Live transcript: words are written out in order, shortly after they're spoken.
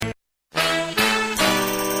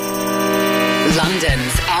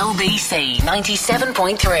London's LBC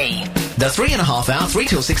 97.3. The 3.5 hour, 3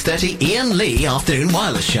 till 6:30 Ian Lee Afternoon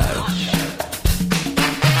Wireless Show.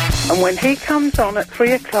 And when he comes on at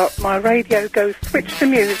 3 o'clock, my radio goes switch to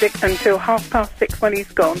music until 6:30 when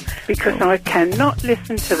he's gone, because I cannot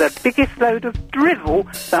listen to the biggest load of drivel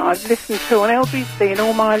that I've listened to on LBC in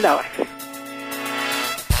all my life.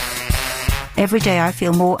 Every day I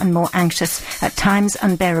feel more and more anxious, at times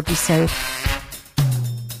unbearably so.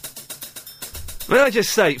 May I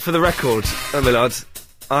just say, for the record, Millard,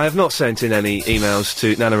 I have not sent in any emails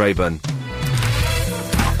to Nana Rayburn.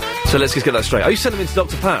 So let's just get that straight. Oh, you sent them in to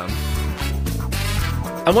Dr. Pam?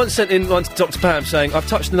 I once sent in one to Dr. Pam saying, I've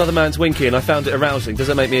touched another man's winky and I found it arousing. Does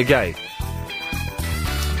that make me a gay?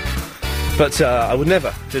 But I would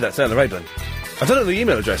never do that to Nana Rayburn. I don't know the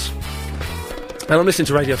email address. And I'm listening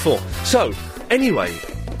to Radio 4. So, anyway,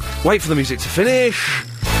 wait for the music to finish.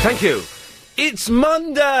 Thank you. It's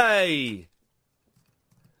Monday!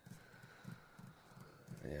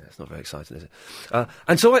 Not very exciting, is it?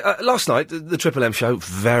 And so last night, the Triple M show,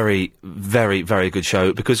 very, very, very good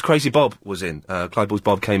show, because Crazy Bob was in. Clyde Balls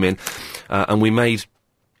Bob came in, and we made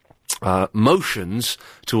motions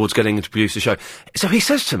towards getting him to produce the show. So he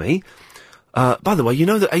says to me, by the way, you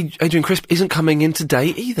know that Adrian Crisp isn't coming in today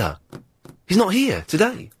either. He's not here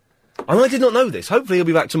today. And I did not know this. Hopefully he'll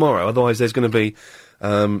be back tomorrow, otherwise there's going to be,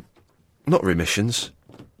 not remissions.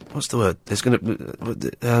 What's the word? There's going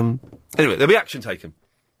to, anyway, there'll be action taken.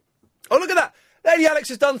 Oh, look at that! Lady Alex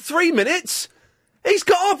has done 3 minutes! He's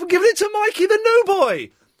got up and given it to Mikey, the new boy!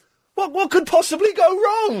 What could possibly go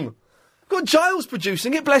wrong? Got Giles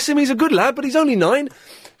producing it, bless him, he's a good lad, but he's only 9.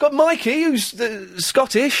 Got Mikey, who's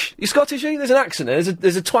Scottish. You're Scottish, There's an accent there,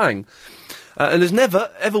 there's a twang. And has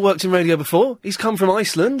never, ever worked in radio before. He's come from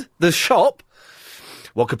Iceland, the shop.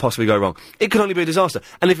 What could possibly go wrong? It could only be a disaster.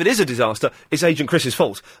 And if it is a disaster, it's Agent Chris's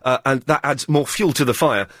fault. And that adds more fuel to the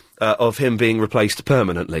fire of him being replaced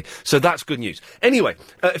permanently. So that's good news. Anyway,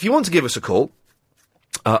 if you want to give us a call,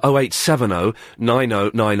 0870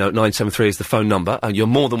 9090 973 is the phone number, and you're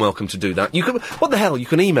more than welcome to do that. You can, what the hell, you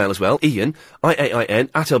can email as well, Ian, IAIN,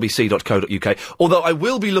 @lbc.co.uk, although I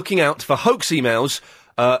will be looking out for hoax emails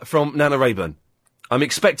from Nana Rayburn. I'm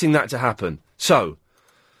expecting that to happen. So,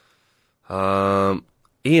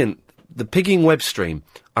 Ian, the pigging web stream.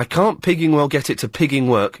 I can't pigging well get it to pigging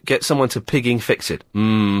work. Get someone to pigging fix it.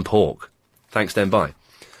 Pork. Thanks, then, bye.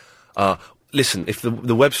 Listen, if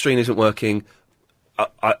the web stream isn't working,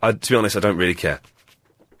 to be honest, I don't really care.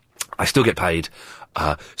 I still get paid,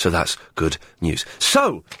 so that's good news.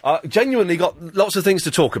 So, genuinely got lots of things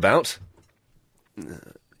to talk about.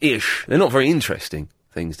 Ish. They're not very interesting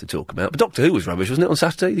things to talk about. But Doctor Who was rubbish, wasn't it, on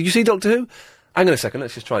Saturday? Did you see Doctor Who? Hang on a second,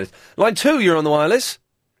 let's just try this. Line 2, you're on the wireless.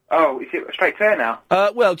 Oh, is it straight to air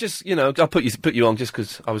now? Well, just, I'll put you on just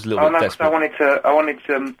because I was a little bit desperate. I wanted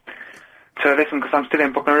to listen because I'm still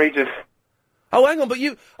in Bognor Regis. Oh, hang on, but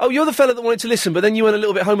you're the fella that wanted to listen, but then you went a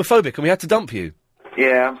little bit homophobic and we had to dump you.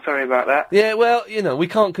 Yeah, I'm sorry about that. Yeah, well, we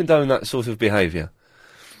can't condone that sort of behaviour.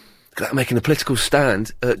 Look at that, making a political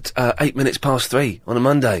stand at 8 minutes past 3 on a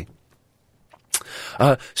Monday.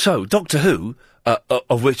 So, Doctor Who,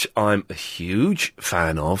 of which I'm a huge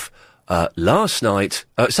fan of,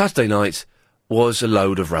 Saturday night, was a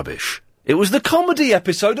load of rubbish. It was the comedy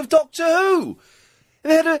episode of Doctor Who!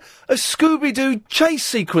 They had a Scooby-Doo chase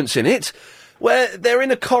sequence in it, where they're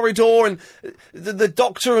in a corridor and the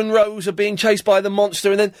Doctor and Rose are being chased by the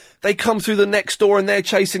monster, and then they come through the next door and they're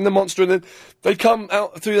chasing the monster, and then they come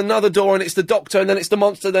out through another door and it's the Doctor, and then it's the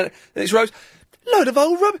monster, then it's Rose. Load of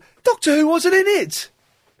old rubbish. Doctor Who wasn't in it!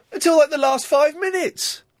 Until, the last 5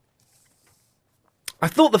 minutes. I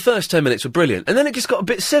thought the first 10 minutes were brilliant, and then it just got a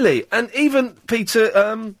bit silly, and even Peter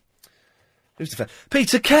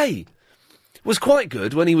Kay was quite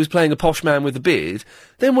good when he was playing a posh man with a beard.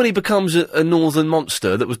 Then when he becomes a northern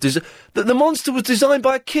monster that was the monster was designed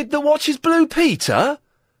by a kid that watches Blue Peter?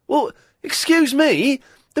 Well, excuse me,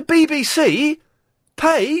 the BBC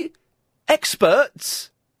pay experts.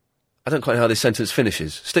 I don't quite know how this sentence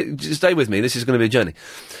finishes. Stay with me, this is going to be a journey.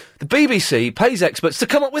 The BBC pays experts to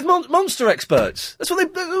come up with monster experts. That's what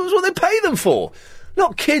they pay them for.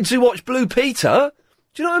 Not kids who watch Blue Peter.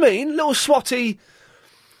 Do you know what I mean? Little swatty...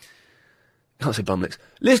 Can't say bumlicks.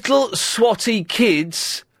 Little swatty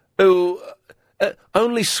kids who...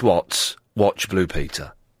 only swats watch Blue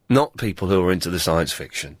Peter. Not people who are into the science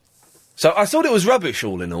fiction. So I thought it was rubbish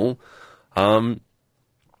all in all.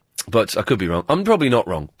 But I could be wrong. I'm probably not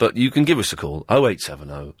wrong, but you can give us a call.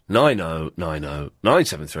 0870 9090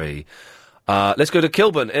 973. Let's go to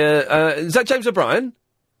Kilburn. Is that James O'Brien?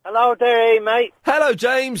 Hello there, mate. Hello,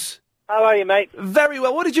 James. How are you, mate? Very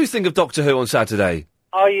well. What did you think of Doctor Who on Saturday?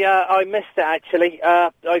 I missed it, actually.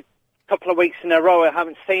 A couple of weeks in a row, I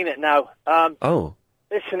haven't seen it now. Oh.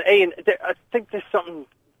 Listen, Ian, I think there's something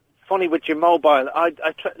funny with your mobile.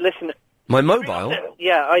 Listen... My mobile?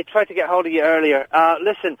 Yeah, I tried to get hold of you earlier.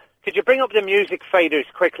 Listen, could you bring up the music faders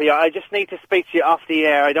quickly? I just need to speak to you off the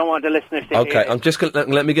air. I don't want the listeners to hear Okay, I'm just going to...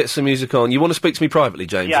 Let me get some music on. You want to speak to me privately,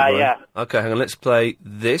 James? Yeah. Okay, hang on, let's play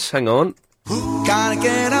this. Hang on. Gotta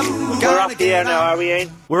get up. We're off the air now, are we,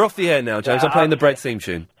 Ian? We're off the air now, James. I'm playing the Bread theme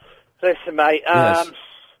tune. Listen, mate, Yes.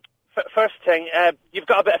 First thing, you've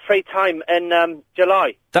got a bit of free time in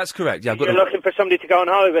July. That's correct, yeah. You're looking for somebody to go on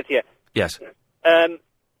holiday with you. Yes.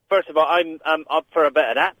 First of all, I'm up for a bit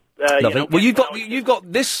of that. Lovely. Well, you've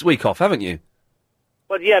got this week off, haven't you?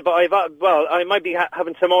 Well, yeah, but I might be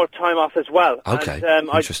having some more time off as well. Okay, and,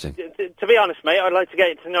 interesting. To be honest, mate, I'd like to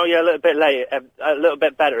get to know you a little bit a little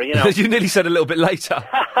bit better. You know. You nearly said a little bit later.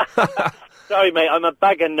 Sorry, mate, I'm a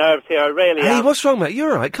bag of nerves here. I really am. Hey, what's wrong, mate?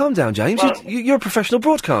 You're all right. Calm down, James. Well, you're a professional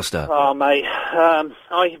broadcaster. Oh, mate,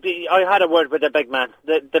 I had a word with the big man,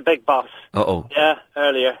 the big boss. Uh-oh. Yeah,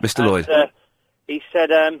 earlier. Mr. Lloyd. He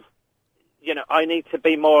said, I need to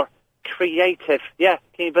be more creative. Yeah,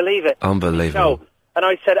 can you believe it? Unbelievable. No. And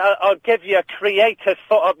I said, I'll give you a creative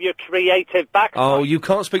foot up your creative back. Oh, you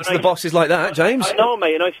can't speak to the bosses like that, James. I know,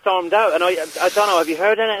 mate, and I stormed out, and I don't know, have you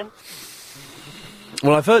heard anything?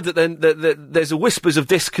 Well, I've heard that there's a whispers of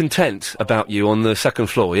discontent about you on the second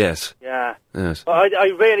floor, yes. Yeah. Yes. Well,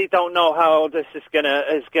 I really don't know how this is gonna...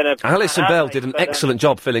 Alison Bell did an excellent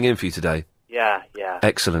job filling in for you today. Yeah.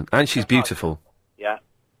 Excellent. And she's beautiful. Yeah.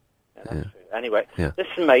 That's true. Anyway, Yeah.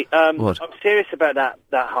 listen, mate, What? I'm serious about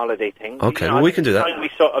that holiday thing. Okay, You know, well, I we think can do it's that. time we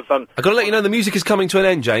sort of, I've got to let you know the music is coming to an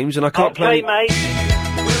end, James, and I can't play... Okay, mate.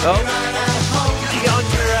 Oh. You get on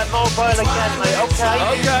your mobile again, mate, okay?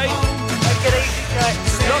 Okay. Take it easy, Jack.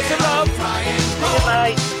 Lots of love. See you,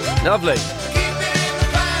 mate. Lovely.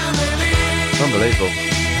 Unbelievable.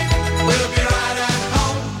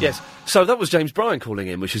 Yes. So that was James Bryan calling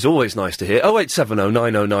in, which is always nice to hear. 0870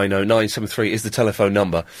 9090 973 is the telephone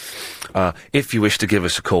number, if you wish to give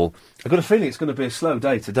us a call. I've got a feeling it's going to be a slow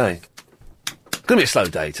day today. It's going to be a slow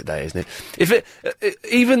day today, isn't it?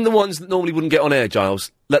 Even the ones that normally wouldn't get on air,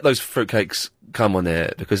 Giles, let those fruitcakes come on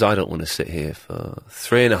air, because I don't want to sit here for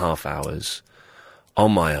 3.5 hours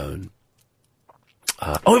on my own.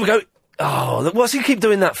 Here we go. Oh, what's he keep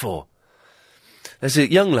doing that for? There's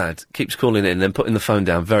a young lad keeps calling in and then putting the phone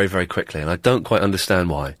down very, very quickly, and I don't quite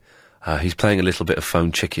understand why. He's playing a little bit of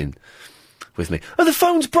phone chicken with me. Oh, the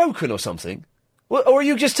phone's broken or something? Or are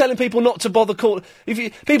you just telling people not to bother calling?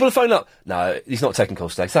 People are phoning up. No, he's not taking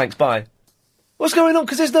calls today. Thanks, bye. What's going on?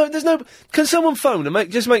 Because there's no... Can someone phone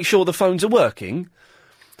and just make sure the phones are working?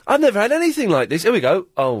 I've never had anything like this. Here we go.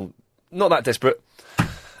 Oh, not that desperate.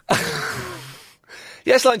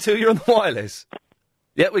 Yes, line 2, you're on the wireless.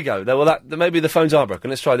 Yeah, we go. Well, maybe the phones are broken.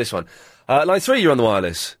 Let's try this one. Line 3, you're on the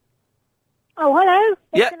wireless. Oh, hello.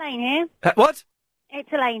 It's Yeah. Elaine here. What? It's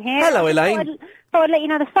Elaine here. Hello, Elaine. Thought I'd let you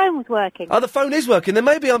know the phone was working. Oh, the phone is working. Then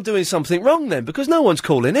maybe I'm doing something wrong then, because no one's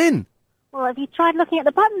calling in. Well, have you tried looking at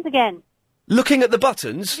the buttons again? Looking at the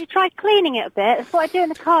buttons? Have you tried cleaning it a bit? That's what I do in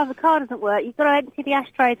the car. If the car doesn't work, you've got to empty the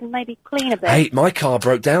ashtrays and maybe clean a bit. Hey, my car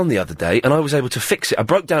broke down the other day, and I was able to fix it. I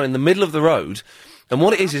broke down in the middle of the road, and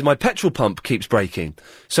what it is my petrol pump keeps breaking.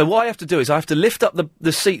 So what I have to do is I have to lift up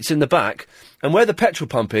the seats in the back, and where the petrol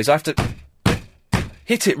pump is, I have to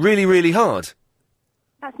hit it really, really hard.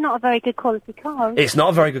 That's not a very good quality car. It's not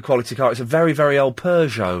a very good quality car. It's a very, very old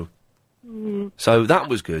Peugeot. So that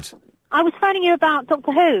was good. I was phoning you about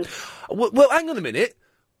Doctor Who. Well, hang on a minute.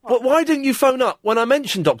 Why didn't you phone up when I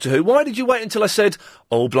mentioned Doctor Who? Why did you wait until I said,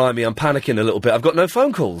 oh, blimey, I'm panicking a little bit. I've got no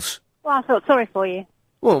phone calls. Well, I thought sorry for you.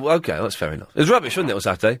 Well, OK, that's fair enough. It was rubbish, wasn't it, on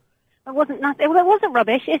Saturday? It wasn't nothing. Well, it wasn't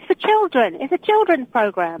rubbish. It's for children. It's a children's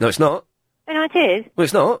programme. No, it's not. You know, it is. Well,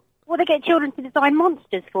 it's not. Well, they get children to design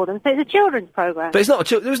monsters for them, so it's a children's programme. But it's not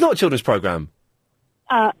it was not a children's programme.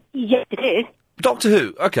 Yes, it is. Doctor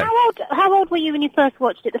Who, OK. How old were you when you first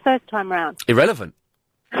watched it the first time round? Irrelevant.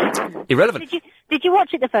 Irrelevant. Did you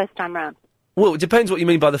watch it the first time round? Well, it depends what you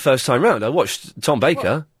mean by the first time round. I watched Tom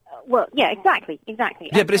Baker. Well, yeah, exactly.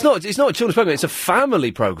 Yeah, but it's not a children's programme, it's a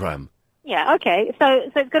family programme. Yeah, okay.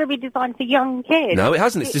 So it's going to be designed for young kids. No, it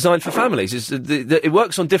hasn't. It's designed for families. It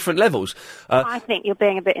works on different levels. I think you're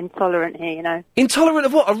being a bit intolerant here, you know. Intolerant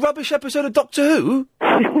of what? A rubbish episode of Doctor Who?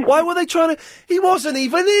 Why were they trying to... He wasn't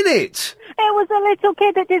even in it! It was a little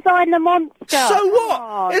kid that designed the monster. So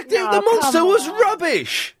what? The monster was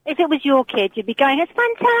rubbish! If it was your kid, you'd be going, it's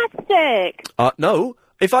fantastic! No.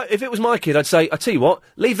 If it was my kid, I'd say, I tell you what,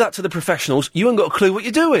 leave that to the professionals. You ain't got a clue what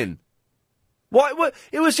you're doing. Why?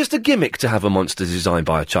 It was just a gimmick to have a monster designed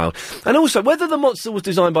by a child. And also, whether the monster was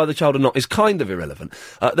designed by the child or not is kind of irrelevant.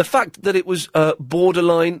 The fact that it was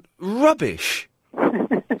borderline rubbish.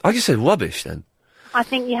 I just said rubbish then. I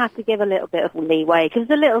think you have to give a little bit of leeway, because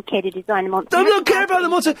the little kid who designed the monster... I don't care about the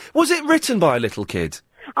monster. Was it written by a little kid?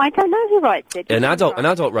 I don't know who writes it. An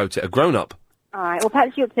adult wrote it, a grown-up. All right, well,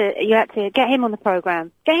 perhaps you have to get him on the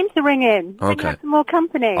programme. Get him to ring in. Okay. Have some more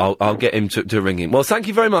company. I'll get him to ring in. Well, thank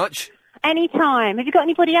you very much. Any time. Have you got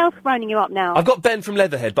anybody else phoning you up now? I've got Ben from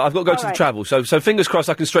Leatherhead, but I've got to go to the travel, so fingers crossed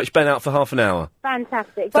I can stretch Ben out for half an hour.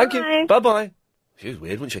 Fantastic. Thank you. Bye-bye. She was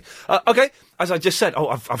weird, wasn't she? OK, as I just said,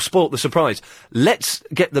 I've spoilt the surprise. Let's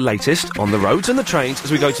get the latest on the roads and the trains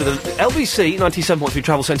as we go to the LBC 97.3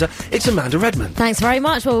 Travel Centre. It's Amanda Redmond. Thanks very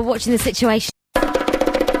much. Well, we're watching the situation. The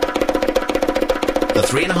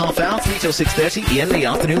 3.5 hour, 3 till 6:30 Ian Lee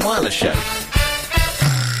Afternoon Wireless Show.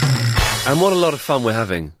 And what a lot of fun we're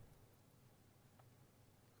having.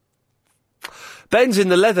 Ben's in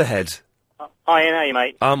the Leatherhead. Hi, Ian, how are you,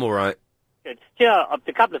 mate? I'm all right. Good. Yeah,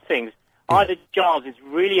 a couple of things. Either Giles is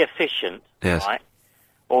really efficient, Yes. right,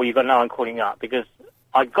 or you've got no one calling up, because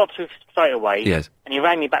I got to straight away, Yes. and he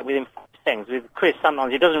rang me back within 5 seconds. With Chris,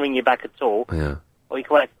 sometimes he doesn't ring you back at all, Yeah. or he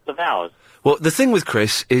can wait a couple of hours. Well, the thing with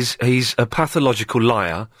Chris is he's a pathological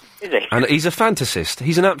liar. Is he? And he's a fantasist.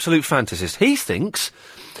 He's an absolute fantasist. He thinks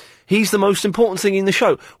he's the most important thing in the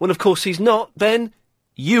show, when of course he's not. Ben,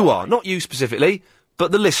 you are. Not you specifically,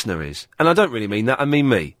 but the listener is. And I don't really mean that, I mean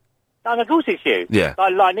me. No, of course it's you. Yeah.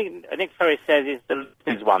 Like Nick Ferris says it's the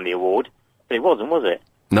listeners won the award, but it wasn't, was it?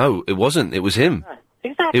 No, it wasn't. It was him. No,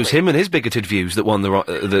 exactly. It was him and his bigoted views that won the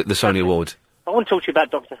Sony Award. I want to talk to you about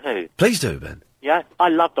Doctor Who. Please do, Ben. Yeah, I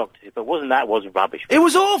love Doctor Who, but was rubbish. It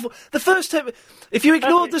was awful. The first time, if you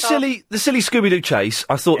ignored the silly Scooby-Doo chase,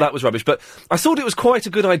 I thought that was rubbish. But I thought it was quite a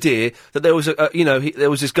good idea that there was there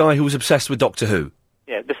was this guy who was obsessed with Doctor Who.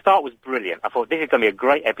 Yeah, the start was brilliant. I thought this is going to be a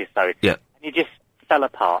great episode. Yeah. And you just fell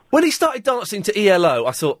apart. When he started dancing to ELO,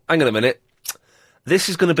 I thought, hang on a minute, this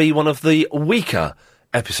is going to be one of the weaker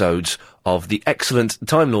episodes of the excellent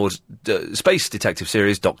Time Lord space detective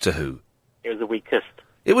series Doctor Who. It was the weakest.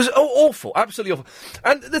 It was awful, absolutely awful.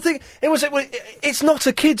 And the thing, it's not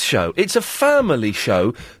a kids' show. It's a family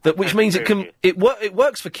show, which means it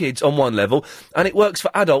works for kids on one level, and it works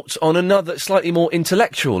for adults on another, slightly more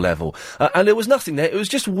intellectual level. And there was nothing there. It was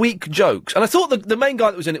just weak jokes. And I thought the main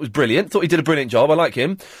guy that was in it was brilliant. Thought he did a brilliant job. I like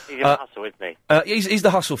him. He's a hustle, isn't he? He's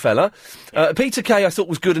the hustle fella. Peter Kay I thought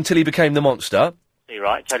was good until he became the monster. You're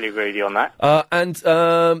right, totally agree with you on that. And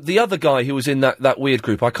the other guy who was in that weird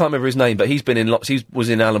group, I can't remember his name, but he's been in lots. He was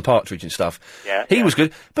in Alan Partridge and stuff. Yeah, he was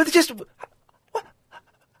good, but just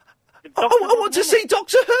I want to see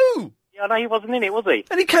Doctor Who. Yeah, no, he wasn't in it, was he?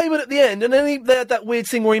 And he came in at the end, and then they had that weird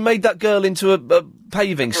thing where he made that girl into a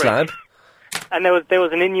paving slab. And there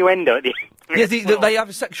was an innuendo at the end. Yeah, they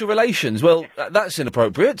have sexual relations. Well, that's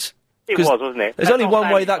inappropriate. It was, wasn't it? There's That's only not one way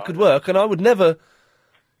family that time. could work, and I would never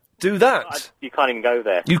do that. You can't even go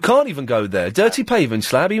there. You can't even go there. Dirty paving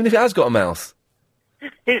slab, even if it has got a mouth.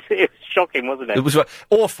 It was shocking, wasn't it? It was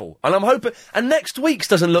awful. And I'm hoping... And next week's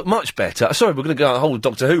doesn't look much better. Sorry, we're going to go a whole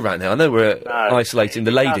Doctor Who right now. I know we're isolating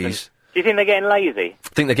the ladies. Do you think they're getting lazy? I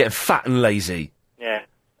think they're getting fat and lazy. Yeah.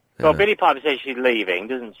 Well, Billie Piper says she's leaving,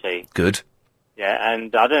 doesn't she? Good. Yeah,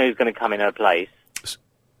 and I don't know who's going to come in her place.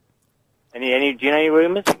 Do you know any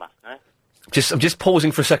rumours? You must know. I'm just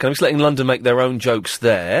pausing for a second. I'm just letting London make their own jokes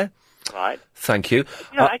there. Right. Thank you.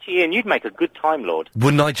 You know, actually, Ian, you'd make a good Time Lord.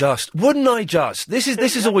 Wouldn't I just? This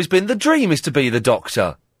has always been the dream, is to be the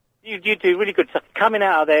Doctor. You do really good stuff. Coming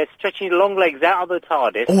out of there, stretching your long legs out of the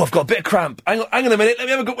TARDIS. Oh, I've got a bit of cramp. Hang on a minute. Let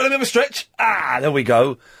me have a stretch. There we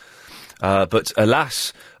go. But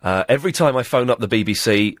alas, every time I phone up the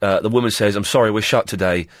BBC, the woman says, "I'm sorry, we're shut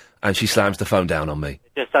today," and she slams the phone down on me.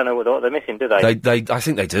 They just don't know what they're missing, do they? I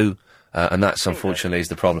think they do. And that's unfortunately is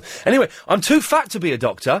the problem. Anyway, I'm too fat to be a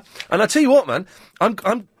doctor, and I tell you what, man,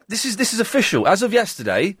 this is official. As of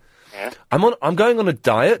yesterday, yeah. I'm going on a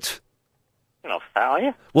diet. You're not fat, are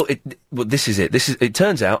you? Well, this is it. It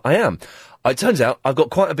turns out I am. It turns out I've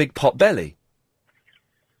got quite a big pot belly.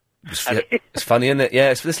 It's funny, isn't it?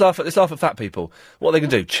 Yeah, let's laugh at fat people. What are they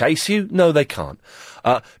going to do? Chase you? No, they can't.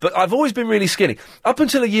 But I've always been really skinny. Up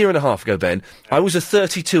until a year and a half ago, Ben, I was a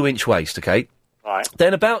 32-inch waist, okay? Right.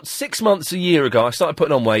 Then about 6 months, a year ago, I started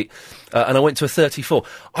putting on weight, and I went to a 34.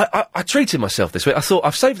 I treated myself this way. I thought,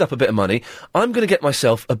 I've saved up a bit of money. I'm going to get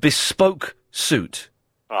myself a bespoke suit.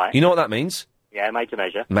 Right. You know what that means? Yeah, made to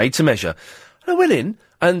measure. Made to measure. And I went in,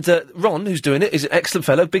 and Ron, who's doing it, is an excellent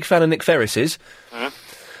fellow, big fan of Nick Ferris's. Mm-hmm.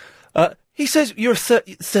 He says, you're a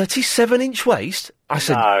 37-inch waist?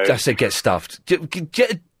 I said, get stuffed.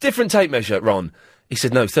 Get a different tape measure, Ron. He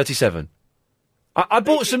said, no, 37. I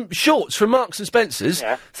bought some shorts from Marks and Spencer's,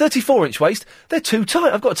 34-inch waist. They're too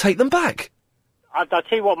tight. I've got to take them back. I'll tell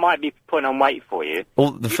you what might be putting on weight for you.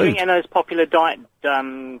 All the you food. drink any of those popular diet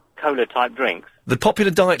cola-type drinks? The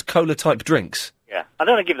popular diet cola-type drinks? Yeah. I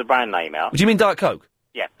don't want to give the brand name out. Do you mean Diet Coke?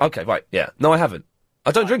 Yeah. Okay, right, yeah. No, I haven't.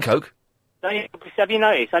 I don't drink Coke. Have you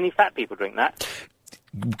noticed? Only fat people drink that.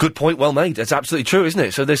 Good point, well made. That's absolutely true, isn't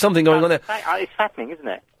it? So there's something going on there. It's fattening, isn't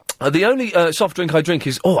it? The only soft drink I drink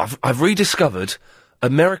is... I've rediscovered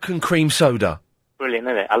American cream soda. Brilliant,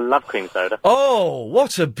 isn't it? I love cream soda. Oh,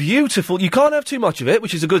 what a beautiful... You can't have too much of it,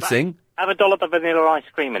 which is a good thing. Have a dollop of vanilla ice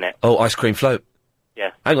cream in it. Oh, ice cream float.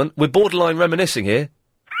 Yeah. Hang on, we're borderline reminiscing here.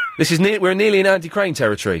 We're nearly in Andy Crane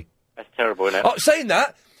territory. That's terrible, isn't it? Oh, saying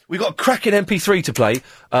that, we've got a cracking MP3 to play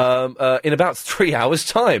in about 3 hours'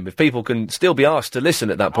 time, if people can still be asked to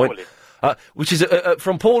listen at that point. Which is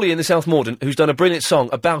from Paulie in the South Morden, who's done a brilliant song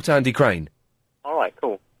about Andy Crane. All right,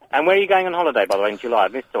 cool. And where are you going on holiday, by the way, in July? I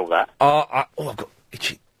missed all that. I've got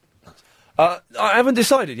itchy. I haven't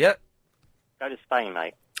decided yet. Go to Spain,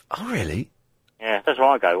 mate. Oh, really? Yeah, that's where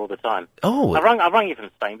I go all the time. Oh. I've rung you from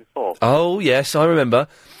Spain before. Oh, yes, I remember.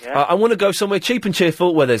 Yeah. I want to go somewhere cheap and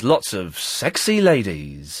cheerful where there's lots of sexy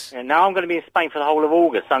ladies. Yeah, now I'm going to be in Spain for the whole of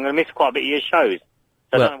August, so I'm going to miss quite a bit of your shows.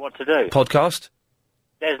 So I don't know what to do. Podcast?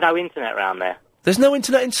 There's no internet around there. There's no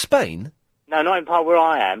internet in Spain? No, not in part where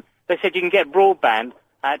I am. They said you can get broadband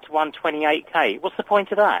at 128k. What's the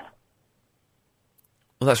point of that?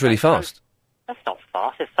 Well, that's really fast. That's not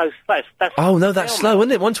fast. It's so slow. That's Oh, no, that's slow,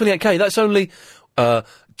 isn't it? 128k, that's only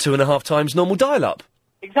 2.5 times normal dial-up.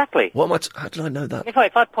 Exactly. What am how did I know that? If I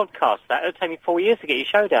podcast that, it would take me 4 years to get your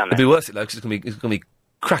show down there. It'd be worth it, though, because it's going to be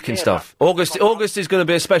cracking stuff. August is going to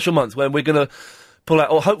be a special month when we're going to pull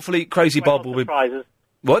out, or hopefully Crazy Bob will be... Prizes.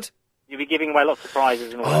 What? You'll be giving away lots of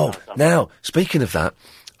prizes and all that kind of stuff. Now, speaking of that,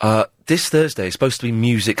 this Thursday is supposed to be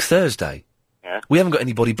Music Thursday. Yeah. We haven't got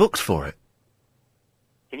anybody booked for it.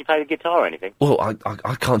 Can you play the guitar or anything? Well,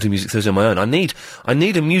 I can't do Music Thursday on my own. I need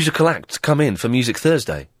a musical act to come in for Music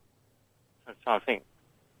Thursday. I'm trying to think.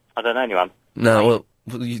 I don't know anyone. No,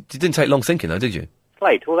 well, you didn't take long thinking, though, did you?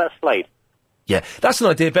 Slade. Well, that's Slade. Yeah, that's an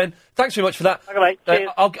idea, Ben. Thanks very much for that. Okay, mate.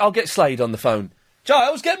 Cheers. I'll get Slade on the phone.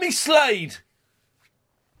 Giles, get me Slade!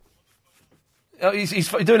 Oh, he's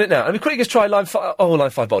doing it now. Let me quickly just try line 5. Oh, line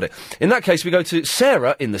 5 bought it. In that case, we go to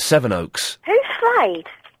Sarah in the Seven Oaks. Who's Slade?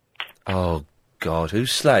 Oh, God,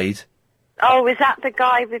 who's Slade? Oh, is that the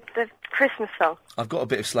guy with the Christmas song? I've got a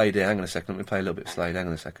bit of Slade here. Hang on a second. Let me play a little bit of Slade. Hang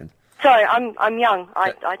on a second. Sorry, I'm young.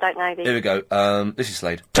 I don't know these. Here we go. This is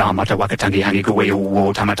Slade. Tamata wakatangi hangi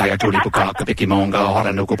kuweu tamataya tuli pukaka pikimonga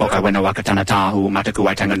hora nuku poka wena wakatana tahu mataku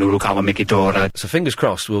waitanga nuru kawa mikitora. So fingers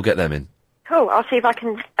crossed we'll get them in. Cool. I'll see if I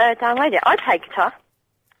can download it. I play guitar.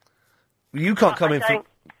 You can't come in for...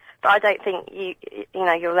 But I don't think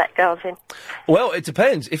you'll let girls in. Well, it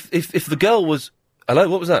depends. If the girl was... Hello,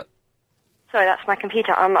 what was that? Sorry, that's my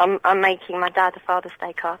computer. I'm making my dad a Father's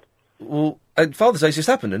Day card. Well, Father's Day's just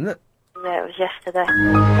happened, didn't it? Yeah, it was yesterday.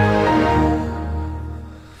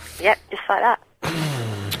 Yep, just like that.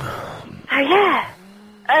 Oh, yeah.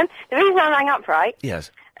 The reason I rang up, right?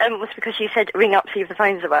 Yes. Was because you said ring up, see if the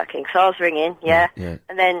phones are working. So I was ringing, yeah.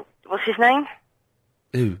 And then, what's his name?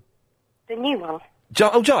 Who? The new one.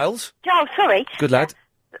 Giles? Giles, sorry. Good lad.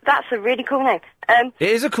 That's a really cool name. It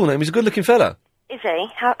is a cool name. He's a good-looking fella. Is he?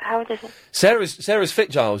 How old is he? Sarah's fit,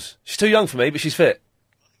 Giles. She's too young for me, but she's fit.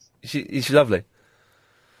 She's lovely.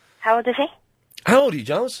 How old is he? How old are you,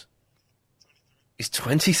 Giles? He's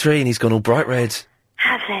 23 and he's gone all bright red.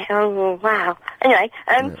 Has he? Oh, wow. Anyway,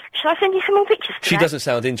 shall I send you some more pictures today? She doesn't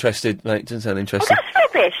sound interested, mate. Doesn't sound interested. Oh,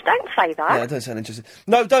 that's rubbish. Don't say that. Yeah, don't sound interested.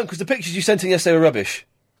 No, don't, because the pictures you sent in yesterday were rubbish.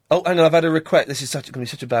 Oh, hang on, I've had a request. This is going to be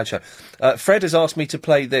such a bad show. Fred has asked me to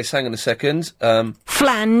play this. Hang on a second.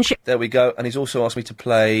 Flange. There we go. And he's also asked me to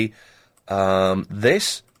play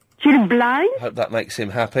this. She's blind? Hope that makes him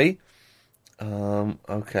happy.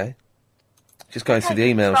 Okay. Just going through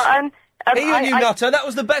the emails. But, Ian, you nutter! That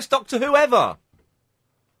was the best Doctor Who ever!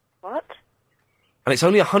 What? And it's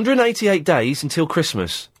only 188 days until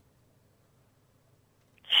Christmas.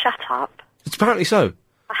 Shut up. It's apparently so.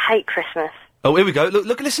 I hate Christmas. Oh, here we go.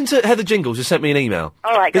 Listen to Heather Jingles, who sent me an email.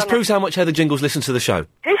 All right, This proves how much Heather Jingles listens to the show.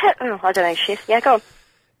 Who's that? Oh, I don't know, shit. Yeah, go on.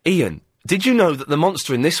 Ian, did you know that the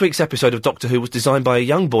monster in this week's episode of Doctor Who was designed by a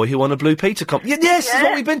young boy who won a Blue Peter Yes, this is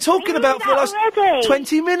what we've been talking about for the last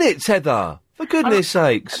 20 minutes, Heather. For goodness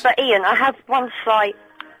sakes. But Ian, I have one slight...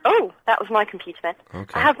 Oh, that was my computer then.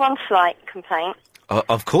 Okay. I have one slight complaint.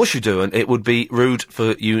 Of course you do, and it would be rude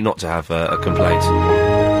for you not to have a complaint.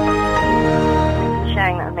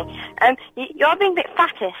 Sharing that with me. You're being a bit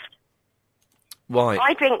fattest. Why?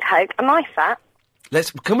 I drink Coke. Am I fat?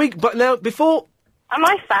 But now, before... Am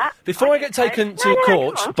I fat? Before I get taken to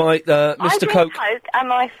court by I Mr. drink Coke... Coke.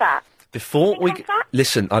 Am I fat? Before we...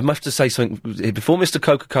 Listen, I must have to say something. Before Mr.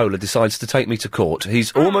 Coca-Cola decides to take me to court,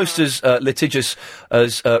 he's almost as litigious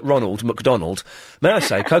as Ronald McDonald. May I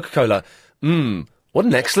say, Coca-Cola, what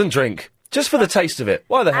an excellent drink. Just for the taste of it.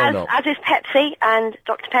 Why the hell not? As is Pepsi and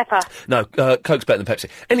Dr. Pepper. No, Coke's better than Pepsi.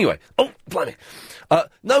 Anyway, blimey.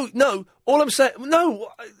 No, all I'm saying... No,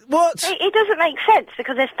 what? It doesn't make sense,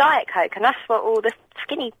 because there's Diet Coke, and that's what all the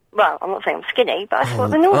skinny... Well, I'm not saying I'm skinny, but that's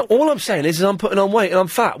what the normal... all I'm saying is I'm putting on weight and I'm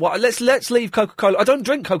fat. Well, let's leave Coca-Cola. I don't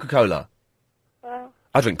drink Coca-Cola. Well,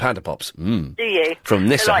 I drink Panda Pops. do you? From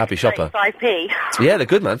Nissa, They're like Happy Shopper. 35p. Yeah, they're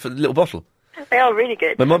good, man, for the little bottle. They are really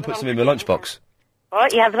good. My mum puts them in my lunchbox.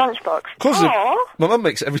 What? You have a lunchbox? Of course. Aw. My mum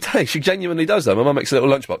makes it every day. She genuinely does, though. My mum makes a little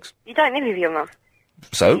lunchbox. You don't live with your mum?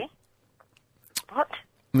 So? What?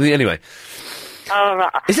 Anyway. Oh,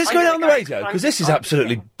 right. Is this going out on the radio? Because this is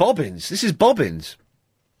absolutely bobbins. This is bobbins.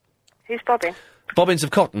 Who's bobbing? Bobbins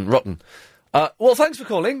of cotton, rotten. Well, thanks for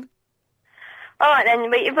calling. All right, then.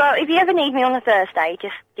 Well, if you ever need me on a Thursday,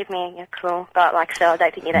 just give me a call. But like I said, I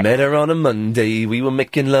don't think you'd... Met her on a Monday, we were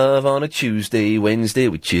making love on a Tuesday, Wednesday,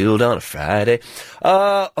 we chilled on a Friday.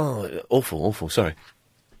 Awful, sorry.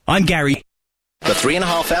 I'm Gary. The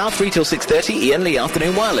 3.5 hour, 3 till 6:30, Ian Lee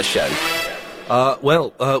Afternoon Wireless Show.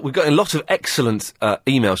 We've got a lot of excellent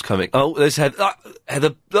emails coming. Oh, there's Heather.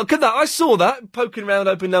 Heather, look at that. I saw that. Poking around,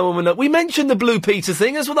 hoping no one would know. We mentioned the Blue Peter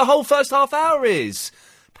thing. That's what the whole first half hour is.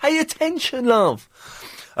 Pay attention, love.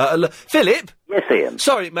 Philip? Yes, Ian.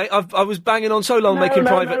 Sorry, mate. I was banging on so long making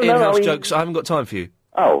private in-house jokes. I haven't got time for you.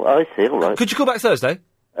 Oh, I see. All right. Could you call back Thursday?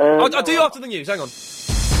 I'll do you after the news. Hang on.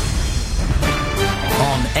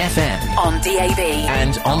 On FM. On DAB.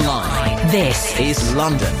 And online. This is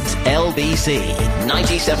London's LBC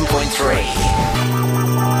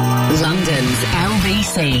 97.3. London's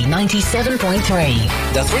LBC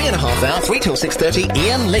 97.3. The 3.5 hour, 3 till 6:30,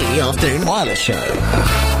 Ian Lee Afternoon Wireless Show.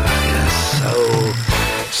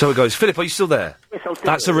 So it goes. Philip, are you still there? Yes, I'm still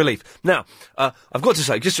That's a relief. Now, I've got to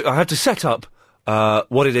say, I have to set up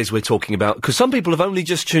what it is we're talking about, because some people have only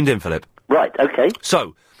just tuned in, Philip. Right, okay.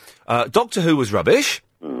 So, Doctor Who was rubbish,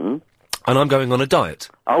 and I'm going on a diet.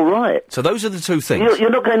 Oh, right. So those are the two things. You're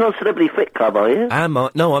not going on Celebrity Fit Club, are you? Am I?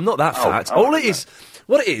 No, I'm not that fat. All it is...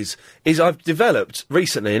 What it is I've developed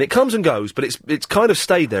recently, and it comes and goes, but it's kind of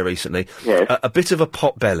stayed there recently, yes. a bit of a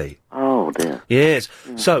pot belly. Oh, dear. Yes.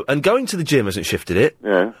 So, and going to the gym hasn't shifted it.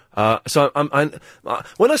 Yeah. So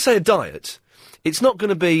when I say a diet, it's not going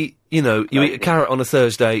to be, you eat a carrot on a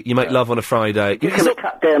Thursday, you make love on a Friday. You're going to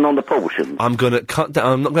cut down on the portions? I'm going to cut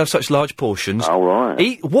down. I'm not going to have such large portions. Oh,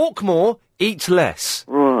 right. Walk more, eat less.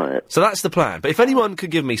 Right. So that's the plan. But if anyone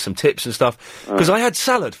could give me some tips and stuff, because I had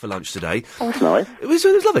salad for lunch today. Oh, that's nice. It was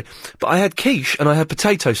lovely. But I had quiche and I had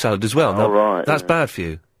potato salad as well. Oh, right. That's bad for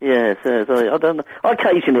you. Yes, I don't know. I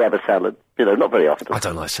occasionally have a salad, not very often. I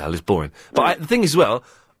don't like salad, it's boring. But the thing is, as well,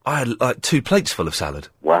 I had like 2 plates full of salad.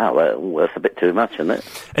 Wow, that's a bit too much, isn't it?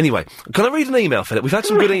 Anyway, can I read an email, Philip? We've had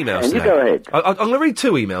some good emails today. You go ahead. I'm going to read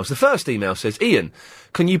 2 emails. The first email says, Ian,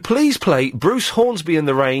 can you please play Bruce Hornsby and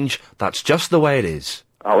the Range, That's Just the Way It Is?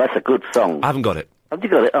 Oh, that's a good song. I haven't got it. Have you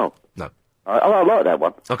got it? Oh. No. I like that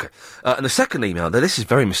one. Okay. And the second email, now this is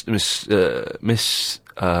very mysterious,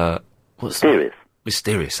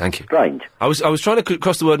 thank you. Strange. I was trying to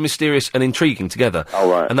cross the word mysterious and intriguing together.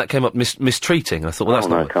 Oh, right. And that came up mistreating. I thought, well, that's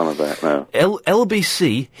not... can't have that, no.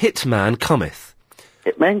 LBC Hitman Cometh.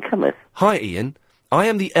 Hitman Cometh? Hi, Ian. I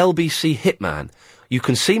am the LBC Hitman. You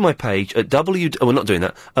can see my page at we're not doing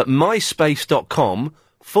that, at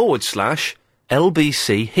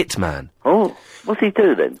myspace.com/LBC Hitman. Oh, what's he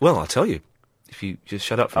do then? Well, I'll tell you. If you just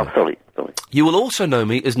shut up for a minute. Sorry. You will also know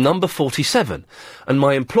me as Number 47, and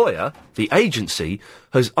my employer, the agency,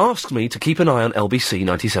 has asked me to keep an eye on LBC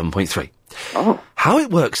 97.3. Oh. How it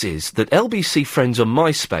works is that LBC friends on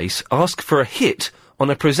MySpace ask for a hit on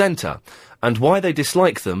a presenter, and why they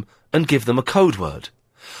dislike them, and give them a code word.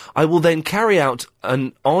 I will then carry out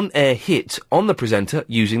an on-air hit on the presenter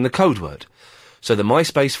using the code word. So the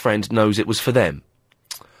MySpace friend knows it was for them.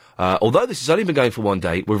 Although this has only been going for 1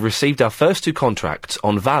 day, we've received our first 2 contracts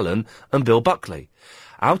on Valen and Bill Buckley.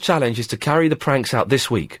 Our challenge is to carry the pranks out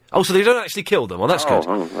this week. Oh, so they don't actually kill them. Well, that's good.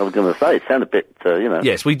 I was going to say, it sounded a bit,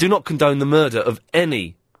 Yes, we do not condone the murder of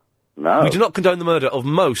any... No. We do not condone the murder of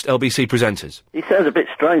most LBC presenters. He sounds a bit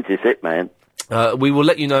strange, this Hitman. We will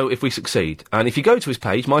let you know if we succeed. And if you go to his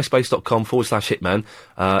page, myspace.com/hitman,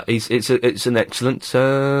 it's an excellent... it's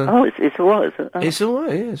all right, is it? It's all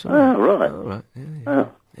right, yeah. It's all right. Oh, right. All right, yeah. Oh.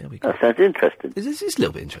 Yeah, we go. That sounds interesting. It's a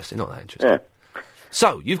little bit interesting, not that interesting. Yeah.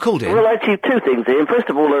 So, you've called in. Well, actually, two things, Ian. First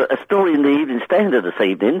of all, a story in the Evening Standard this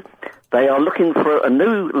evening. They are looking for a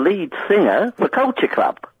new lead singer for Culture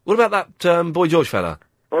Club. What about that Boy George fella?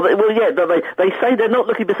 Well, they say they're not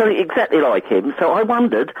looking for something exactly like him, so I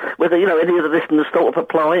wondered whether, any of the listeners thought of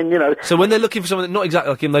applying, So when they're looking for someone that's not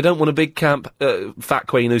exactly like him, they don't want a big camp fat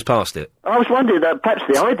queen who's passed it? I was wondering, perhaps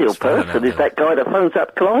the ideal person is that guy that phones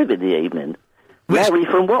up Clive in the evening. Larry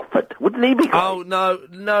from Watford. Wouldn't he be great? Oh,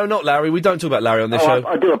 no, not Larry. We don't talk about Larry on this show.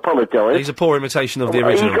 I do apologise. He's a poor imitation of the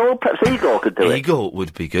original. Igor? Perhaps Igor could do it. Igor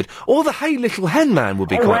would be good. Or the Hey Little Hen Man would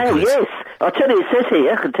be quite good. Yes. I'll tell you, it says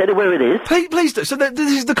here. I can tell you where it is. Please do. So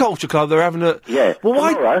this is the Culture Club. They're having a... Yeah.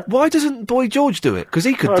 Well, why doesn't Boy George do it? Because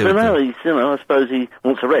he could do it. I don't know. He's, I suppose he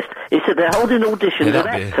wants a rest. He said they're holding auditions in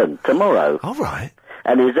Acton tomorrow. All right.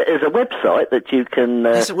 And there's a website that you can...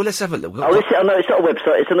 let's have a look. No, it's not a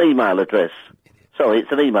website. It's an email address. Sorry,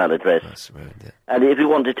 it's an email address. That's right, yeah. And if you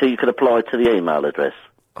wanted to, you could apply to the email address.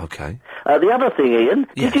 Okay. The other thing, Ian,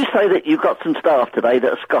 did you say that you've got some staff today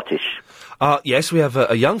that are Scottish? Yes, we have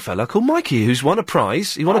a young fella called Mikey who's won a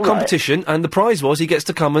prize. He won a competition, and the prize was he gets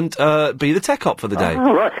to come and be the tech op for the day.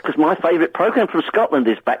 Oh, right, because my favourite programme from Scotland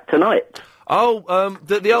is back tonight. Oh,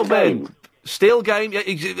 the old man. Steel game. Yeah,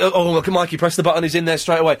 look at Mikey. Press the button. He's in there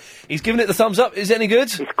straight away. He's giving it the thumbs up. Is it any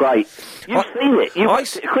good? It's great. You've seen it. You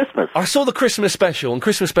watched it at Christmas. I saw the Christmas special, and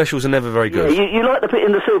Christmas specials are never very good. Yeah, you like the bit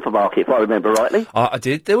in the supermarket, if I remember rightly. I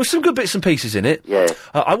did. There were some good bits and pieces in it. Yeah.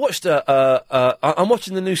 I watched. I'm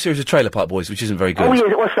watching the new series of Trailer Park Boys, which isn't very good. Oh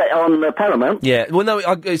yeah, what's that on Paramount? Yeah. Well, no,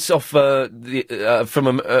 it's off off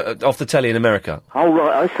the telly in America. Oh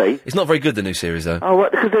right, I see. It's not very good, the new series though. Oh right,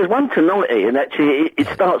 because there's one tonight, and actually it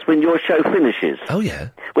starts when your show finishes. Oh yeah.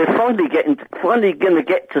 We're finally going to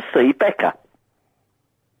get to see Becca.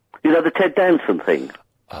 You know, the Ted Danson thing.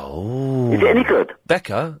 Oh. Is it any good?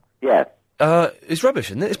 Becca? Yeah. It's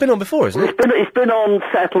rubbish, isn't it? It's been on before, isn't it? It's been on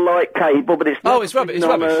satellite cable, but it's not. Oh, it's rubbish. It's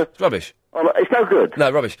rubbish. It's rubbish. It's no good. No,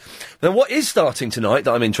 rubbish. Then what is starting tonight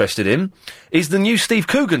that I'm interested in is the new Steve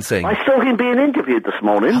Coogan thing. I saw him being interviewed this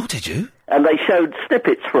morning. Oh, did you? And they showed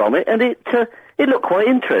snippets from it, and it looked quite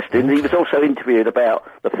interesting. Okay. He was also interviewed about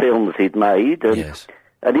the films he'd made. And, yes.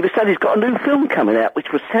 And he was saying he's got a new film coming out,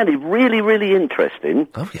 which was sounding really, really interesting.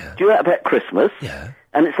 Oh, yeah. Due out about Christmas. Yeah.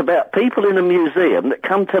 And it's about people in a museum that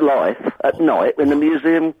come to life at night when the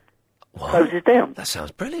museum closes down. That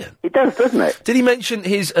sounds brilliant. It does, doesn't it? Did he mention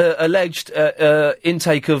his alleged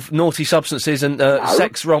intake of naughty substances and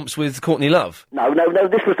sex romps with Courtney Love? No.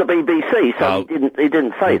 This was the BBC, so he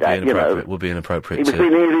didn't say that. Would be inappropriate. He was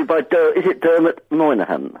being interviewed by is it Dermot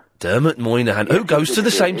Moynihan? Dermot Moynihan, who goes to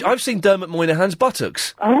the same... I've seen Dermot Moynihan's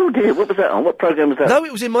buttocks. Oh, dear, what was that on? What programme was that? No,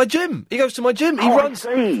 it was in my gym. He goes to my gym.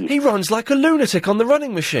 He runs like a lunatic on the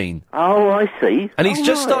running machine. Oh, I see. And he's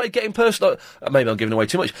just started getting personal... maybe I'm giving away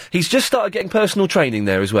too much. He's just started getting personal training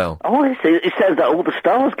there as well. Oh, I see. It says that all the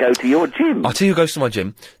stars go to your gym. I'll tell you who goes to my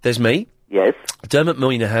gym. There's me. Yes. Dermot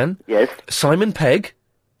Moynihan. Yes. Simon Pegg.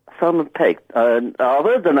 Simon Pegg. I've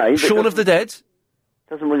heard the name. Shaun of the Dead.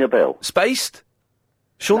 Doesn't ring a bell. Spaced.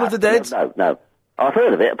 Shaun of the Dead? No. I've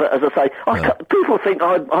heard of it, but as I say, people think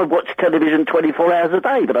I watch television 24 hours a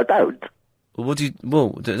day, but I don't. Well,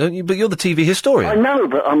 don't you? But you're the TV historian. I know,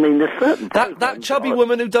 but I mean, there's certain... That chubby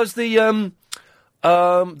woman who does the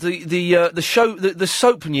show, the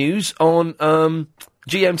soap news on,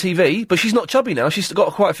 GMTV, but she's not chubby now, she's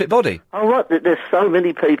got quite a fit body. Oh, right, there's so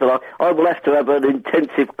many people. I will have to have an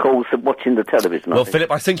intensive course of watching the television. Well,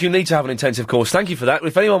 Philip, I think you need to have an intensive course. Thank you for that.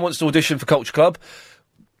 If anyone wants to audition for Culture Club,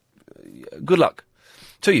 good luck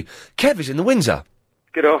to you. Kev is in the Windsor.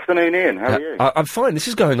 Good afternoon, Ian. How are you? I'm fine. This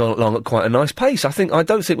is going on along at quite a nice pace. I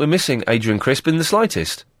don't think we're missing Adrian Crisp in the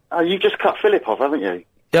slightest. You just cut Philip off, haven't you?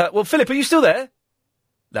 Yeah, well, Philip, are you still there?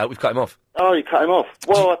 No, we've cut him off. Oh, you cut him off.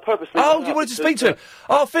 Well, I purposely... Oh, you wanted to speak to him?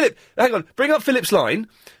 Oh, Philip, hang on. Bring up Philip's line.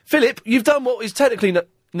 Philip, you've done what is technically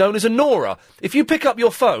known as a Nora. If you pick up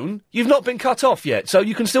your phone, you've not been cut off yet, so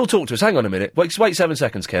you can still talk to us. Hang on a minute. Wait 7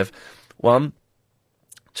 seconds, Kev. 1,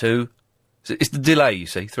 2... It's the delay, you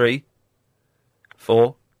see. 3,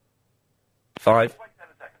 4, 5...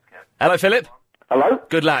 Hello, Philip. Hello?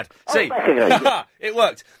 Good lad. See? Back again. It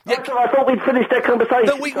worked. Yeah, I thought we'd finished that conversation.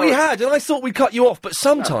 No, we had, and I thought we'd cut you off, but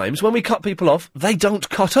sometimes when we cut people off, they don't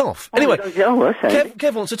cut off. Anyway,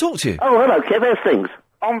 Kev wants to talk to you. Oh, hello, Kev. How's things?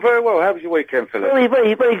 I'm very well. How was your weekend, Philip?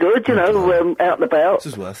 Very, very good, out and about. This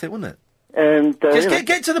was worth it, wasn't it? And, Just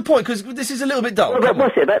get to the point, because this is a little bit dull.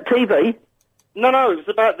 What's it, about TV? No, it was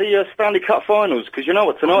about the Stanley Cup finals, because you know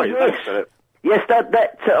what tonight is, don't you, Philip? Yes,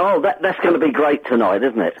 that's going to be great tonight,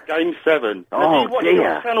 isn't it? Game 7. Oh,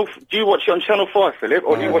 dear. Do you watch it on Channel 5, Philip,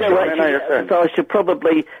 or do you watch it on AFN? So I should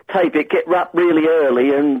probably tape it, get up really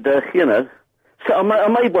early, and So I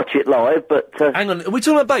may watch it live, but hang on. Are we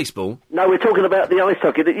talking about baseball? No, we're talking about the ice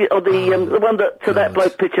hockey, the one that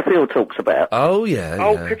bloke Pitcher Phil talks about. Oh yeah.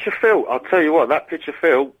 Oh, Pitcher Phil. I'll tell you what, that Pitcher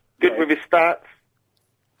Phil, good with his stats.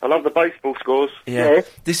 I love the baseball scores. Yeah.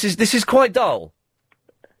 This is quite dull.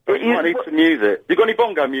 But you might need some music. You got any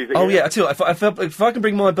bongo music? Oh yeah, I tell you what, if I can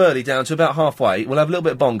bring my birdie down to about halfway, we'll have a little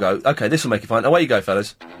bit of bongo. Okay, this will make it fine. Away you go,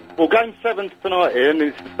 fellas. Well, Game 7 tonight, Ian,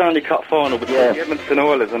 is the Stanley Cup final between the Edmonton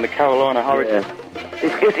Oilers and the Carolina Hurricanes.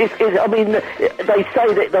 I mean, they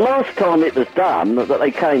say that the last time it was done, that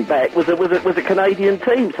they came back, was a Canadian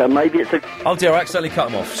team, so maybe it's a... Oh dear, I accidentally cut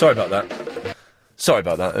them off. Sorry about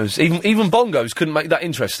that. It was, even bongos couldn't make that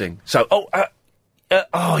interesting. So,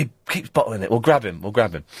 he keeps bottling it. We'll grab him.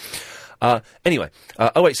 Anyway,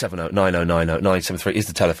 0870 9090 973 is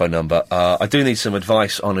the telephone number. I do need some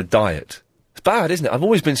advice on a diet. It's bad, isn't it? I've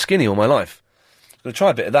always been skinny all my life. I'm going to try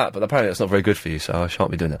a bit of that, but apparently that's not very good for you, so I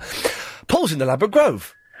shan't be doing that. Paul's in the Ladbroke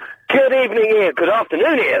Grove. Good evening, Ian. Good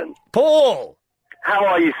afternoon, Ian. Paul! How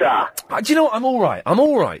are you, sir? Do you know what? I'm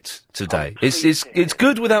all right today. It's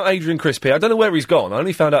good without Adrian Crisp here. I don't know where he's gone. I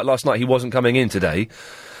only found out last night he wasn't coming in today.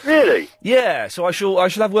 Really? Yeah, so I shall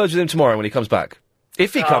have words with him tomorrow when he comes back.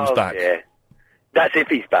 If he comes back. Yeah. That's if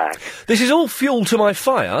he's back. This is all fuel to my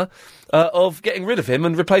fire of getting rid of him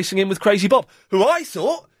and replacing him with Crazy Bob, who I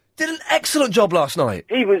thought did an excellent job last night.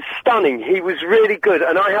 He was stunning. He was really good,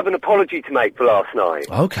 and I have an apology to make for last night.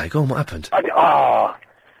 Okay, go on, what happened?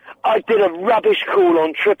 I did a rubbish call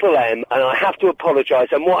on Triple M, and I have to apologise,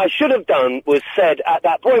 and what I should have done was said at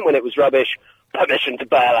that point when it was rubbish, permission to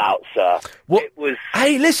bail out, sir. What? It was...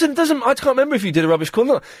 Hey, listen, I can't remember if you did a rubbish call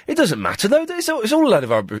or not. It doesn't matter, though. It's all a load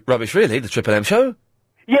of rubbish, really, the Triple M show.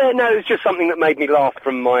 Yeah, no, it was just something that made me laugh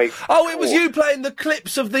from my... Oh, it was you playing the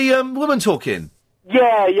clips of the woman talking?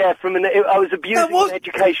 Yeah, I was abusing an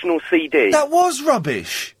educational CD. That was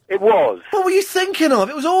rubbish. It was. What were you thinking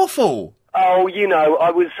of? It was awful. Oh,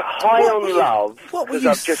 I was high on love because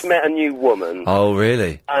I've just met a new woman. Oh,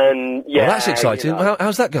 really? And, yeah... Well, that's exciting.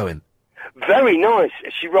 How's that going? Very nice.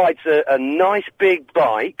 She rides a nice big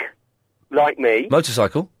bike, like me.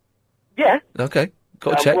 Motorcycle? Yeah. Okay,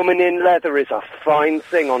 got to check. A woman in leather is a fine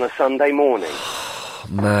thing on a Sunday morning. Oh,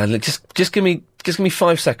 man, look, just give me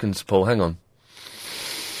 5 seconds, Paul. Hang on.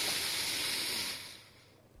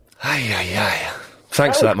 Ay.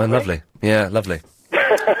 Thanks for that, man. Lovely. Yeah, lovely.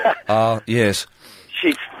 Yes.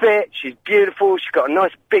 She's fit. She's beautiful. She's got a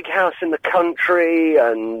nice big house in the country,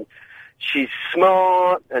 and she's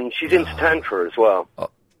smart, and she's into Tantra as well.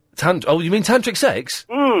 You mean tantric sex?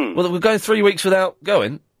 Mm. Well, we're going 3 weeks without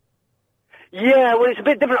going. Yeah, well, it's a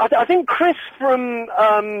bit different. I think Chris from...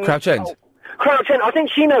 Crouch End. Crouch End, I think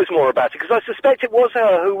she knows more about it, because I suspect it was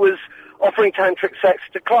her who was offering tantric sex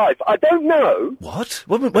to Clive. I don't know. What?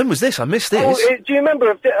 When was this? I missed this. Do you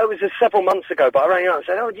remember? It was several months ago, but I rang out and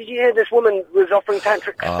said, did you hear this woman was offering tantric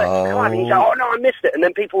sex to Clive? And he said, no, I missed it. And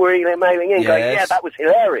then people were emailing in going, yeah, that was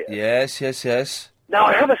hilarious. Yes. Now,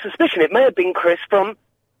 I have a suspicion it may have been Chris from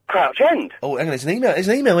Crouch End. Oh, hang on, there's an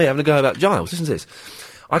email here having a go about Giles. Listen to this.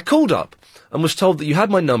 I called up and was told that you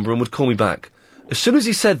had my number and would call me back. As soon as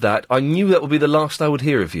he said that, I knew that would be the last I would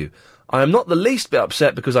hear of you. I am not the least bit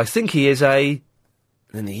upset because I think he is a... And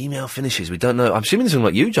then the email finishes. We don't know. I'm assuming this is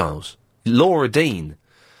like you, Giles. Laura Dean.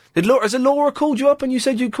 Has Laura called you up and you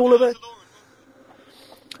said you'd call her back?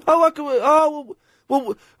 Well,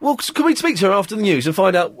 can we speak to her after the news and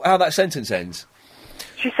find out how that sentence ends?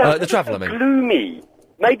 She sounds the travel, I mean. Gloomy.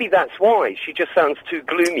 Maybe that's why. She just sounds too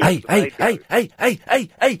gloomy. Hey.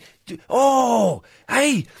 Oh,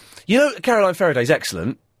 hey. You know Caroline Faraday's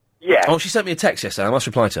excellent. Yeah. Oh, she sent me a text yesterday. I must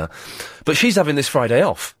reply to her. But she's having this Friday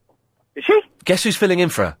off. Is she? Guess who's filling in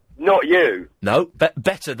for her? Not you. No,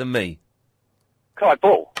 better than me. Clive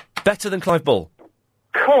Ball. Better than Clive Ball.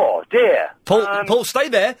 Oh, dear. Paul, stay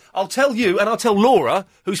there. I'll tell you, and I'll tell Laura,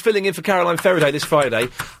 who's filling in for Caroline Faraday this Friday.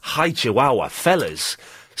 Hi, Chihuahua, fellas.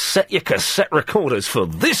 Set your cassette recorders for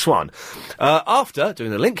this one. After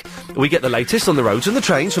doing the link, we get the latest on the roads and the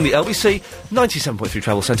trains from the LBC 97.3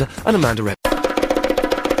 Travel Centre and Amanda Redd.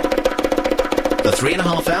 The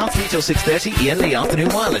 3.5 hour, 3 till 6:30 Ian Lee Afternoon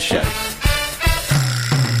Wireless Show.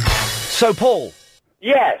 So, Paul.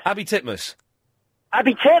 Yes. Abby Titmuss.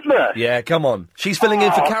 Abby Titmuss? Yeah, come on. She's filling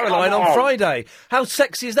in for Caroline on Friday. How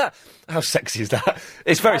sexy is that?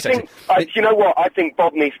 It's very sexy. You know what? I think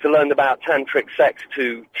Bob needs to learn about tantric sex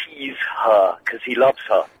to tease her, because he loves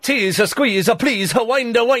her. Tease her, squeeze her, please her,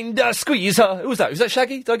 wind her, squeeze her. Who was that? Was that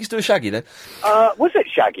Shaggy? Did I just do a Shaggy then? Was it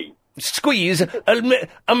Shaggy? squeeze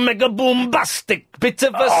a mega bombastic bit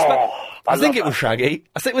of a... I think it was Shaggy.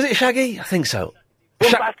 Was it Shaggy? I think so.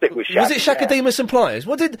 Bombastic was Shaggy. Was it Shakademus and Pliers?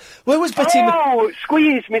 Where was Betty...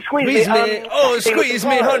 Squeeze me. Squeeze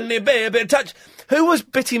me, honey, baby, touch... Who was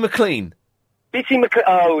Bitty McLean? Bitty McLean...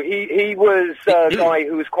 Oh, he was a guy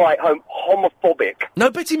who was quite homophobic. No,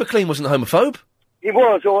 Bitty McLean wasn't homophobe. He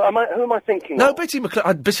was, or who am I thinking No, of? Bitty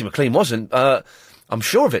McLean wasn't. I'm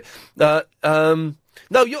sure of it. No,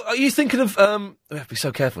 are you thinking of... we have to be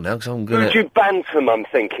so careful now, because I'm going to... Buju Bantam, I'm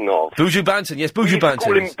thinking of. Buju Bantam, yes, Buju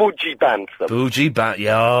Bantam. Call him Buji Bantam. Buji Bantam,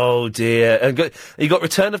 oh dear. And you got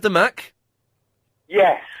Return of the Mac?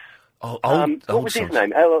 Yes. What was his name?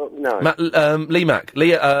 No. Lee Mack.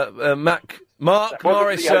 Mark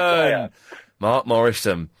Morrison. Mark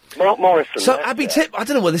Morrison. Mark Morrison. So Abby I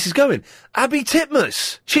don't know where this is going. Abby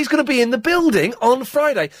Titmus. She's going to be in the building on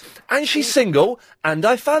Friday. And she's single, and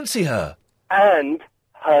I fancy her. And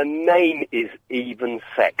her name is even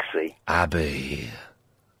sexy. Abby.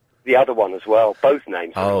 The other one as well. Both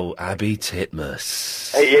names. Oh, Abby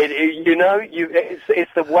Titmus.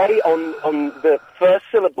 It's the way on the first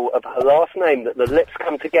syllable of her last name that the lips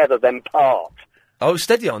come together, then part. Oh,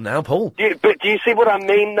 steady on now, Paul. Do you see what I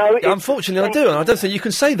mean, though? Unfortunately, I do, and I don't think you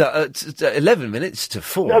can say that at 11 minutes to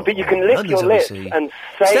 4. No, but you can lift your lips and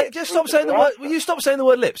say... Just stop saying the word... Will you stop saying the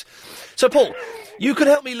word lips? So, Paul, you can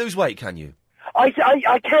help me lose weight, can you? I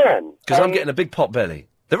can. Because I'm getting a big pot belly.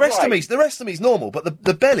 The rest of me's normal, but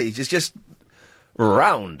the belly is just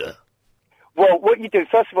round. Well, what you do,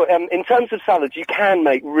 first of all, in terms of salads, you can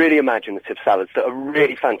make really imaginative salads that are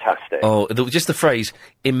really fantastic. Oh, just the phrase,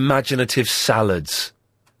 imaginative salads.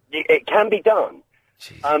 It can be done.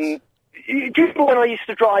 Do you remember when I used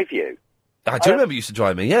to drive you? I do remember you used to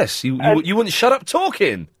drive me, yes. You wouldn't shut up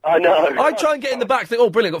talking. I know. I'd try and get in the back, think, oh,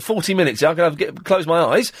 brilliant, got 40 minutes here, I can close my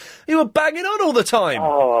eyes. You were banging on all the time.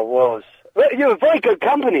 Oh, I was. Well, you were very good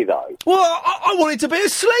company, though. Well, I wanted to be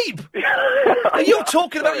asleep. You're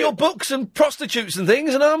talking about your books and prostitutes and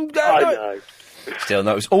things, and I'm... I know. Still,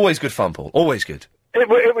 no, it was always good fun, Paul. Always good. It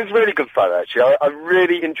was really good fun, actually. I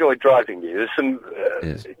really enjoyed driving you. There's some...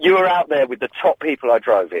 You were out there with the top people I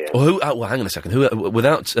drove here. Well, well, hang on a second.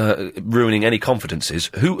 Without ruining any confidences,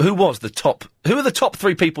 who was the top... Who are the top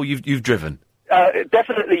 3 people you've driven?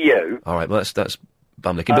 Definitely you. All right, well, that's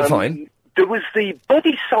bum-licking, but fine. There was the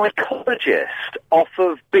body psychologist off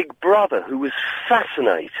of Big Brother who was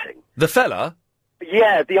fascinating. The fella?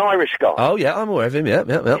 Yeah, the Irish guy. Oh, yeah, I'm aware of him, yeah.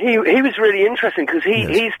 He was really interesting because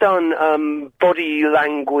he's done body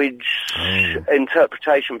language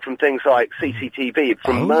interpretation from things like CCTV,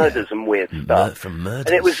 from murders and weird stuff. From murders.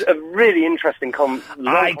 And it was a really interesting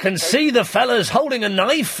I can see the fella's holding a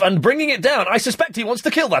knife and bringing it down. I suspect he wants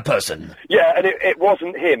to kill that person. Yeah, and it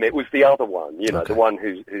wasn't him, it was the other one, the one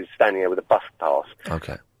who's standing there with a bus pass.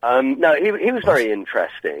 Okay. No, he was very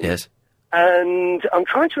interesting. Yes. And I'm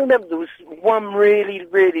trying to remember, there was one really,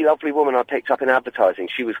 really lovely woman I picked up in advertising.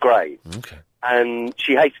 She was great. Okay. And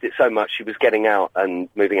she hated it so much she was getting out and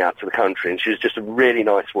moving out to the country, and she was just a really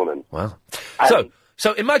nice woman. Wow.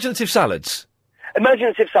 So imaginative salads.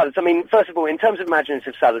 Imaginative salads. I mean, first of all, in terms of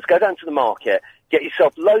imaginative salads, go down to the market, get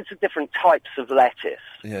yourself loads of different types of lettuce.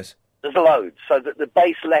 Yes. There's loads. So that the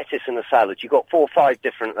base lettuce in a salad, you've got 4 or 5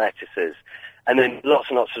 different lettuces. And then lots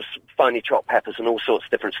and lots of finely chopped peppers and all sorts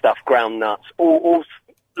of different stuff, ground nuts, all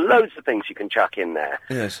loads of things you can chuck in there.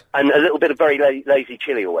 Yes. And a little bit of very lazy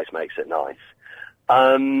chili always makes it nice.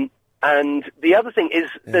 And the other thing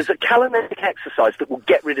is there's a caloric exercise that will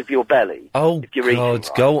get rid of your belly. Oh, if you're God.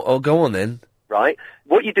 Eating, right? Go on then. Right?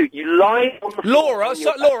 What you do, you lie on the floor.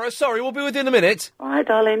 Laura, sorry, we'll be with you in a minute. All right,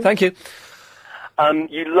 darling. Thank you.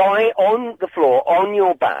 You lie on the floor, on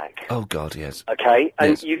your back. Oh, God, yes. Okay?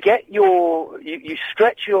 And yes. you get you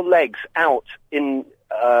stretch your legs out in,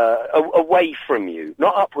 away from you.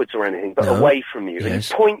 Not upwards or anything, but away from you. Yes. And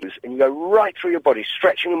you point, and you go right through your body,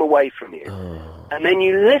 stretching them away from you. Oh. And then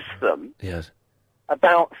you lift them. Yes.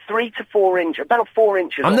 About 3 to 4 inches, about 4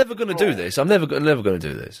 inches. I'm never going to do this. I'm never going to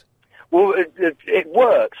do this. Well, it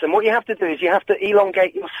works, and what you have to do is you have to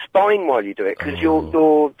elongate your spine while you do it, because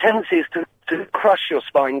your tendency is to crush your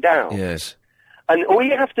spine down. Yes. And all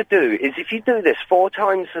you have to do is, if you do this 4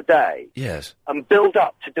 times a day, yes, and build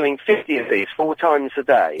up to doing 50 of these 4 times a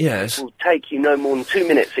day, yes, it will take you no more than 2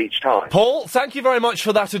 minutes each time. Paul, thank you very much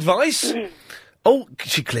for that advice. Oh,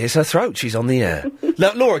 she clears her throat. She's on the air.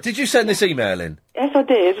 Now, Laura, did you send this email in? Yes, I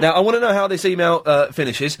did. Now, I want to know how this email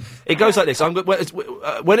finishes. It goes like this.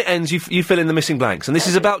 When it ends, you fill in the missing blanks. And this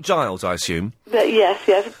is about Giles, I assume. Yes,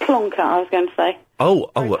 plonker, I was going to say.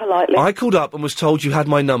 Politely. I called up and was told you had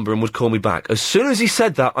my number and would call me back. As soon as he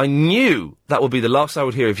said that, I knew that would be the last I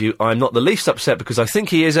would hear of you. I'm not the least upset because I think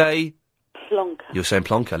he is a... Plonker. You're saying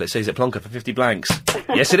plonker. Let's see, is it plonker for 50 blanks?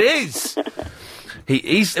 Yes, it is!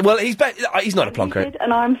 He's not a plonker.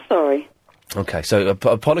 And I'm sorry. Okay, so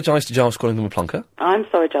apologise to Giles for calling him a plonker. I'm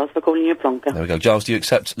sorry, Giles, for calling you a plonker. There we go. Giles, do you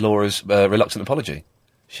accept Laura's reluctant apology?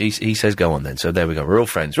 He says go on then, so there we go. We're all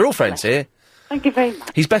friends. We're all friends here. Thank you very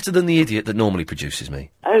much. He's better than the idiot that normally produces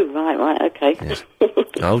me. Oh, right, okay. Yes.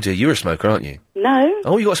 Oh dear, you're a smoker, aren't you? No.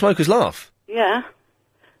 Oh, you got a smoker's laugh? Yeah.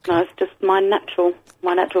 No, it's just my natural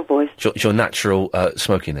voice. It's your natural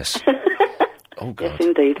smokiness. Oh, God. Yes,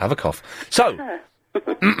 indeed. Have a cough. So...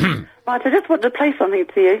 Right, I just want to play something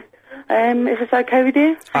to you. Is this okay with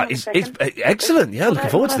you? It's excellent, yeah, looking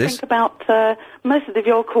forward to this. I think about most of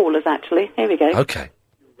your callers, actually. Here we go. Okay.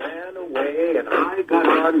 Ran away and I got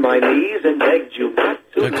on my knees and begged you not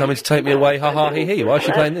to... They're coming to take me away, ha ha, he he. Why is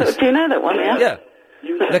she playing this? Do you know that one, yeah? Yeah.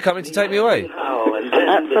 They're coming to take me away.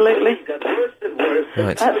 Absolutely.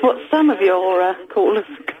 Right. That's what some of your callers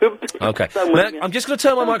could be. Okay. Now, I'm just going to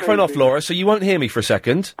turn my microphone off, Laura, so you won't hear me for a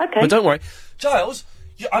second. Okay. But don't worry. Giles,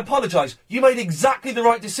 I apologise. You made exactly the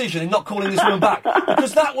right decision in not calling this woman back,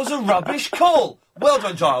 because that was a rubbish call. Well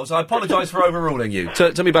done, Giles. I apologise for overruling you.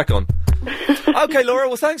 Turn me back on. Okay, Laura,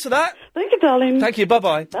 well, thanks for that. Thank you, darling. Thank you.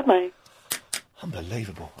 Bye-bye. Bye-bye.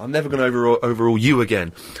 Unbelievable. I'm never going to overrule you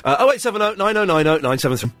again. 0870 9090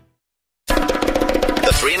 973.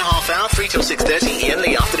 The 3.5 hour, 3 till 6:30 Ian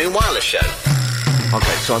Lee Afternoon Wireless Show.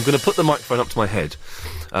 Okay, so I'm going to put the microphone up to my head,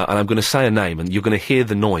 and I'm going to say a name, and you're going to hear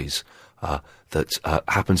the noise that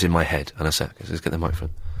happens in my head. And I say, okay, so let's get the microphone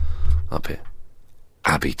up here.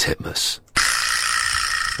 Abby Titmus.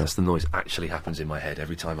 That's the noise actually happens in my head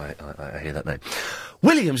every time I hear that name.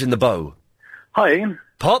 William's in the bow. Hi, Ian.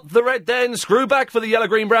 Pot the red den, screw back for the yellow,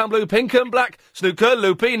 green, brown, blue, pink and black. Snooker,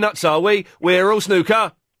 loopy, nuts are we? We're all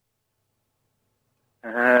snooker.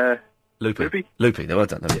 Loopy. Loopy, no, well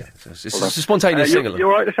done. No, yeah. It's a spontaneous single. You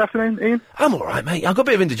alright this afternoon, Ian? I'm alright, mate. I've got a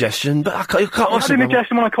bit of indigestion, but I can't... I had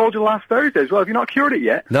indigestion when I called you last Thursday as well. Have you not cured it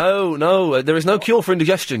yet? No, there is no cure for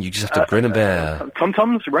indigestion. You just have to grin and bear.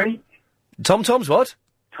 Tom-Toms, ready? Tom-Toms, what?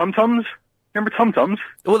 Tom-Toms. Remember Tom-Toms?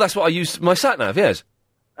 Well, that's what I used my sat-nav, yes.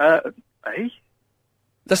 Eh?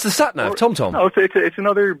 That's the sat-nav, Tom-Tom. No, it's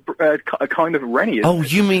another kind of Rennie, isn't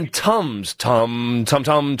it? You mean Tums. Tum.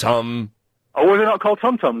 Oh, were they not called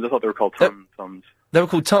Tom-Toms? I thought they were called Tom-Toms. They were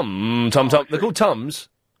called Tom. They're called Tums.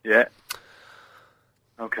 Yeah.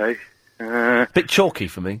 Okay. Bit chalky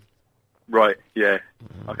for me. Right, yeah.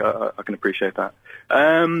 I can appreciate that.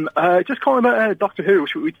 Just calling about Doctor Who,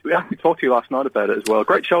 which we actually talked to you last night about it as well.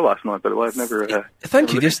 Great show last night, by the way. I've never...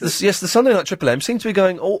 Thank you. Yes, the Sunday Night Triple M seems to be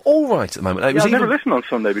going all right at the moment. I've never listened on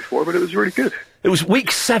Sunday before, but it was really good. It was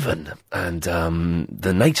week 7, and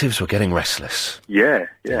the natives were getting restless. Yeah,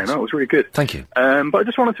 no, it was really good. Thank you. But I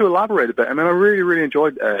just wanted to elaborate a bit. I mean, I really, really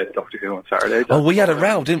enjoyed Doctor Who on Saturday. Oh, we had a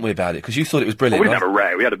row, didn't we, about it? Because you thought it was brilliant. Well, we didn't have a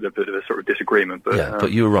row. We had a bit of a sort of disagreement. But, yeah,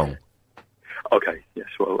 but you were wrong. Okay, yes,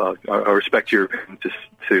 well, I respect your opinion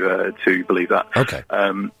to believe that. Okay.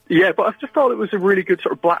 Yeah, but I just thought it was a really good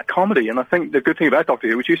sort of black comedy, and I think the good thing about Doctor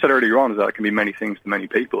Who, which you said earlier on, is that it can be many things to many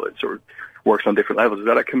people. It sort of works on different levels, is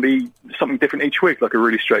that it can be something different each week, like a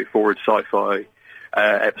really straightforward sci-fi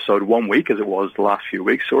episode one week, as it was the last few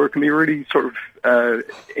weeks, or it can be really sort of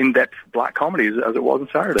in-depth black comedy, as it was on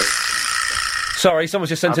Saturday. Sorry, someone's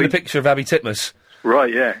just sent in a picture of Abby Titmus.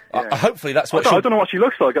 Right, yeah. Hopefully that's what I don't know what she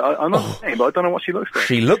looks like. I'm not saying, but I don't know what she looks like.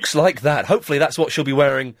 She looks like that. Hopefully that's what she'll be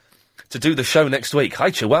wearing to do the show next week.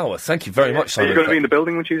 Hi, Chihuahua. Thank you very much, Simon. Are you going to be in the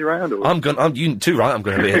building when she's around? Or? You too right, I'm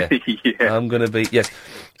going to be here. Yeah. I'm going to be, yes.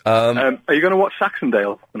 Are you going to watch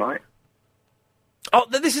Saxondale tonight? Oh,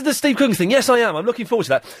 this is the Steve Coogan thing. Yes, I am. I'm looking forward to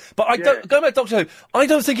that. But going back to Doctor Who, I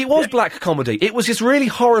don't think it was black comedy. It was this really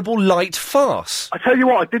horrible, light farce. I tell you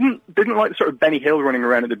what, I didn't like the sort of Benny Hill running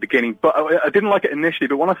around at the beginning, but I didn't like it initially.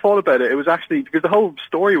 But when I thought about it, it was actually, because the whole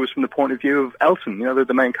story was from the point of view of Elton,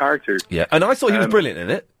 the main character. Yeah, and I thought he was brilliant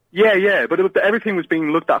in it. Yeah, but everything was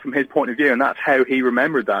being looked at from his point of view, and that's how he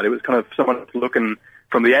remembered that. It was kind of someone looking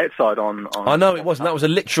from the outside on... I know it wasn't. That was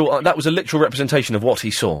a literal representation of what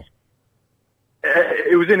he saw.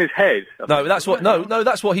 It was in his head. No, that's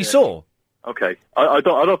what he saw. Okay, I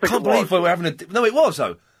don't think. Can't believe we were having a. No, it was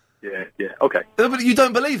though. Yeah. Okay. But you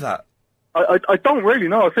don't believe that? I don't really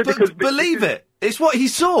know. I think because believe it. It's what he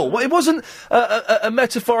saw. Well, it wasn't a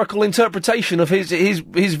metaphorical interpretation of his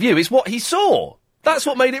view. It's what he saw. That's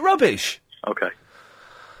what made it rubbish. Okay.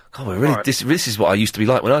 God, we're really, this is what I used to be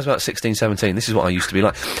like when I was about 16, 17. This is what I used to be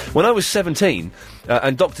like. When I was 17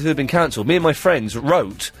 and Doctor Who had been cancelled, me and my friends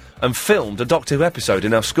wrote and filmed a Doctor Who episode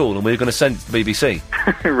in our school, and we were going to send it to the BBC.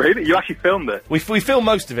 Really? You actually filmed it? We filmed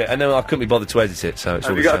most of it, and then I couldn't be bothered to edit it. So it's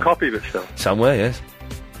Have you got a copy of it still? Somewhere, yes.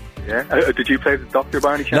 Yeah. Did you play the Doctor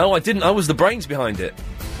by any chance? No, I didn't. I was the brains behind it.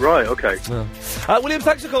 Right. Okay. William,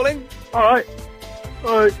 thanks for calling. All right.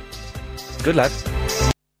 All right. Good lad.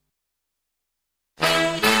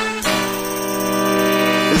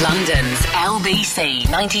 London's LBC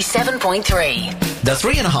 97.3. The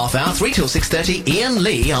 3.5 hour, 3 till 6:30 Ian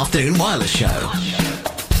Lee Afternoon Wireless Show.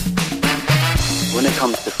 When it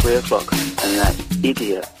comes to 3 o'clock and that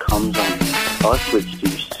idiot comes on, I switch to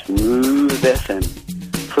Smooth FM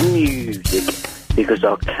for music because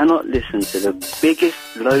I cannot listen to the biggest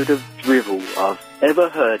load of drivel I've ever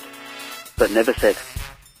heard but never said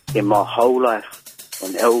in my whole life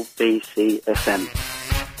on LBC FM.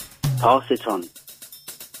 Pass it on.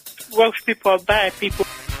 Welsh people are bad people.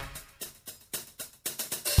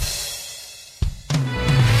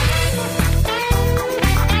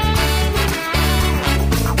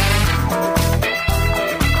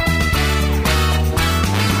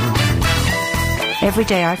 Every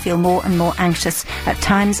day I feel more and more anxious, at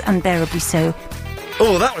times unbearably so.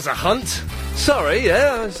 Oh, that was a hunt. Sorry,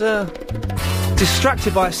 yeah, I was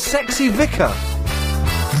distracted by a sexy vicar.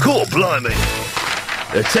 Cool, blimey.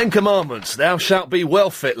 The 10 Commandments, thou shalt be well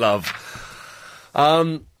fit, love. I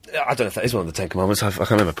don't know if that is one of the 10 Commandments, I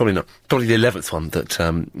can't remember, probably not. Probably the 11th one that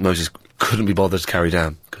Moses couldn't be bothered to carry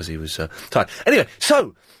down, because he was tired. Anyway,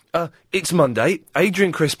 so, it's Monday,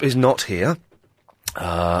 Adrian Crisp is not here.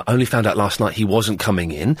 Only found out last night he wasn't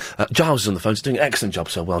coming in. Giles is on the phone, he's doing an excellent job,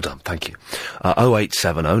 so well done, thank you.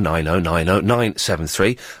 0870 9090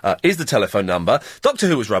 973 is the telephone number. Doctor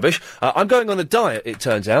Who was rubbish. I'm going on a diet, it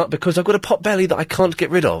turns out, because I've got a pot belly that I can't get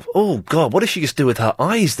rid of. Oh, God, what does she just do with her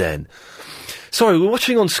eyes, then? Sorry, we're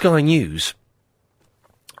watching on Sky News.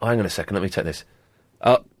 Oh, hang on a second, let me take this.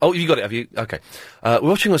 Oh, you got it, have you? Okay. We're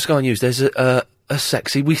watching on Sky News, there's a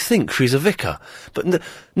sexy, we think she's a vicar, but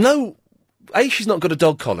no... A, she's not got a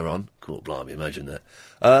dog collar on. Cool, blimey, imagine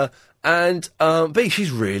that. And B,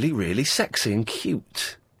 she's really, really sexy and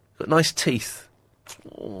cute. Got nice teeth.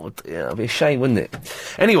 Oh, dear, that'd be a shame, wouldn't it?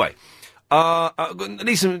 Anyway, I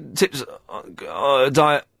need some tips on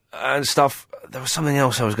diet and stuff. There was something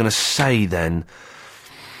else I was going to say then.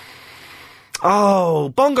 Oh,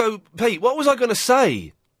 Bongo Pete, what was I going to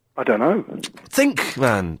say? I don't know. Think,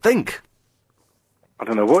 man, think. I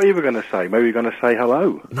don't know what you were going to say. Maybe you're going to say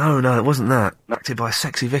hello. No, it wasn't that. Acted by a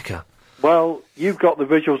sexy vicar. Well, you've got the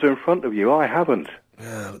visuals in front of you. I haven't.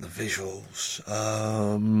 Yeah, but the visuals.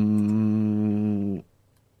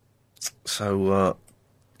 So,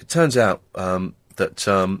 it turns out that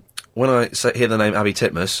when I hear the name Abby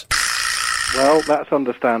Titmus... Well, that's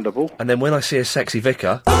understandable. And then when I see a sexy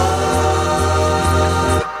vicar...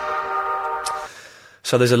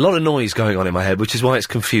 So there's a lot of noise going on in my head, which is why it's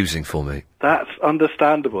confusing for me. That's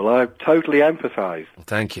understandable. I totally empathise.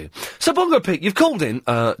 Thank you. So, Bongo Pete, you've called in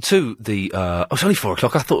to the... oh, it's only 4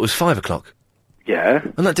 o'clock. I thought it was 5 o'clock. Yeah.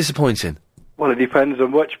 Isn't that disappointing? Well, it depends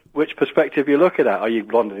on which perspective you're looking at. Are you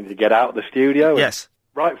wanting to get out of the studio? Yes.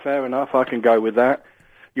 Right, fair enough. I can go with that.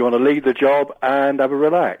 You want to leave the job and have a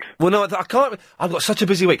relax? Well, no, I can't. I've got such a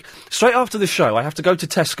busy week. Straight after the show, I have to go to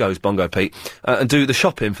Tesco's, Bongo Pete, and do the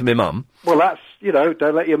shopping for my mum. Well, that's,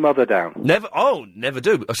 don't let your mother down. Never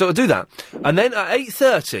do. So I'll do that. And then at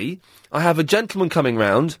 8:30, I have a gentleman coming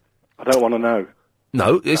round. I don't want to know.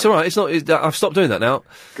 No, it's all right. It's not. I've stopped doing that now.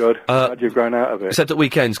 Good. Glad you've grown out of it. Except at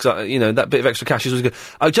weekends, because that bit of extra cash is always good.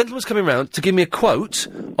 A gentleman's coming round to give me a quote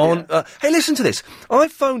on. Yeah. Hey, listen to this. I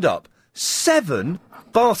phoned up 7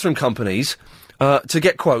 bathroom companies to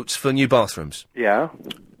get quotes for new bathrooms. Yeah.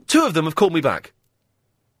 2 of them have called me back.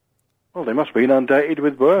 Well, they must be inundated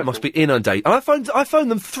with work. Must be inundated. And I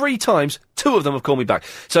phoned them 3 times. 2 of them have called me back.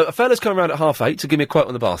 So a fella's coming round at 8:30 to give me a quote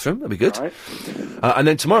on the bathroom. That'd be good. Right. And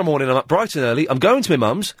then tomorrow morning I'm up bright and early. I'm going to my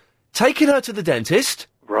mum's, taking her to the dentist.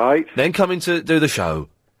 Right. Then coming to do the show.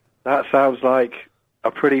 That sounds like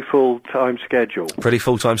a pretty full-time schedule. Pretty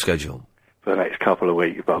full-time schedule. For the next couple of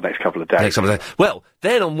weeks, next couple of days. Next couple of days. Well,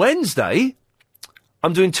 then on Wednesday,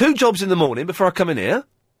 I'm doing 2 jobs in the morning before I come in here.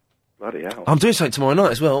 Bloody hell. I'm doing something tomorrow night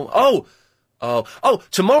as well. Oh,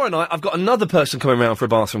 tomorrow night I've got another person coming round for a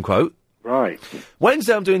bathroom quote. Right.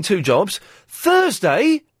 Wednesday I'm doing 2 jobs.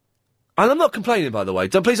 Thursday, and I'm not complaining, by the way.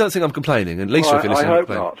 Please don't think I'm complaining. And Lisa, if you're listening, I hope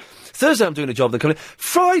not. Thursday I'm doing a job, then coming in.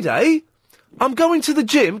 Friday, I'm going to the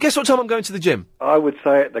gym. Guess what time I'm going to the gym? I would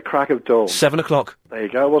say at the crack of dawn. 7 o'clock. There you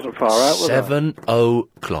go. I wasn't far out, was I? 7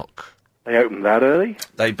 o'clock. They open that early?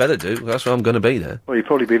 They better do. That's why I'm going to be there. Well, you'd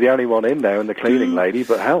probably be the only one in there and the cleaning lady,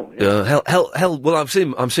 but hell. Yeah. Hell. Well,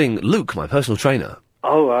 I'm seeing Luke, my personal trainer.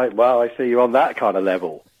 Oh, right. Well, I see you on that kind of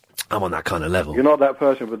level. I'm on that kind of level. You're not that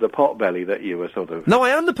person with the pot belly that you were sort of... No, I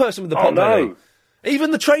am the person with the pot belly.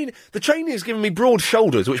 Even the trainee has given me broad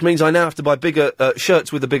shoulders, which means I now have to buy bigger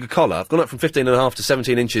shirts with a bigger collar. I've gone up from 15.5 to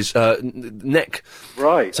 17 inches neck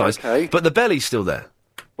size. Okay. But the belly's still there.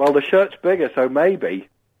 Well, the shirt's bigger, so maybe,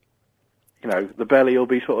 the belly will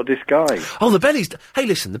be sort of disguised. Oh, the belly's... Hey,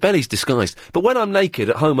 listen, the belly's disguised. But when I'm naked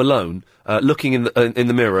at home alone, looking in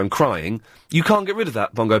the mirror and crying, you can't get rid of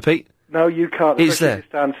that, Bongo Pete. No, you can't. It's Especially there. if you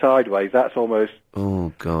stand sideways. That's almost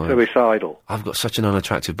suicidal. I've got such an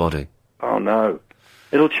unattractive body. Oh, no.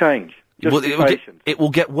 It'll change. Just be patient. It will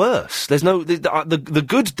get worse. There's no... The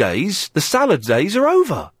good days, the salad days are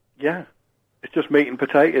over. Yeah. It's just meat and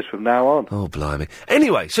potatoes from now on. Oh, blimey.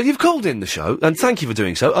 Anyway, so you've called in the show, and thank you for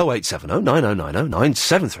doing so. 0870 9090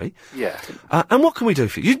 973. Yeah. And what can we do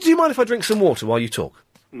for you? Do you mind if I drink some water while you talk?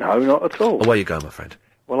 No, not at all. Away you go, my friend.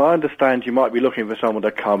 Well, I understand you might be looking for someone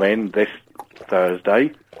to come in this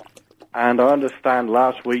Thursday. And I understand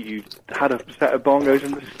last week you had a set of bongos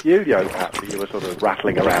in the studio, perhaps, that you were sort of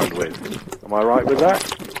rattling around with. Am I right with that?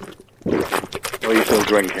 Or are you still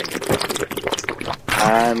drinking?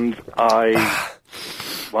 And I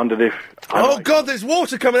wondered if... Oh, God, there's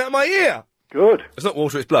water coming out of my ear! Good. It's not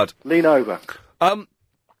water, it's blood. Lean over.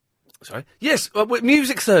 Sorry. Yes,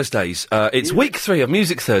 Music Thursdays. It's week 3 of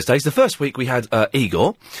Music Thursdays. The first week we had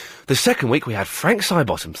Igor. The second week we had Frank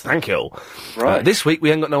Sidebottom. Thank you. Right. This week we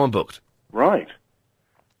ain't got no one booked. Right.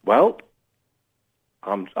 Well,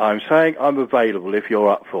 I'm saying I'm available if you're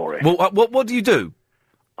up for it. Well, what do you do?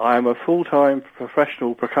 I'm a full-time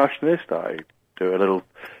professional percussionist. I do a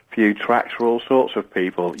few tracks for all sorts of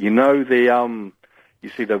people. You know you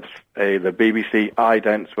see the BBC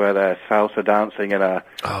idents where they're salsa dancing in a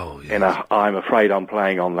I'm Afraid I'm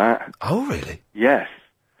Playing on That. Oh, really? Yes.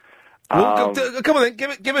 Well, come on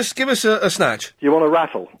then, give us a snatch. You want to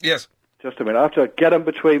rattle? Yes. Just a minute. I have to get them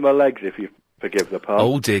between my legs, if you forgive the pun.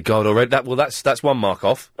 Oh dear God! Already that's one mark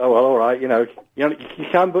off. Oh well, all right. You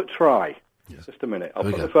can but try. Yes. Just a minute. I'll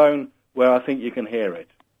put the phone where I think you can hear it.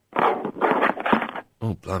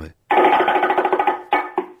 Oh blimey!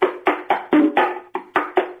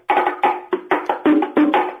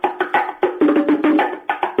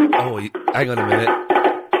 Oh, hang on a minute.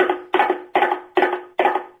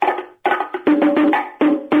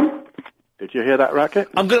 Did you hear that racket?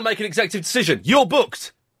 I'm going to make an executive decision. You're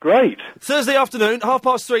booked. Great. Thursday afternoon,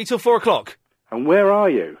 3:30 till 4 o'clock. And where are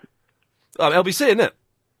you? LBC, isn't it?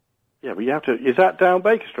 Yeah, but you have to... Is that down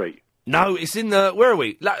Baker Street? No, it's in where are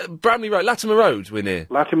we? Bramley Road, Latimer Road, we're near.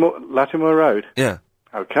 Latimer Road? Yeah.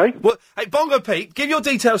 Okay. Well, hey, Bongo Pete, give your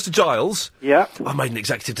details to Giles. Yeah. I made an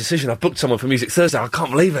executive decision. I've booked someone for Music Thursday. I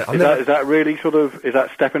can't believe it. Is that really is that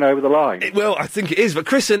stepping over the line? Well, I think it is, but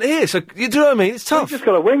Chris isn't here, so, do you know what I mean? It's tough. You just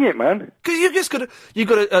got to wing it, man. Cause you've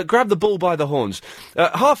got to grab the bull by the horns.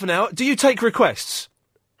 Half an hour. Do you take requests?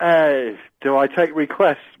 Do I take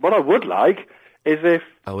requests? What I would like is if...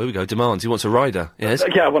 Oh, here we go. Demands. He wants a rider. Yes.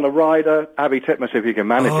 Yeah, I want a rider. Abby Titmus, if you can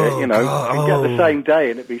manage it, God, and get the same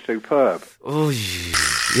day and it'd be superb. Oh,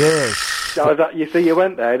 yes. You see, you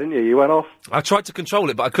went there, didn't you? You went off. I tried to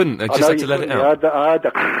control it, but I couldn't. I just had to let it out. I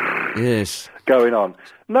had yes. Going on.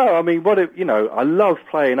 No, I mean, I love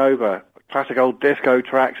playing over classic old disco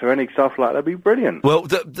tracks or any stuff like that. That'd be brilliant. Well,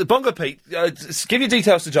 the Bongo Pete, give your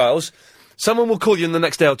details to Giles. Someone will call you in the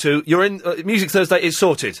next day or two. You're in... Music Thursday is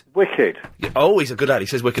sorted. Wicked. Yeah, oh, he's a good lad. He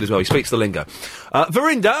says wicked as well. He speaks the lingo.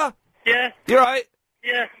 Verinda? Yeah? You all right?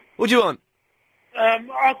 Yeah. What do you want?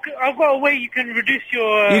 I've got a way you can reduce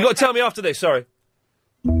your... You've got to tell me after this, sorry.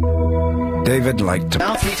 David liked to...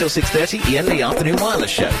 Now 3 till 6:30, Ian Lee Afternoon Wireless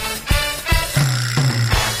Show.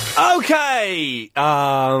 Okay!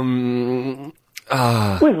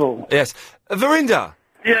 Whistle. Yes. Verinda?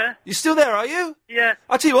 Yeah? You still there, are you? Yeah.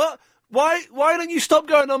 I'll tell you what, why don't you stop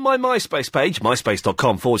going on my MySpace page,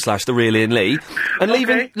 myspace.com/The Real Ian Lee, and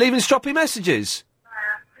leaving stroppy messages?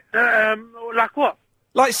 Like what?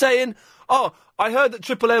 Like saying, oh, I heard that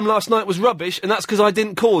Triple M last night was rubbish, and that's because I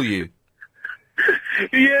didn't call you.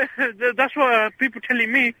 Yeah, that's what people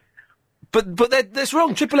telling me. But that's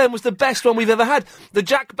wrong. Triple M was the best one we've ever had. The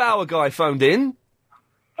Jack Bauer guy phoned in.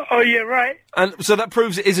 Oh, yeah, right. And so that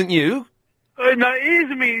proves it isn't you. No, it is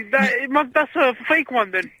me. That's a fake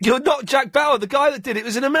one, then. You're not Jack Bauer. The guy that did it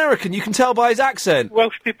was an American. You can tell by his accent.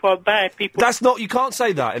 Welsh people are bad people. That's not... You can't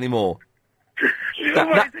say that anymore.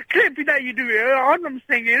 Clip that you do it. I'm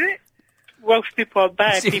saying it. Welsh people are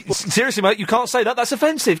bad people. Seriously, mate, you can't say that. That's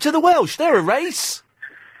offensive to the Welsh. They're a race.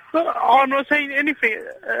 I'm not saying anything.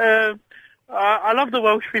 I love the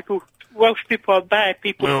Welsh people. Welsh people are bad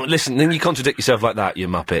people. Well, listen, then you contradict yourself like that, you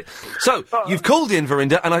muppet. So, you've called in,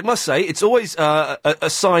 Verinda, and I must say, it's always a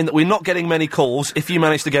sign that we're not getting many calls if you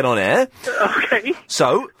manage to get on air. Okay.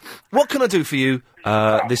 So, what can I do for you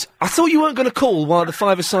this... I thought you weren't going to call while the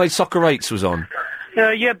five-a-side Soccer 8s was on.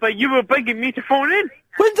 Yeah, but you were begging me to phone in.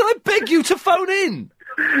 When did I beg you to phone in?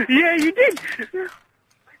 Yeah, you did.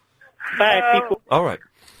 Bad people. All right.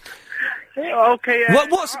 Okay.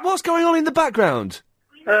 What's going on in the background?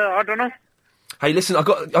 I don't know. Hey, listen, I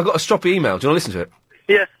got a stroppy email. Do you want to listen to it?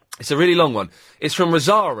 Yeah. It's a really long one. It's from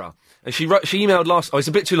Razara, and she emailed last. Oh, it's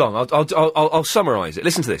a bit too long. I'll summarise it.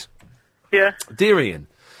 Listen to this. Yeah. Dear Ian,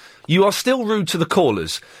 you are still rude to the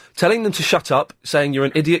callers, telling them to shut up, saying you're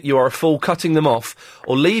an idiot, you are a fool, cutting them off,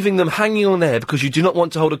 or leaving them hanging on air because you do not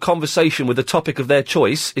want to hold a conversation with a topic of their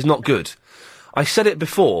choice is not good. I said it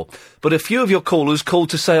before, but a few of your callers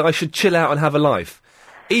called to say I should chill out and have a life.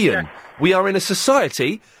 Ian, we are in a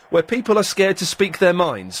society where people are scared to speak their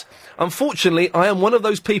minds. Unfortunately, I am one of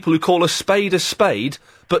those people who call a spade,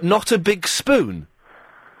 but not a big spoon.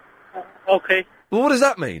 Okay. Well, what does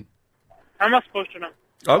that mean? I'm not supposed to know.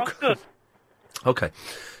 Okay. Good. Okay.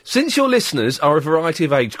 Since your listeners are a variety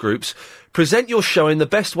of age groups, present your show in the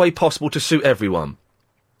best way possible to suit everyone.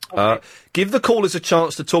 Give the callers a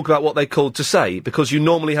chance to talk about what they called to say, because you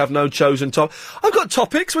normally have no chosen topic. I've got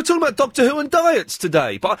topics. We're talking about Doctor Who and diets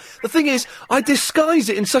today. But the thing is, I disguise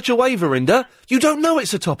it in such a way, Verinda, you don't know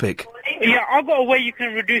it's a topic. Yeah, I've got a way you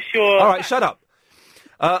can reduce your... All right, shut up.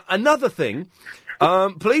 Another thing,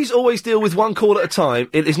 please always deal with one call at a time.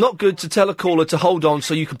 It is not good to tell a caller to hold on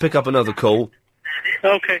so you can pick up another call.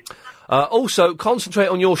 Okay. Also, concentrate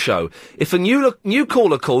on your show. If a new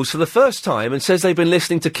caller calls for the first time and says they've been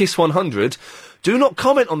listening to Kiss 100, do not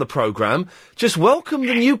comment on the programme. Just welcome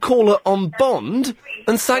the new caller on Bond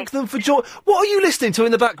and thank them for joy. What are you listening to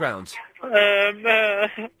in the background?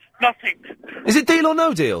 Nothing. Is it Deal or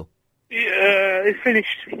No Deal? It's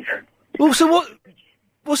finished. Well,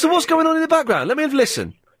 so what's going on in the background? Let me have a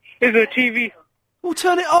listen. There's a TV. Well,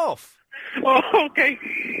 turn it off. Oh, okay.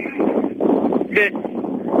 There.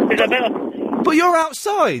 Is that better? But you're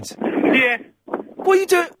outside. Yeah. What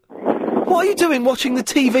are you doing watching the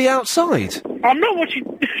TV outside? I'm not watching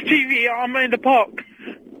TV, I'm in the park.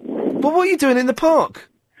 But what are you doing in the park?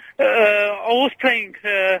 I was playing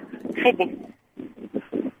football.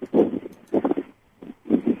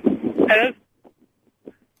 Hello?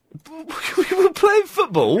 You were playing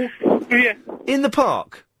football? Yeah. In the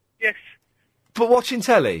park? Yes. But watching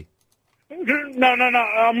telly? No,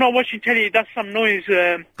 I'm not watching telly, that's some noise.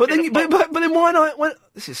 But then why not?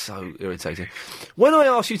 This is so irritating. When I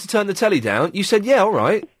asked you to turn the telly down, you said, yeah, all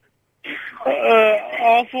right.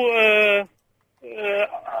 I thought,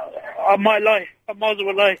 I might lie. I might as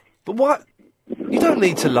well lie. But what? You don't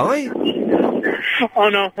need to lie. Oh,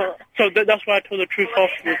 no. So that's why I told the truth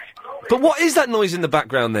afterwards. But what is that noise in the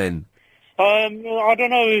background then? I don't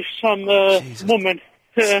know, if some woman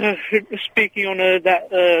speaking on that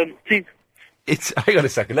thing. Hang on a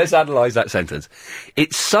second, let's analyse that sentence.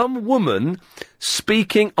 It's some woman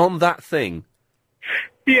speaking on that thing.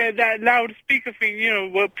 Yeah, that loudspeaker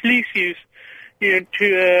thing, what police use,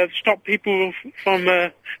 to stop people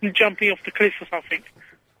from jumping off the cliff or something.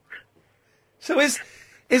 So is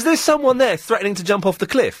there someone there threatening to jump off the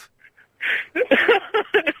cliff?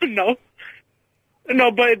 No.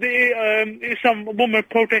 No, but it's some woman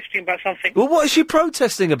protesting about something. Well, what is she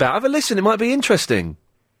protesting about? Have a listen, it might be interesting.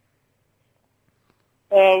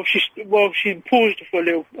 She paused for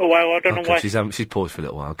a while. I don't know why. She's paused for a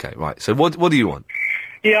little while. Okay, right. So what do you want?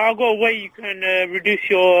 Yeah, I've got a way you can reduce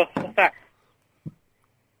your fat.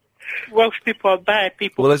 Welsh people are bad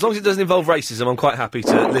people. Well, as long as it doesn't involve racism, I'm quite happy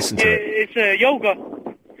to listen to it. It's yoga.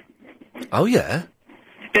 Oh yeah.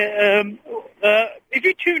 If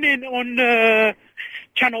you tune in on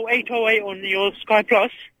channel 808 on your Sky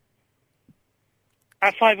Plus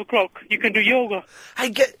at 5 o'clock, you can do yoga.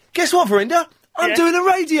 Hey, guess what, Verinda? I'm doing a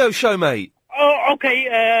radio show, mate. Oh,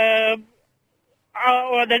 okay.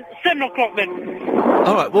 Well, then 7 o'clock then.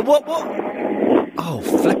 All right. Well, what? Oh,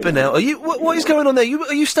 flipping out! Are you? What is going on there?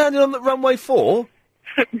 Are you standing on the runway 4?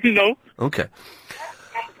 No. Okay.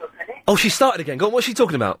 Oh, she started again. Go on. What's she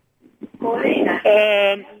talking about?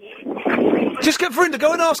 Just get Verinda.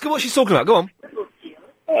 Go and ask her what she's talking about. Go on.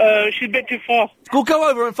 She's a bit too far. Well, go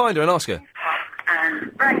over and find her and ask her.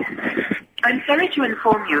 I'm sorry to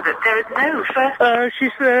inform you that there is no first...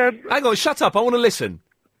 she's... Hang on, shut up, I want to listen.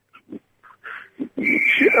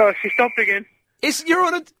 She stopped again. You're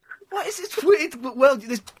on a... What is this weird... Well,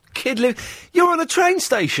 there's kid You're on a train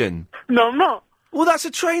station. No, I'm not. Well, that's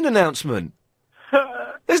a train announcement.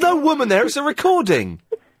 There's no woman there, it's a recording.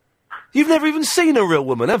 You've never even seen a real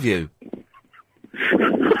woman, have you?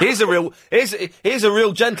 Here's a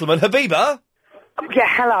real gentleman. Habiba? Yeah,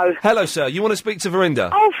 hello. Hello, sir. You want to speak to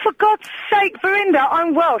Verinda? Oh, for God's sake, Verinda,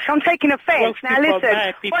 I'm Welsh. I'm taking offence. Welsh Now, people are listen.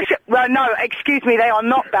 bad people. Well, no, excuse me, they are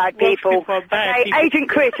not bad people. People are bad people. Agent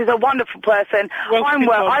Chris is a wonderful person. Welsh I'm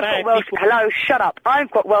people Welsh. are I've bad got Welsh. people. Hello, shut up.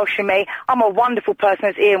 I've got Welsh in me. I'm a wonderful person,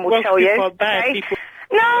 as Ian will Welsh tell you. people are bad okay? people.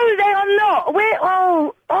 No, they are not.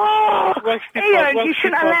 Welsh people Ian, Welsh you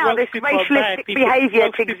shouldn't people allow Welsh this people are bad racialistic people. behaviour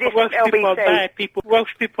Welsh to people- exist Welsh at people are LBC. bad people.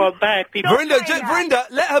 Welsh people are bad people. Verinda,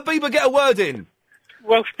 let Habiba get a word in.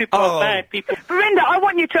 Welsh people Oh. are bad people. Verinda, I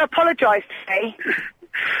want you to apologise today.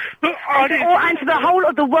 and to the whole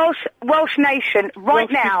of the Welsh nation right Welsh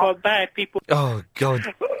people now. are bad people. Oh, God.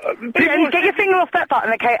 Get your finger off that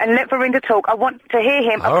button, okay, and let Verinda talk. I want to hear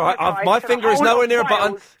him. All right, apologise my to the finger is whole nowhere of near a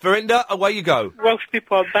Wales. button. Verinda, away you go. Welsh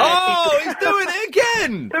people are bad Oh, people. he's doing it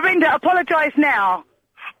again! Verinda, apologise now.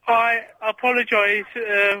 I apologise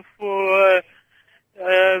for...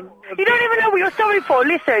 You don't even know what you're sorry for.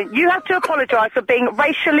 Listen, you have to apologise for being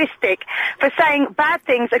racialistic, for saying bad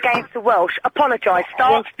things against the Welsh. Apologise.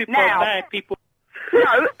 Start Welsh people now. are bad people.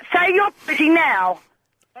 No, say your apology now.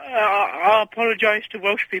 I apologise to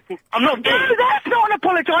Welsh people. I'm not gay. No, that's not an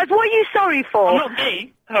apologise. What are you sorry for? I'm not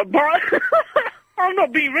gay. But I'm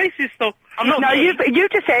not being racist, though. I'm not no, gay. you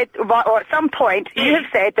just said, right, or at some point, you have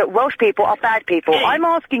said that Welsh people are bad people. I'm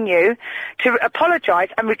asking you to apologise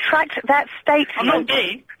and retract that statement. I'm not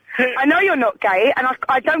gay. I know you're not gay, and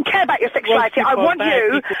I don't care about your sexuality. Welsh I people want are bad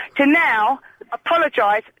you people. to now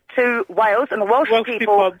apologise to Wales and the Welsh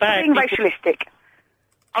people are for bad being people. racialistic.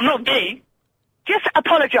 I'm not gay. Just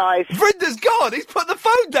apologise. Verinda's gone. He's put the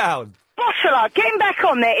phone down. Bossler, get him back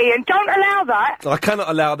on there, Ian. Don't allow that. I cannot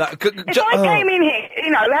allow that. If I came in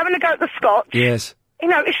here, having a go at the Scots, Yes.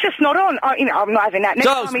 it's just not on. I'm not having that. Next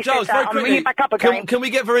time he Giles, says very that, I'm quickly. ringing back up again. Can we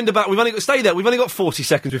get Verinda back? We've only got stay there. We've only got 40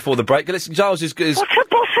 seconds before the break. Giles is What's a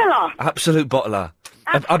bossler? absolute bottler.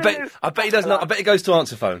 I bet he doesn't. I bet he goes to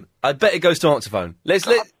answer phone. I bet it goes to answer phone.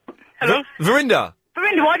 Hello? Verinda.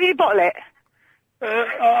 Verinda, why did you bottle it?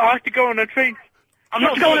 I have to go on a train. I'm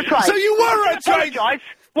not go on a train. So you were at a train. Apologise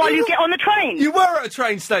while you get on the train. You were at a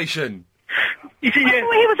train station. You see, I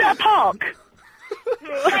thought he was at a park.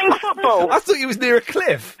 Playing football. I thought you was near a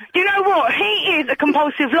cliff. You know what? He is a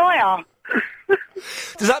compulsive liar.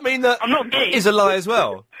 Does that mean that I'm not gay. Is a lie as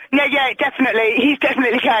well? No, yeah, definitely. He's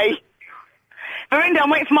definitely gay. Verinda, I'm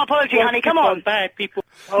waiting for my apology, Welsh honey. Come people on. are bad people.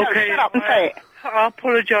 No, Okay. shut up and say it. I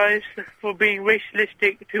apologise for being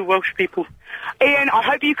racialistic to Welsh people. Ian, I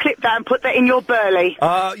hope you clip that and put that in your burley.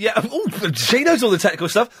 Yeah. Oh, she knows all the technical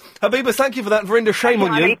stuff. Habiba, thank you for that. Verinda, shame on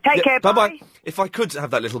you. honey. Take care, Bye-bye. If I could have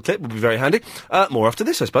that little clip, would be very handy. More after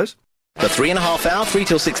this, I suppose. The 3.5 hour, 3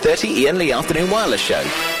 till 6:30 Ian Lee Afternoon Wireless Show.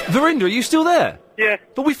 Verinda, are you still there? Yeah.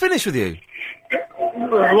 But we finished with you.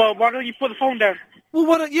 Well, why don't you put the phone down? Well,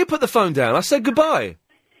 why don't you put the phone down? I said goodbye.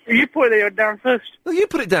 You put it down first. No, you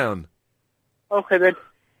put it down. Okay, then.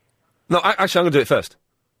 No, actually, I'm going to do it first.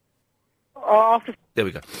 After... There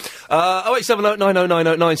we go. 0870 9090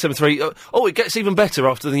 973. Oh, it gets even better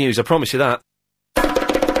after the news, I promise you that.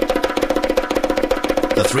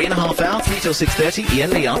 The 3.5 hour, 3 till 6:30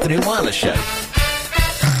 Ian Lee Afternoon Wireless Show.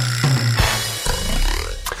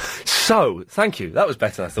 So, thank you. That was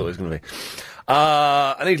better than I thought it was going to be.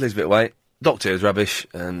 I need to lose a bit of weight. Doctor is rubbish,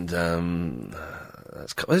 and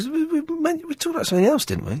that's we talked about something else,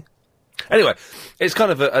 didn't we? Anyway, it's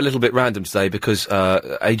kind of a little bit random today because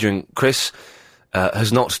Adrian Chris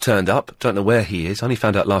has not turned up. Don't know where he is. Only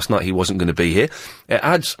found out last night he wasn't going to be here. It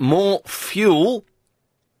adds more fuel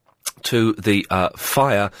to the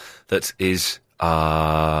fire that is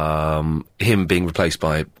him being replaced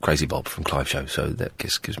by Crazy Bob from Clive Show. So that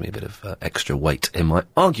gives me a bit of extra weight in my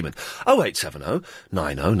argument. 0870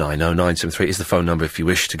 9090 973 is the phone number if you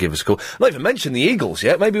wish to give us a call. Not even mentioned the Eagles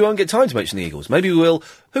yet. Maybe we won't get time to mention the Eagles. Maybe we will.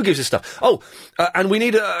 Who gives us stuff? And we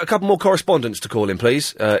need a couple more correspondents to call in,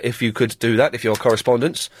 please. If you could do that, if you're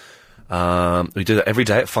correspondents. We do that every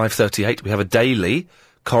day at 5:38. We have a daily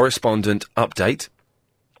correspondent update.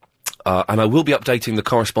 And I will be updating the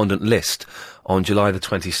correspondent list on July the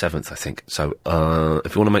 27th, I think. So,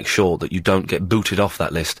 if you want to make sure that you don't get booted off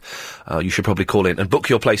that list, you should probably call in and book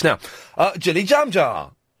your place now. Jilly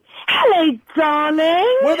Jamjar! Hello,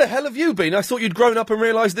 darling. Where the hell have you been? I thought you'd grown up and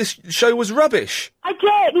realised this show was rubbish.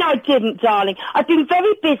 No, I didn't, darling. I've been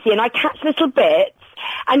very busy and I catch little bits.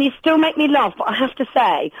 and you still make me laugh, but I have to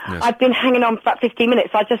say, Yes. I've been hanging on for about 15 minutes,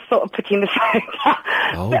 so I just sort of putting the phone down.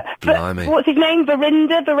 Oh, blimey. What's his name?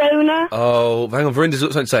 Verona? Oh, hang on, Verinda's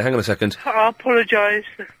got something to say. Hang on a second. I apologise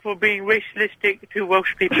for being racialistic to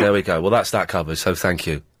Welsh people. There we go. Well, that's that covered, so thank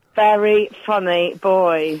you. Very funny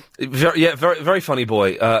boy. Very, very funny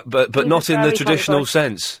boy, but He's not a in the very funny traditional boy.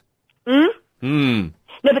 sense. Hmm? Hmm.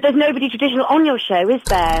 No, but there's nobody traditional on your show, is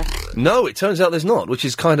there? No, it turns out there's not, which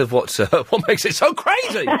is kind of what makes it so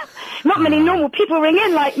crazy. Not many normal people ring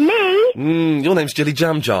in like me. Your name's Jilly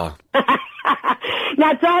Jam Jar.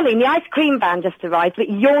 Now, darling, the ice cream van just arrived, but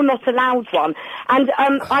you're not allowed one. And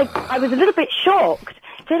I was a little bit shocked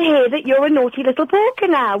to hear that you're a naughty little porker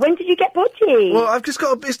now. When did you get potty? Well, I've just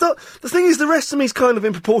got. It's not. The thing is, the rest of me's kind of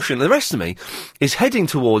in proportion. The rest of me is heading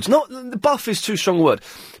towards. Not the buff is too strong a word,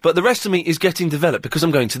 but the rest of me is getting developed because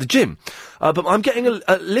I'm going to the gym. But I'm getting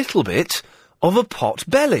a little bit of a pot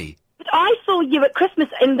belly. But I saw you at Christmas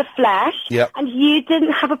in the flesh, Yep. and you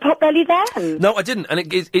didn't have a pot belly then. No, I didn't,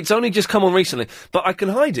 and it's only just come on recently. But I can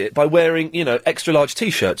hide it by wearing, extra large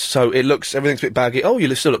t-shirts, so everything's a bit baggy. Oh,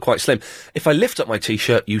 you still look quite slim. If I lift up my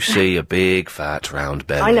t-shirt, you see a big, fat, round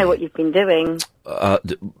belly. I know what you've been doing.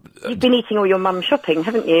 You've been eating all your mum's shopping,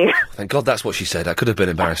 haven't you? Thank God that's what she said. That could have been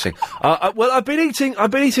embarrassing. Well, I've been eating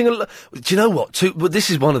Do you know what? Well, this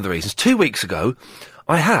is one of the reasons. 2 weeks ago,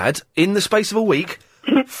 I had, in the space of a week,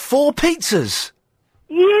 4 pizzas.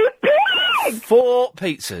 You pig! 4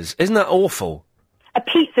 pizzas. Isn't that awful? A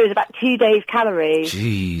pizza is about 2 days' calories.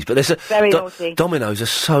 Jeez, but there's Very naughty. Domino's are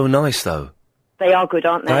so nice, though. They are good,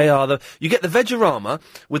 aren't they? They are. You get the Vegorama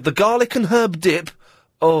with the garlic and herb dip.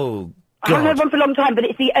 Oh, I haven't God. had one for a long time, but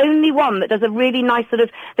it's the only one that does a really nice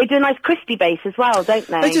they do a nice crispy base as well, don't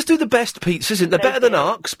they? They just do the best pizzas, isn't they? They're better than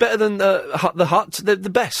Arcs, better than the Hut. They're the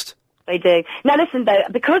best. They do. Now listen though,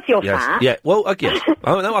 because you're Yes. fat, Yeah. Well, yes.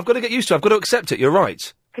 Oh no, I've got to get used to it. I've got to accept it. You're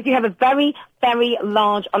right. because you have a very, very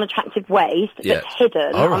large, unattractive waist Yeah. that's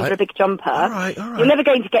hidden All right. under a big jumper. All right. You're never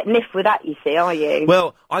going to get Niff with that, you see, are you?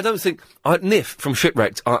 Well, I don't think Niff from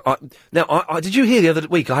Shipwrecked. Did you hear the other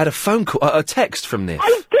week? I had a phone call, a text from Niff.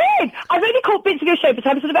 I did! I've only caught bits of your show, but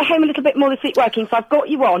I'm sort of at home a little bit more this week working, so I've got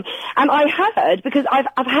you on. And I heard, because I've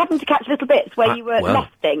happened to catch little bits where you were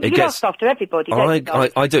lusting. You lust after everybody, don't you,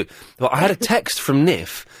 guys? I do. Well, I had a text from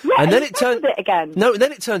Niff, Yeah, and then you it turned it again. No,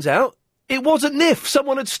 then it turns out it wasn't Niff.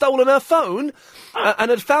 Someone had stolen her phone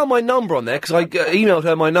and had found my number on there because I emailed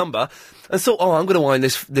her my number and thought, oh, I'm going to wind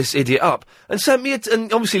this idiot up, and sent me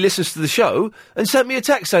and obviously listens to the show and sent me a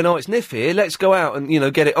text saying, oh, it's Niff here. Let's go out and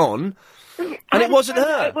get it on. And it wasn't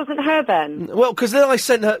her. It wasn't her then. Well, because then I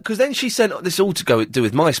sent her. Because then she sent this all to do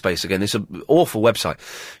with MySpace again. This awful website.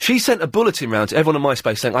 She sent a bulletin round to everyone on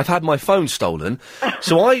MySpace saying I've had my phone stolen.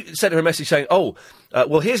 So I sent her a message saying, "Oh,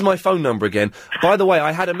 well, here's my phone number again. By the way,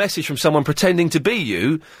 I had a message from someone pretending to be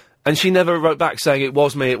you." And she never wrote back saying it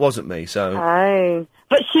was me. It wasn't me. So. Oh,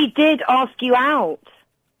 but she did ask you out.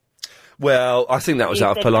 Well, I think that was You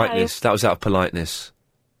out of said no. politeness. That was out of politeness.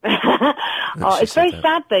 Oh, it's very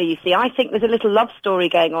sad though, you see. I think there's a little love story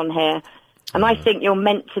going on here. And I think you're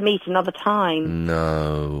meant to meet another time.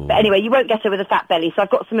 No. But anyway, you won't get her with a fat belly, so I've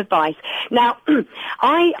got some advice. Now,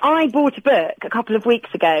 I bought a book a couple of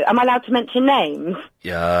weeks ago. Am I allowed to mention names?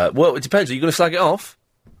 Yeah. Well, it depends. Are you going to slag it off?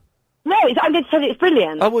 No, I'm going to tell you it's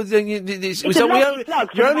brilliant. Oh, well, then It's a lovely plug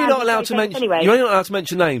for you're the only man not who allowed plays to tennis mention. anyway. You're only not allowed to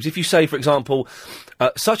mention names. If you say, for example,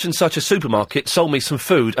 such and such a supermarket sold me some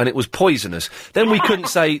food and it was poisonous, then we couldn't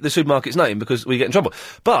say the supermarket's name because we get in trouble.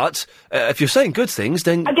 But if you're saying good things,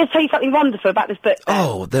 then I'm going to tell you something wonderful about this book.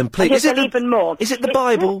 oh, then please. Is it even more? Is it the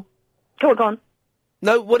Bible? Go on.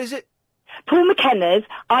 No, what is it? Paul McKenna's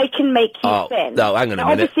I Can Make You Oh, Thin. no, hang on a Now,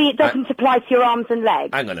 minute. Obviously, it doesn't apply to your arms and legs.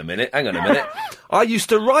 Hang on a minute. I used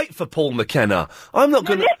to write for Paul McKenna. I'm not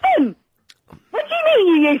going to. Listen! What do you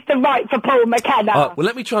mean you used to write for Paul McKenna? Well,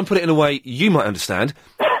 let me try and put it in a way you might understand.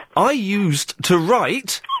 I used to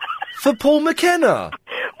write for Paul McKenna.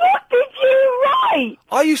 What did you write?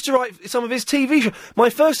 I used to write some of his TV shows. My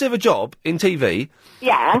first ever job in TV,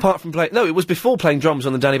 Yeah. apart from playing... No, it was before playing drums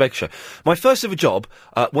on the Danny Baker Show. My first ever job,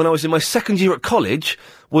 when I was in my second year at college,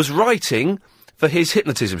 was writing for his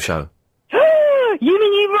hypnotism show. You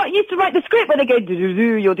mean you used to write the script where they go, do,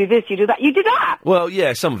 you'll do this, you do that. You did that? Well,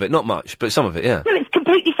 yeah, some of it. Not much, but some of it, yeah. No, it's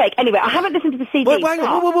completely fake. Anyway, I haven't listened to the CD. Wait, hang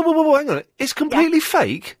on. Whoa, hang on. It's completely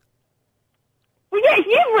fake? Well, yes,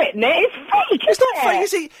 you've written it. It's fake. It's not fake,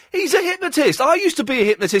 is it? He's a hypnotist. I used to be a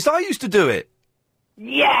hypnotist. I used to do it.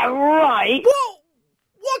 Yeah, right.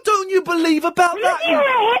 What don't you believe about that? You're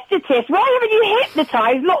a hypnotist. Why haven't you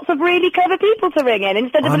hypnotised lots of really clever people to ring in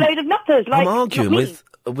instead of a load of nutters I'm arguing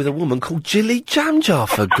with a woman called Jilly Jamjar,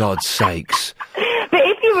 for God's sakes. But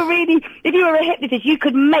if you were a hypnotist, you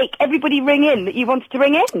could make everybody ring in that you wanted to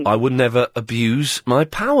ring in. I would never abuse my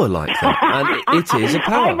power like that, and it is a I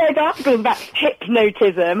power. read articles about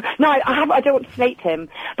hypnotism. No, I don't want to slate him,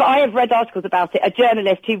 but I have read articles about it. A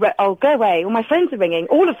journalist who wrote, "Oh, go away! All my phones are ringing,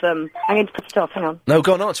 all of them." I'm going to put it off. Hang on. No,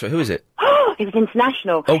 go on, answer it. Who is it? It was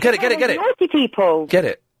international. Oh, get it. Naughty people. Get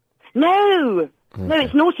it. No,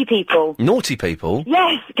 it's naughty people. Naughty people?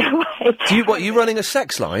 Yes, go away. You running a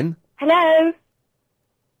sex line? Hello.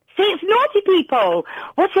 See, it's naughty people.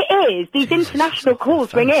 What it is, these international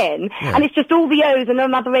calls ring in, and it's just all the O's and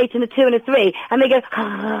another 8 and a 2 and a 3, and they go,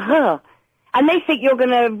 and they think you're going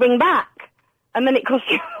to ring back, and then it costs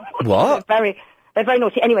you. What? They're very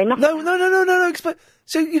naughty. Anyway, nothing. No.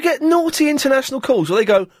 So you get naughty international calls where they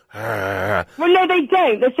go, Well, no, they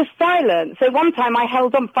don't. There's just silence. So one time I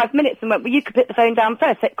held on 5 minutes and went, well, you could put the phone down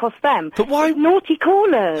first. It cost them. But why? It's naughty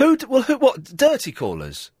callers. What? Dirty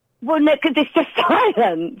callers? Well, no, because it's just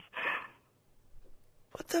silence.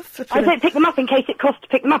 What the flipping... I don't pick them up in case it costs to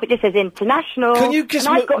pick them up. It just says international. Can you just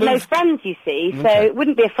and I've got no move- friends, you see, so Okay. it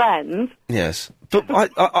wouldn't be a friend. Yes. But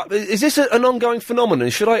is this an ongoing phenomenon?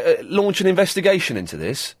 Should I launch an investigation into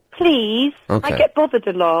this? Please. Okay. I get bothered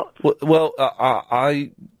a lot. Well,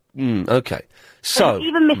 okay. So... And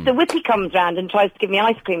even Mr. Whippy comes round and tries to give me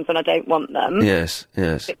ice creams when I don't want them. Yes.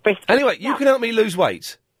 Anyway, you can help me lose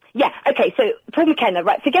weight. Yeah, okay, so Paul McKenna,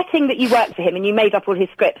 right, forgetting that you worked for him and you made up all his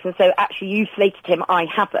scripts, and so actually you slated him, I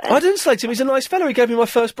haven't. I didn't slate him. He's a nice fella. He gave me my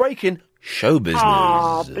first break in show business.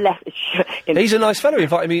 Ah, bless. He's a nice fella. He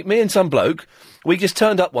invited me and some bloke. We just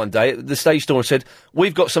turned up one day at the stage door and said,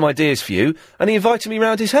 we've got some ideas for you. And he invited me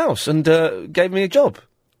round his house and gave me a job.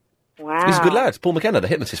 Wow. He's a good lad. Paul McKenna, the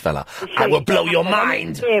hypnotist fella. I will blow your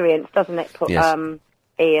mind. Experience, doesn't it, Yes.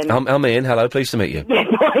 Ian? I'm Ian. Hello. Pleased to meet you. Yeah,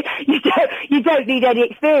 boy, you don't need any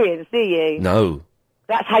experience, do you? No.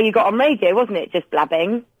 That's how you got on radio, wasn't it? Just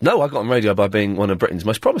blabbing. No, I got on radio by being one of Britain's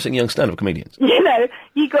most promising young stand-up comedians. You know,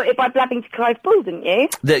 you got it by blabbing to Clive Bull, didn't you?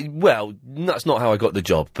 Well, that's not how I got the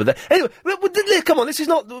job. But anyway, come on, this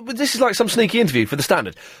is like some sneaky interview for the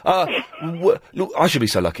Standard. Look, I should be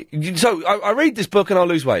so lucky. So I read this book and I'll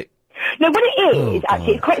lose weight. No, what it is,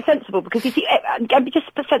 actually, it's quite sensible, because you see, I'd be just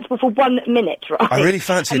sensible for 1 minute, right? I really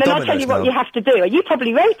fancy and a then I'll tell you Domino's what now. you have to do. You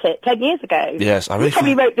probably wrote it 10 years ago. Yes, I really You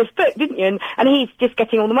probably wrote this book, didn't you? And he's just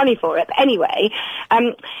getting all the money for it. But anyway,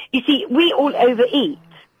 you see, we all overeat,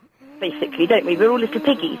 basically, don't we? We're all little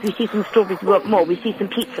piggies. We see some strawberries, we want more. We see some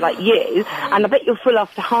pizza like you, and I bet you're full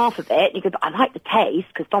after half of it. You go, but I like the taste,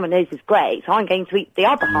 because Domino's is great, so I'm going to eat the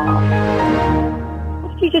other half.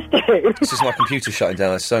 What did you just do? This is my computer shutting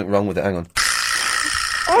down. There's something wrong with it. Hang on.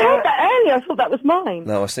 I heard that earlier. I thought that was mine.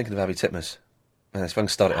 No, I was thinking of Abby Titmus. Man, if I can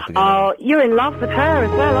start it up again. Oh, you're in love with her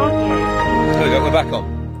as well, aren't There we go. We're back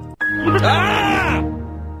on. Ah!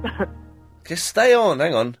 Just stay on.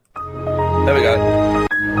 Hang on. There we go.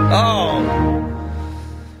 Oh.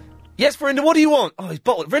 Yes, Verinda, what do you want? Oh, he's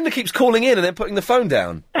bottled. Verinda keeps calling in and then putting the phone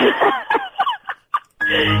down. you?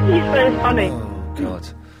 He's so funny. Oh, God.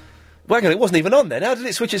 Well, hang on, it wasn't even on then. How did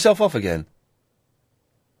it switch itself off again?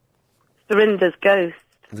 Verinda's ghost.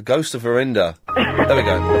 The ghost of Verinda. There we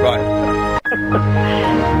go. Right.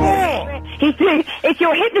 It's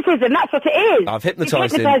your hypnotism, that's what it is. I've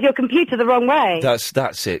hypnotised You him. hypnotise your computer the wrong way.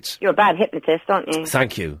 That's it. You're a bad hypnotist, aren't you?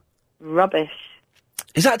 Thank you. Rubbish.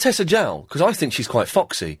 Is that Tessa Jowell? Because I think she's quite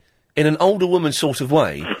foxy. In an older woman sort of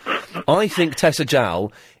way, I think Tessa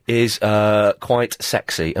Jowell is quite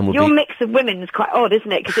sexy and would Your be... mix of women is quite odd,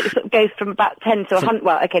 isn't it? Because it sort of goes from about 10 to 100.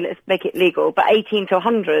 Well, okay, let's make it legal, but 18 to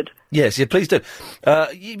 100. Yes, yeah, please do.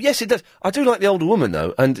 Yes, it does. I do like the older woman,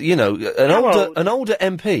 though, and, you know, an older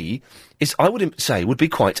MP is, I would say, would be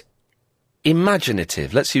quite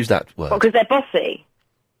imaginative. Let's use that word. Well, because they're bossy.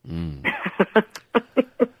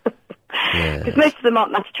 Because most of them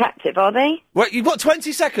aren't that attractive, are they? Wait, you've got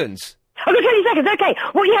 20 seconds. I've got 20 seconds, okay.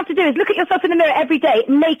 What you have to do is look at yourself in the mirror every day,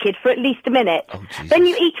 naked, for at least a minute. Then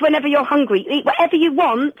you eat whenever you're hungry. You eat whatever you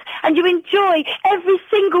want, and you enjoy every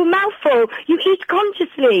single mouthful. You eat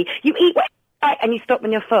consciously. You eat and you stop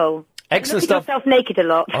when you're full. Excellent look stuff. At yourself naked a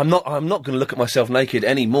lot. I'm not going to look at myself naked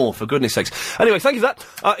anymore, for goodness sakes. Anyway, thank you for that.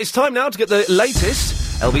 It's time now to get the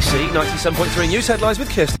latest LBC 97.3 news headlines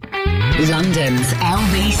with Kirsten. London's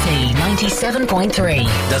LBC 97.3.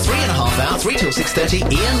 The 3.5 hour, 3 till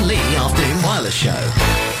 6:30 Ian Lee Afternoon Wireless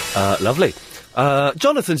Show. Lovely.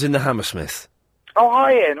 Jonathan's in the Hammersmith. Oh,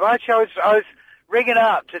 hi, Ian. Well, actually, I was ringing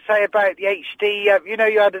up to say about the HD. You know,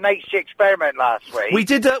 you had an HD experiment last week. We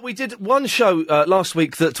did one show last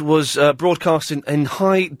week that was broadcast in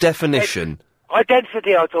high definition.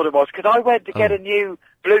 Identity, I thought it was, because I went to get a new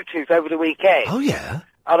Bluetooth over the weekend. Oh, yeah?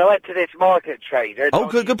 And I went to this market trader. Oh,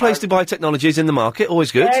 good place to buy technologies in the market.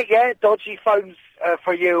 Always good. Yeah, dodgy phones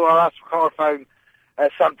for you or us, car phone,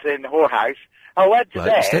 something, whorehouse. I went to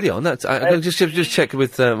there. Right, steady on. That's, I'll just check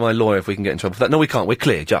with my lawyer if we can get in trouble for that. No, we can't. We're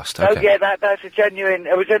clear, just. Okay. Oh, yeah, that's a genuine...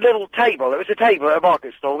 It was a little table. It was a table at a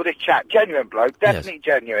market stall with this chap. Genuine bloke. Definitely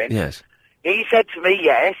genuine. Yes. He said to me,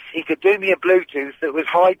 yes, he could do me a Bluetooth that was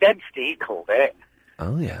high density, he called it.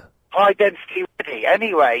 Oh, yeah. High density ready.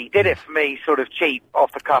 Anyway, he did it for me sort of cheap,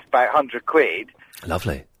 off the cuff, about 100 quid.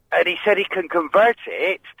 Lovely. And he said he can convert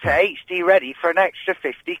it to HD ready for an extra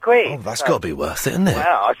 50 quid. Oh, that's got to be worth it, isn't it?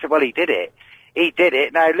 Well, I said, well, he did it. He did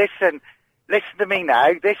it. Now, listen to me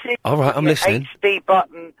now. This is All right, I'm listening. HD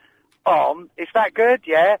button on. Is that good?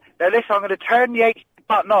 Yeah? Now, listen, I'm going to turn the HD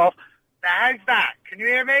button off. Now, how's that? Can you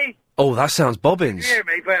hear me? Oh, that sounds bobbins. Can you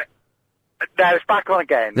hear me? But now it's back on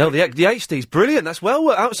again. No, the HD's brilliant. That's well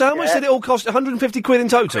worth. So how much did it all cost? 150 quid in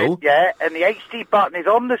total? Yeah, and the HD button is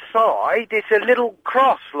on the side. It's a little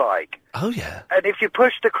cross, like. Oh, yeah. And if you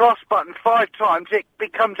push the cross button 5 times, it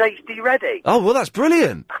becomes HD ready. Oh, well, that's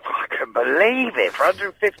brilliant. I can believe it. For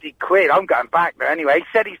 150 quid. I'm going back there anyway. He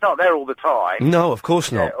said he's not there all the time. No, of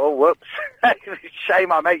course not. Oh, whoops.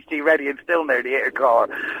 Shame I'm HD ready and still nearly hit a car.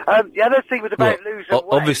 The other thing was about losing weight.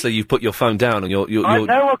 Obviously, you've put your phone down and you're I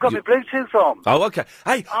know, I've got my Bluetooth on. Oh, okay.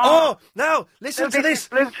 Hey, now, listen to this.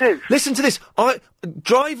 Bluetooth. Listen to this.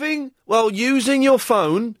 Driving while using your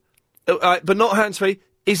phone, but not hands-free,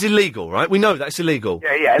 is illegal, right? We know that it's illegal.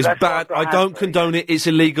 Yeah, it's that's bad. why I've got I don't condone it. It's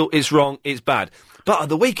illegal. It's wrong. It's bad. But at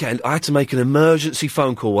the weekend, I had to make an emergency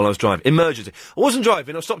phone call while I was driving. Emergency. I wasn't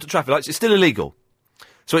driving. I stopped at traffic lights. It's still illegal.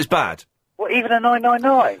 So it's bad. What, even a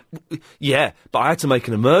 999? Yeah, but I had to make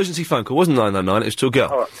an emergency phone call. It wasn't 999, it was to a girl.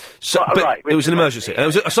 Oh, So, right, but right, it was an emergency. And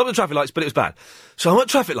I stopped at traffic lights, but it was bad. So I'm at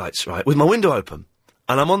traffic lights, right, with my window open,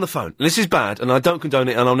 and I'm on the phone. And this is bad, and I don't condone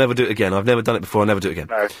it, and I'll never do it again. I've never done it before, I'll never do it again.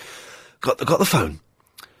 No. Got the phone,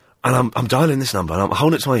 and I'm dialing this number, and I'm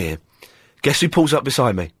holding it to my ear. Guess who pulls up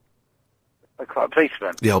beside me? A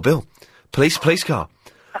policeman. The old Bill. Police car.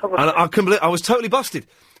 And I couldn't believe, I was totally busted.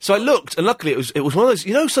 So I looked, and luckily it was one of those,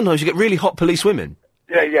 you know, sometimes you get really hot police women.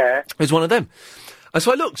 Yeah. It was one of them. And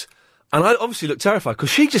so I looked, and I obviously looked terrified, because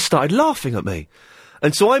she just started laughing at me.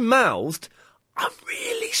 And so I mouthed, I'm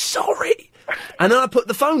really sorry. And then I put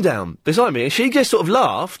the phone down beside me, and she just sort of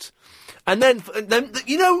laughed. And then,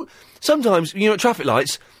 you know, sometimes, you know, at traffic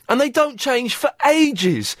lights, and they don't change for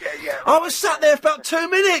ages. Yeah. I was sat there for about 2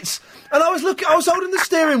 minutes, and I was holding the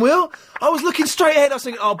steering wheel, I was looking straight ahead, I was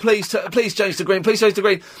thinking, oh, please change to green, please change to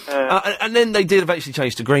green. And then they did eventually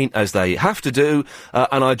change to green, as they have to do,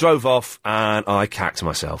 and I drove off, and I cacked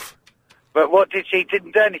myself. But what did she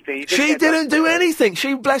didn't do anything? She didn't do anything.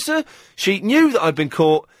 She, bless her, she knew that I'd been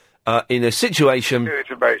caught in a situation. Do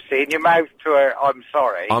it, mercy. In your mouth to her, I'm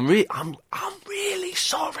sorry. I'm really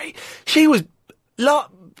sorry. She was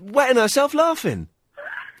wetting herself laughing.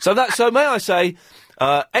 So may I say,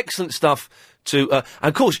 excellent stuff to, and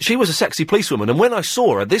of course, she was a sexy policewoman, and when I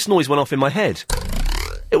saw her, this noise went off in my head.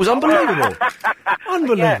 It was unbelievable.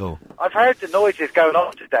 Unbelievable. Yeah, I've heard the noises going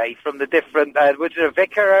on today from the different, was there a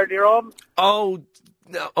vicar earlier on? Oh,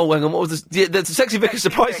 hang on, what was this? The sexy vicar,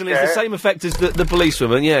 surprisingly, is the same effect as the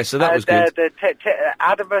policewoman, yeah, so that was good.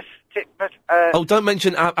 Adamus Titmus, don't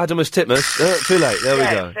mention Adamus Titmus. Too late, there we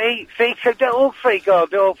go. See, so do all three, do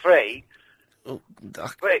all three.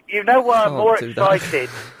 But you know what I'm more excited?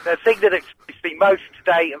 The thing that excites me most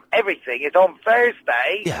today of everything is on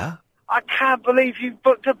Thursday. Yeah. I can't believe you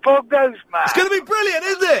booked a bongos, man. It's going to be brilliant,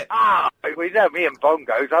 isn't it? We know me and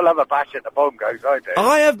bongos. I love a bash at the bongos, I do.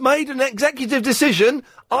 I have made an executive decision.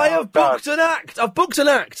 I have booked an act. I've booked an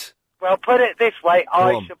act. Well, put it this way,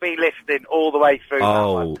 I shall be listening all the way through that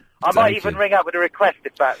one. I might even ring up with a request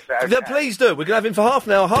if that's okay. Please do. We're going to have him for half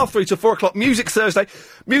an hour, 3:30 to 4 o'clock. Music Thursday.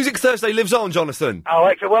 Music Thursday lives on, Jonathan. Oh,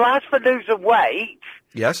 excellent. Well, as for losing weight...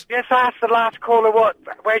 Yes? Just ask the last caller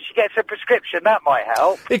where she gets her prescription. That might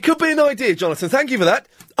help. It could be an idea, Jonathan. Thank you for that.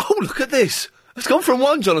 Oh, look at this. It's gone from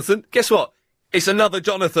one Jonathan. Guess what? It's another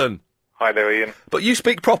Jonathan. Hi there, Ian. But you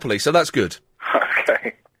speak properly, so that's good.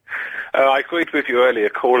 Okay. I agreed with you earlier,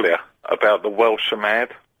 caller, about the Welsh mad.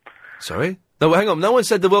 Sorry? No, hang on. No one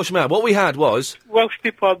said the Welsh mad. What we had was... Welsh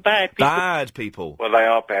people are bad people. Bad people. Well, they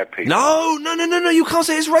are bad people. No. You can't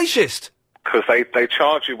say it's racist. Because they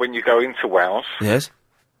charge you when you go into Wales. Yes.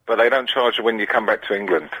 But they don't charge you when you come back to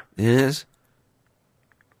England. Yes.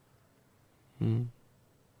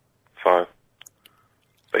 So,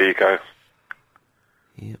 there you go.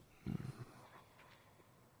 Yep.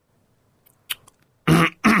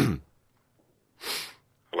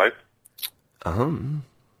 Hello?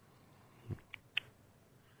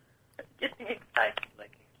 Just excited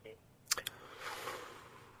like a kid.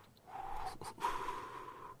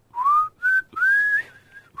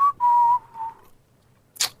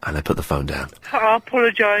 And they put the phone down. I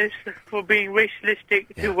apologise for being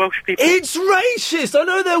racialistic to Welsh people. It's racist! I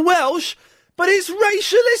know they're Welsh, but it's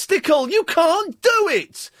racialistical! You can't do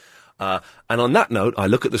it! And on that note, I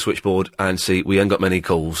look at the switchboard and see we ain't got many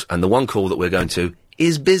calls, and the one call that we're going to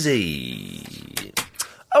is busy.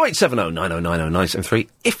 0870 9090 973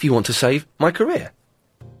 if you want to save my career.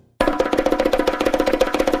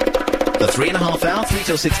 The 3.5 hour, 3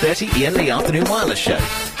 till 6:30 Ian Lee Afternoon Wireless Show.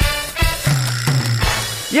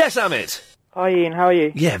 Yes, Amit. Hi, Ian. How are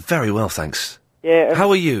you? Yeah, very well, thanks. Yeah. How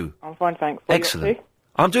are you? I'm fine, thanks. What are you up Excellent. to?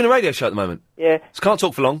 I'm doing a radio show at the moment. Yeah. So can't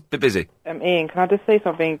talk for long. Bit busy. Ian, can I just say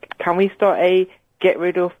something? Can we start a get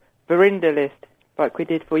rid of Verinda list like we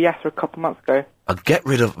did for Yasser a couple months ago? A get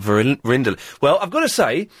rid of Verinda. Well, I've got to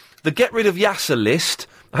say, the get rid of Yasser list.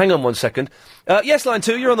 Hang on 1 second. Yes, line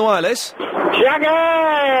 2, you're on the wireless.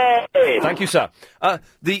 Shaggy! Thank you, sir.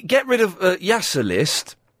 The get rid of Yasser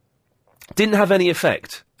list didn't have any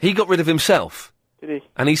effect. He got rid of himself. Did he?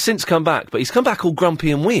 And he's since come back, but he's come back all grumpy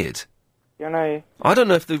and weird. Yeah, I know. I don't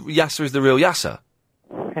know if the Yasser is the real Yasser.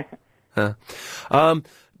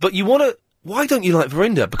 But you want to... Why don't you like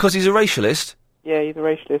Verinda? Because he's a racialist? Yeah, he's a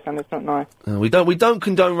racialist and it's not nice. We don't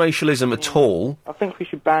condone racialism at all. I think we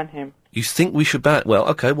should ban him. You think we should ban... Well,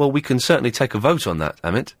 OK, well, we can certainly take a vote on that,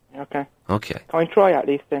 Amit. Okay. OK. Can we try at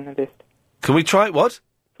least then a list? Can we try what?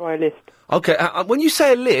 Try a list. OK, when you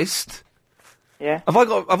say a list... Yeah. Have I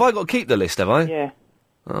got to keep the list, have I? Yeah.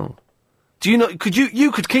 Oh. Do you know...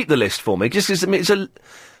 You could keep the list for me, just 'cause it's a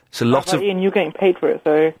lot of... Ian, you're getting paid for it,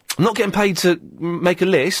 so... I'm not getting paid to make a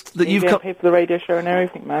list that you've getting paid for the radio show and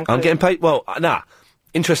everything, man. I'm getting paid... Well,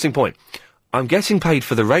 interesting point. I'm getting paid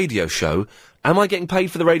for the radio show. Am I getting paid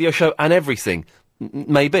for the radio show and everything?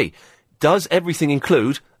 Maybe. Does everything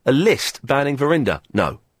include a list banning Verinda?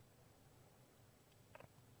 No.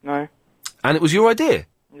 No. And it was your idea?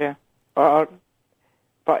 Yeah.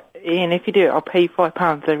 But, Ian, if you do it, I'll pay you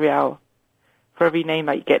 £5 every hour for every name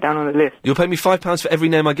that you get down on the list. You'll pay me £5 for every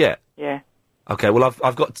name I get? Yeah. OK, well,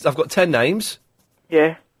 I've got 10 names.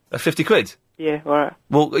 Yeah. That's 50 quid? Yeah, alright.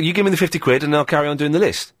 Well, you give me the 50 quid and I'll carry on doing the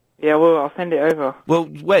list. Yeah, well, I'll send it over. Well,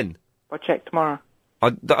 when? I'll check tomorrow.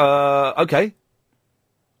 OK.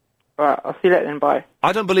 Alright, I'll see you later then, bye.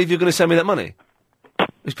 I don't believe you're going to send me that money.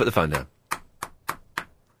 Let's put the phone down.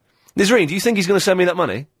 Nisreen, do you think he's going to send me that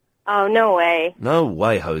money? Oh, no way. No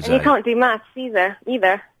way, Jose. And you can't do maths either.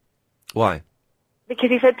 Why?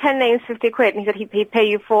 Because he said 10 names, 50 quid, and he said he'd pay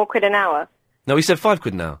you 4 quid an hour. No, he said 5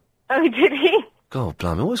 quid an hour. Oh, did he? God,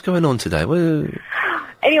 blimey, what's going on today? Anyway,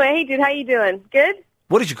 hey, dude, how you doing? Good?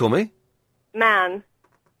 What did you call me? Man.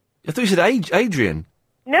 I thought you said Adrian.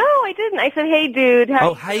 No, I didn't. I said, hey, dude,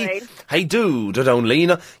 how you doing? Hey, dude, I don't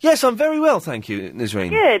lean. Yes, I'm very well, thank you,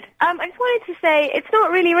 Nisreen. Good. I just wanted to say, it's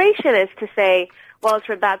not really racialist to say Welsh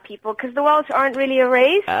are bad people, because the Welsh aren't really a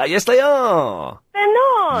race. Yes, they are. They're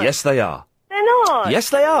not. Yes, they are. They're not.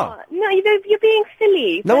 Yes, they are. No, you're being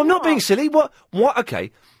silly. No, I'm not being silly. What?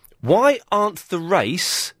 Okay. Why aren't the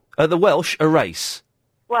Welsh a race?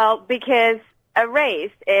 Well, because a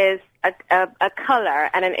race is a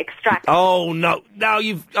colour and an extraction. Oh, no. Now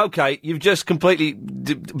you've just completely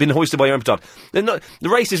been hoisted by your own petard. The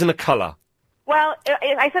race isn't a colour. Well,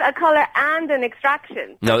 I said a colour and an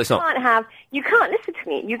extraction. No, it's not. You can't listen to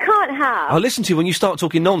me. You can't have... I'll listen to you when you start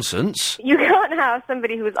talking nonsense. You can't have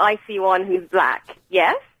somebody who's IC1 who's black,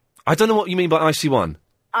 yes? I don't know what you mean by IC1.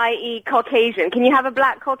 I.e. Caucasian. Can you have a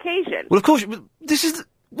black Caucasian? Well, of course,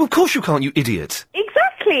 of course you can't, you idiot.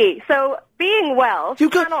 Exactly. So, being Welsh...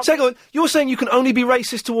 You're saying you can only be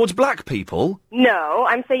racist towards black people? No,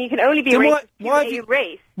 I'm saying you can only be racist to a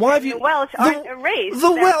race. Why have you... The Welsh aren't a race.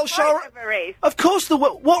 The Welsh are... a race. Of course,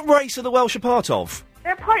 what race are the Welsh a part of?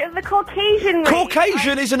 They're part of the Caucasian race.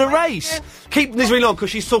 Caucasian isn't a race! Keep Nisreen on, because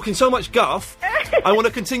she's talking so much guff. I want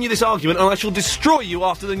to continue this argument, and I shall destroy you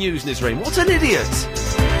after the news, Nisreen. What an idiot!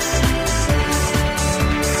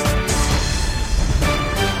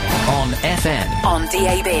 On FM. On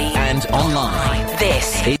DAB. And online.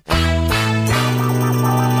 This is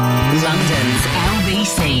London's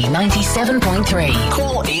LBC 97.3.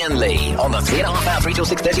 Call Ian Lee on the 3.5 hour, 3 till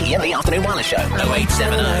 6:30 Ian Lee Afternoon Wireless Show.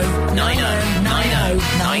 0870 90 90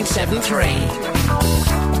 973. I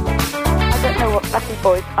don't know what Latin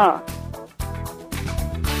boys are.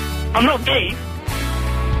 I'm not gay.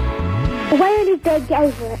 Why don't you get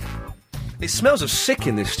over it? It smells of sick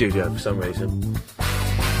in this studio for some reason.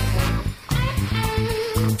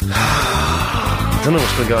 I don't know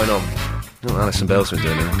what's been going on. Oh, Alison Bell's been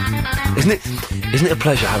doing it. Isn't it a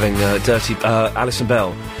pleasure having dirty Alison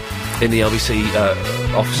Bell in the LBC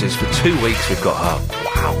offices for 2 weeks? We've got her.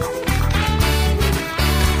 Wow.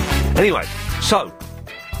 Anyway, so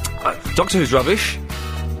Doctor Who's rubbish.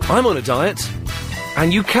 I'm on a diet,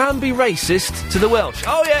 and you can be racist to the Welsh.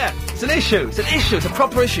 Oh, yeah, it's an issue. It's an issue. It's a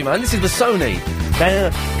proper issue, man. This is the Sony.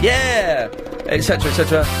 Yeah, etc.,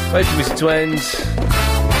 etc. Wait for music to end.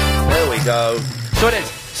 There we go. So it is.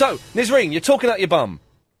 So, Nisreen, you're talking out your bum.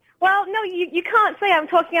 Well, no, you can't say I'm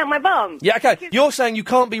talking out my bum. Yeah, okay. You're saying you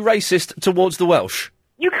can't be racist towards the Welsh.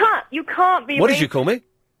 You can't be What racist. did you call me?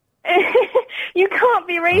 You can't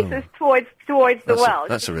be racist towards the Welsh.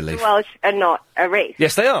 That's a relief. The Welsh are not a race.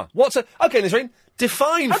 Yes, they are. Okay, Nisreen,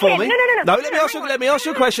 define for me. No, let me ask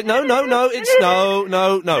you a question. No.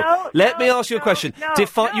 Let me ask you a question.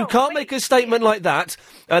 You can't make a statement like that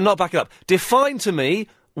and not back it up. Define to me,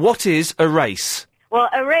 what is a race? Well,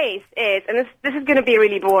 a race is, and this is going to be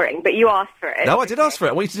really boring, but you asked for it. No, I did ask for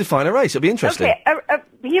it. I want you to define a race. It'll be interesting. Okay,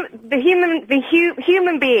 human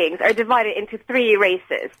beings are divided into 3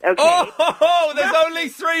 races. Okay. Oh, there's only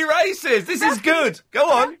 3 races. This is good. Go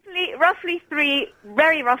on. Roughly 3,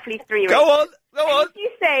 very roughly 3 races. Go on.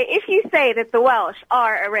 If you say that the Welsh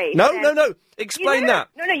are a race. No. Explain that.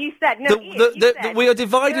 No, you said no. You said, we are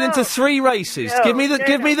divided into 3 races. Give me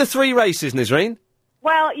the 3 races, Nisreen.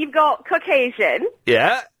 Well, you've got Caucasian.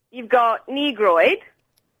 Yeah. You've got Negroid.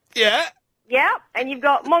 Yeah. Yeah, and you've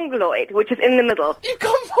got Mongoloid, which is in the middle. You've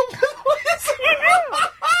got Mongoloid? You do!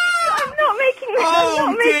 I'm not making this.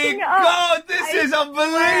 Oh, dear God, this is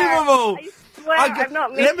unbelievable! I swear, I'm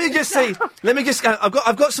not making Let me just see.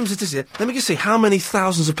 I've got some statistics here. Let me just see how many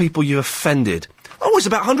thousands of people you offended. Oh, it's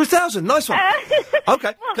about 100,000. Nice one.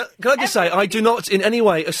 Okay. Can I just say, I do not in any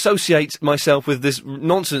way associate myself with this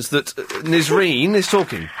nonsense that Nisreen is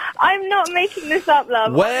talking. I'm not making this up,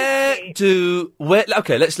 love. Okay,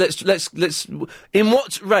 let's. In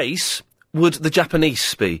what race would the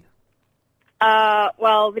Japanese be?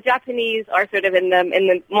 Well, the Japanese are sort of in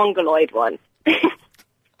the Mongoloid one.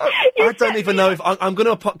 I don't even know if I'm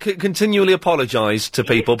going to continually apologise to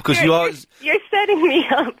people because you're setting me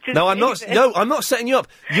up. No, I'm not. No, I'm not setting you up.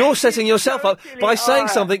 You're setting yourself up by saying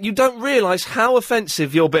something you don't realise how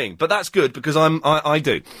offensive you're being. But that's good because I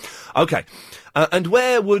do. Okay, and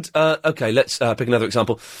where would let's pick another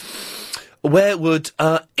example. Where would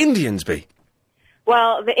Indians be?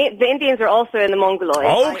 Well, the Indians are also in the Mongoloid.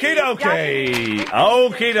 Okie dokie.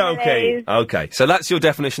 Okay, so that's your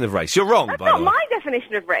definition of race. You're wrong, by the way. That's not my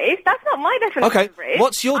definition of race. That's not my definition of race.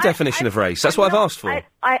 What's your definition of race? That's what I've asked for.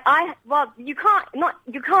 Well, you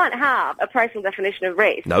can't have a personal definition of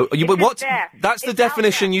race. No, that's the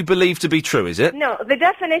definition you believe to be true, is it? No, the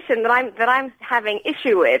definition that I'm having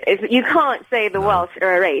issue with is that you can't say the Welsh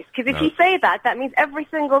are a race because if you say that means every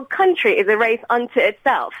single country is a race unto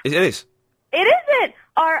itself. It is. It isn't.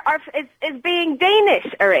 Is being Danish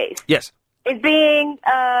a race? Yes. Is being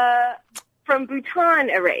from Bhutan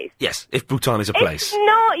a race? Yes, if Bhutan is a place. It's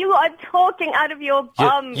not. You are talking out of your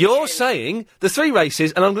bum. You're saying the 3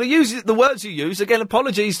 races, and I'm going to use the words you use. Again,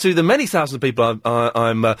 apologies to the many thousands of people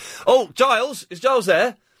Oh, Giles. Is Giles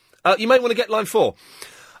there? You may want to get line 4.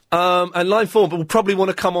 And line 4 will probably want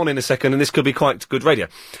to come on in a second, and this could be quite good radio.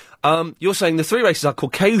 You're saying the 3 races are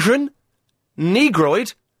Caucasian,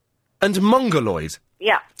 Negroid, and Mongoloid.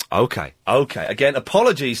 Yeah. Okay. Again,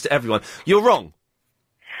 apologies to everyone. You're wrong.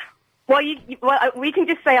 Well, we can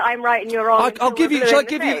just say I'm right and you're wrong. I'll give you. Shall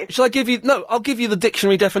I give you? No, I'll give you the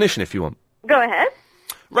dictionary definition if you want. Go ahead.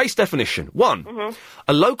 Race definition. 1.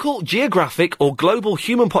 A local, geographic or global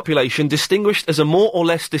human population distinguished as a more or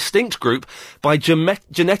less distinct group by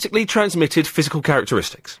genetically transmitted physical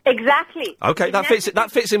characteristics. Exactly. Okay, that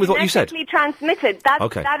fits in with what you said. Genetically transmitted.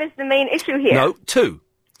 That is the main issue here. No, 2.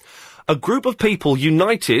 A group of people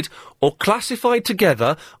united or classified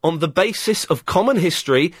together on the basis of common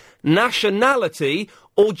history, nationality,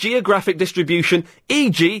 or geographic distribution,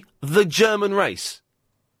 e.g., the German race.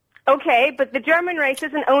 Okay, but the German race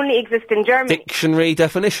doesn't only exist in Germany. Dictionary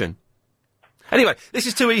definition. Anyway, this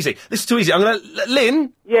is too easy. I'm going to...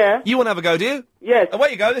 Lynn? Yeah? You want to have a go, do you? Yes. Away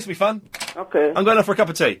you go, this will be fun. Okay. I'm going off for a cup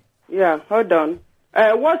of tea. Yeah, hold on.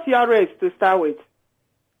 What's your race to start with?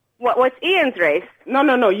 What's Ian's race?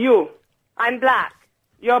 No, you. I'm black.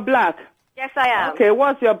 You're black? Yes, I am. Okay,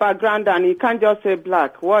 what's your background, and you can't just say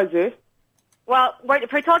black. What is it? Well,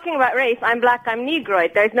 if we're talking about race, I'm black, I'm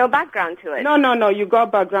Negroid. There's no background to it. No, you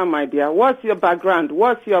got background, my dear. What's your background?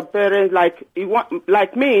 What's your parents like?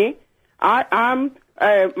 Like me, I'm.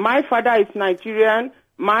 My father is Nigerian.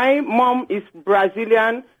 My mom is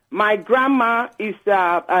Brazilian. My grandma is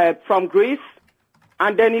from Greece.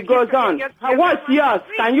 And then it goes on. What's yours?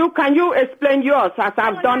 Can you explain yours as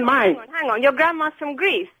I've done mine? Hang on. Your grandma's from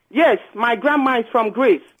Greece? Yes, my grandma is from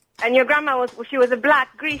Greece. And your grandma was a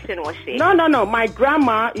black Grecian, was she? No. My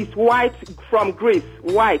grandma is white from Greece.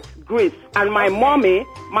 White, Greece. And my mom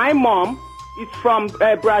is from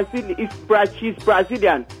Brazil. She's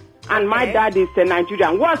Brazilian. And my dad is a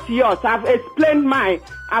Nigerian. What's yours? I've explained mine.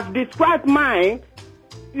 I've described mine.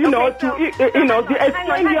 Explain yours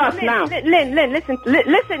now. Lynn, listen,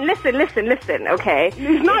 okay?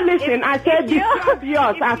 It's not listen. I said describe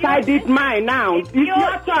yours as I did mine now. It's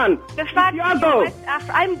your turn. The fact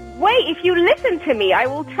wait, if you listen to me, I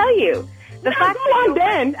will tell you. The fact that you're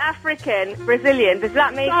West African, Brazilian, does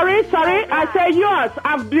that make Sorry, I said yours.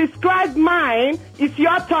 I've described mine. It's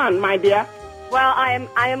your turn, my dear. Well, I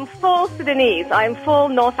am full Sudanese. I am full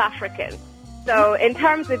North African. So, in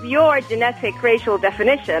terms of your genetic racial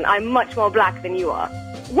definition, I'm much more black than you are.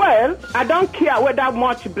 Well, I don't care whether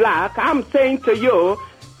much black. I'm saying to you,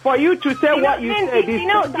 for you to say what you said is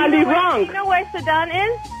totally wrong. Do you know where Sudan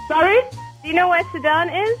is? Sorry? Do you know where Sudan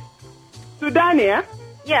is? Sudan, yeah?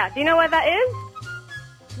 Yeah, do you know where that is?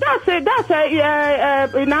 That's in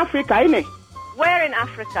Africa, isn't it? Where in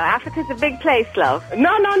Africa? Africa's a big place, love.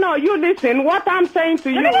 No, you listen. What I'm saying to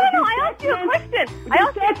you... No, I asked you a question.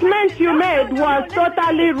 The statement you made was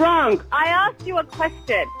totally wrong. I asked you a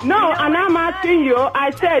question. No, and I'm asking you, I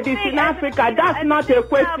said it's in Africa. That's not a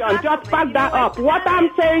question. Just back that up. What I'm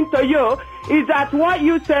saying to you is that what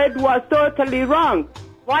you said was totally wrong.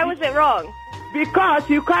 Why was it wrong? Because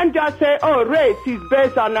you can't just say, race is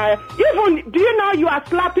based on... do you know you are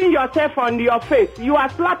slapping yourself on your face? You are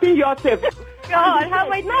slapping yourself. God, how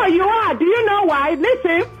am I... No, you are. Do you know why?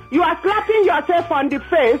 Listen, you are slapping yourself on the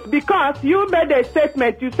face because you made a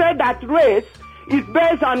statement. You said that race is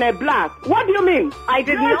based on a black. What do you mean? I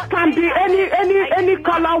did race not can be any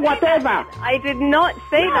color, whatever. I did not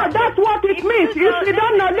say that. No, that's what it means. If you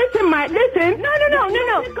don't know, listen. No.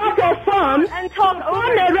 Pick up a phone and talk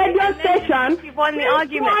on a radio station. You won the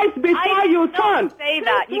argument. Twice before you phone. Say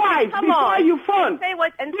that. Twice before you phone. Say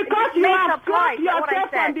what and because you have slapped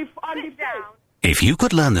yourself on the face. If you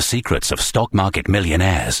could learn the secrets of stock market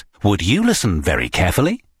millionaires, would you listen very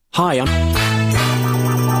carefully? Hi, I'm...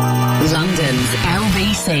 London's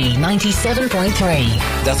LBC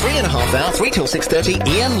 97.3. The 3.5 hour, 3 till 6:30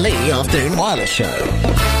 Ian Lee Afternoon Wireless Show.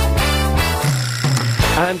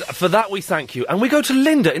 And for that we thank you. And we go to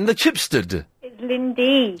Linda in the Chipstead. It's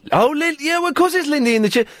Lindy. Oh, yeah, well, of course it's Lindy in the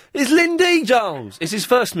Chip... It's Lindy, Giles. It's his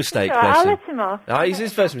first mistake, Right, bless I'll him. let him off. He's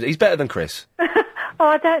his first mistake. He's better than Chris. Oh,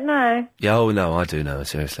 I don't know. Yeah, oh, no, I do know,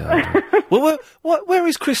 seriously. I do. Well, where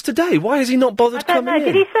is Chris today? Why has he not bothered I don't coming know.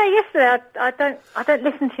 in? Did he say yesterday? I don't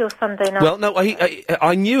listen to your Sunday night. Well, no,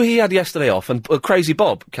 I knew he had yesterday off, and Crazy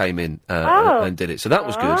Bob came in and did it, so that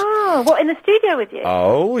was good. Oh, what, in the studio with you?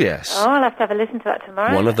 Oh, yes. Oh, I'll have to have a listen to that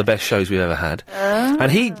tomorrow. One of the best shows we've ever had.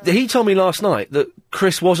 And he told me last night that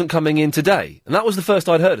Chris wasn't coming in today, and that was the first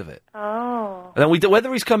I'd heard of it. Oh. And then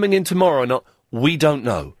whether he's coming in tomorrow or not, we don't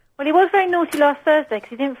know. Well, he was very naughty last Thursday because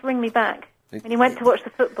he didn't ring me back. And he went to watch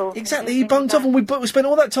the football. Exactly, he bunked off and we spent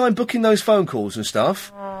all that time booking those phone calls and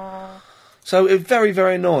stuff. Oh. So it was very,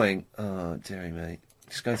 very annoying. Oh, dearie me.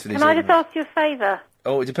 Just going through these Can I just ask you a favour?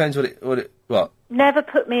 Oh, it depends what? Never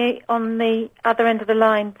put me on the other end of the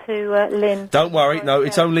line to Lynn. Don't worry, no,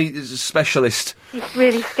 it's only a specialist. He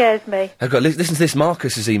really scares me. I've got listen to this.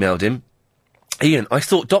 Marcus has emailed him. Ian, I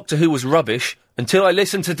thought Doctor Who was rubbish until I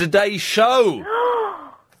listened to today's show.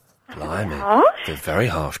 Blimey. Harsh? They're very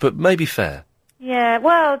harsh, but maybe fair. Yeah,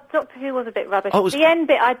 well, Doctor Who was a bit rubbish. Oh, the end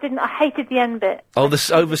bit, I hated the end bit. Oh,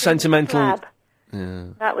 the over-sentimental... Slab. Yeah.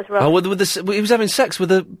 That was rubbish. Oh, he was having sex with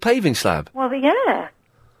a paving slab. Well, yeah.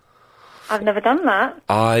 I've never done that.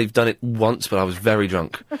 I've done it once, but I was very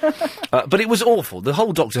drunk. But it was awful. The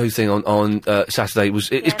whole Doctor Who thing on Saturday was...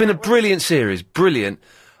 It's been a brilliant series, brilliant,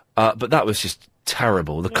 but that was just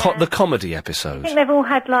terrible. The comedy I episodes. think they've all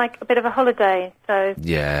had, like, a bit of a holiday, so...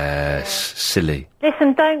 Yes, silly.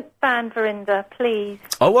 Listen, don't ban Verinda, please.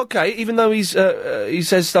 Oh, okay, even though he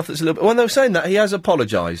says stuff that's a little bit... Well, they were saying that, he has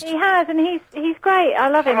apologised. He has, and he's great. I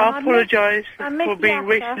love him. I apologise I miss for being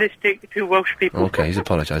Yasser. racialistic to Welsh people. Okay, he's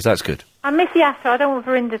apologised, that's good. I miss Yasser. I don't want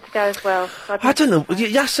Verinda to go as well. So I don't know,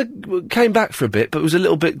 Yasser came back for a bit, but was a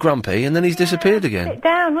little bit grumpy, and then he's disappeared again. Sit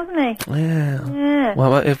down, wasn't he? Yeah.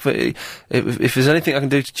 Well, if there's anything I can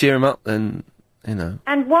do to cheer him up, then, you know.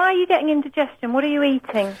 And why are you getting indigestion? What are you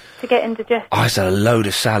eating to get indigestion? I just had a load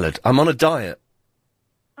of salad. I'm on a diet.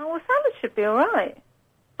 Oh, well, salad should be all right.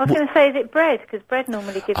 I was going to say, is it bread? Because bread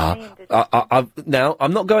normally gives me indigestion. Now,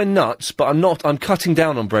 I'm not going nuts, but I'm cutting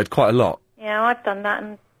down on bread quite a lot. Yeah, I've done that,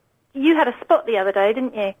 and you had a spot the other day,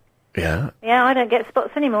 didn't you? Yeah. Yeah, I don't get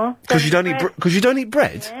spots anymore. Because you don't eat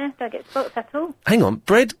bread? Yeah, don't get spots at all. Hang on,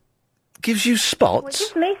 bread gives you Well, it spots?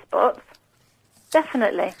 gives me spots.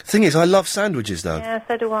 Definitely. Thing is, I love sandwiches, though. Yeah,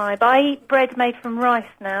 so do I. But I eat bread made from rice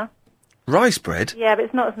now. Rice bread? Yeah, but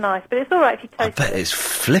it's not as nice. But it's all right if you toast it. I bet it's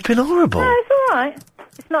flipping horrible. No, it's all right.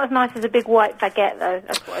 It's not as nice as a big white baguette, though.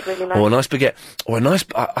 That's what I'd really like. Or a nice baguette. Or a nice...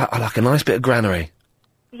 I like a nice bit of granary.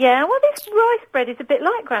 Yeah, well, this rice bread is a bit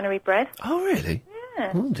like granary bread. Oh, really?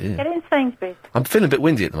 Yeah. Oh, dear. Get it in Sainsbury's. I'm feeling a bit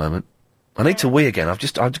windy at the moment. I need to wee again. I've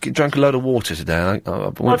drank a load of water today.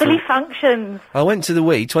 Bodily functions. I went to the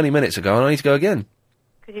wee 20 minutes ago and I need to go again.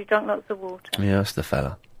 Because you've drunk lots of water. Yeah, that's the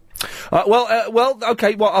fella.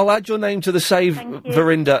 Okay, I'll add your name to the Save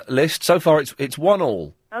Verinda list. So far, it's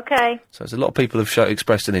 1-1. Okay. So there's a lot of people have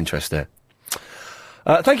expressed an interest there.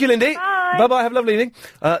 Thank you, Lindy. Bye. Bye-bye, have a lovely evening.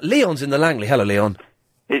 Leon's in the Langley. Hello, Leon.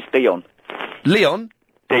 It's Dion. Leon?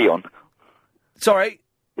 Dion. Sorry?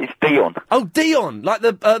 It's Dion. Oh, Dion, like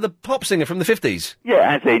the pop singer from the 50s?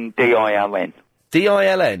 Yeah, as in D-I-O-N.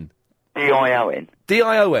 D-I-L-N? D-I-O-N.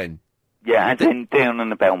 D-I-O-N? Yeah, as in Dion and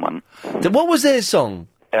the Bellman. What was their song?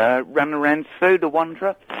 Run Around Sue, the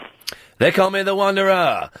Wanderer. They call me the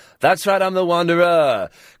Wanderer. That's right, I'm the Wanderer.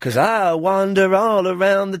 'Cause I wander all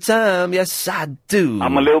around the time. Yes, I do.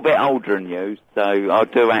 I'm a little bit older than you, so I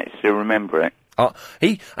do actually remember it.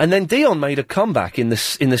 And then Dion made a comeback in the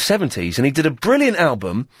 70s, and he did a brilliant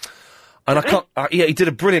album. And I can't. He did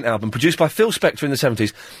a brilliant album produced by Phil Spector in the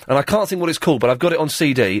 70s, and I can't think what it's called, but I've got it on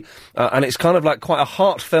CD, and it's kind of like quite a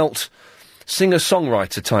heartfelt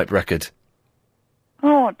singer-songwriter type record.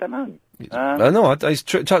 Oh, I don't know.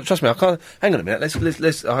 Trust me, I can't. Hang on a minute.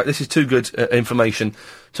 Let's. All right, this is too good information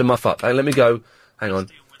to muff up. Hey, let me go. Hang on.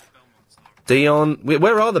 Dion.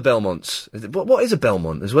 Where are the Belmonts? What is a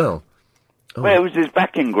Belmont as well? Oh. Well, it was his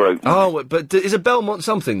backing group. Oh, but is a Belmont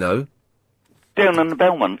something though? Dion and the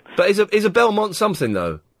Belmont. But is a Belmont something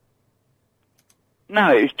though? No,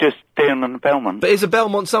 it's just Dion and the Belmont. But is a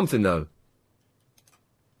Belmont something though?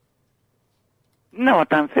 No, I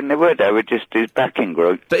don't think they were. They were just his backing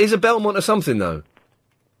group. But is a Belmont or something though?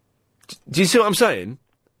 Do you see what I'm saying?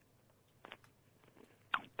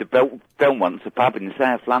 The Belmont's a pub in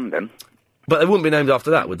South London. But they wouldn't be named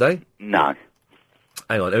after that, would they? No.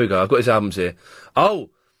 Hang on, here we go. I've got his albums here. Oh,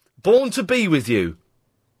 Born to Be With You.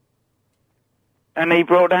 And he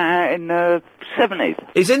brought that out in the 70s.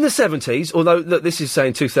 It's in the 70s, although, look, this is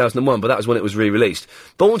saying 2001, but that was when it was re-released.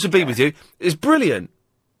 Born to Be With You is brilliant.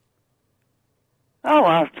 Oh,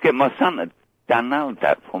 I'll have to get my son to download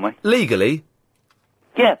that for me. Legally?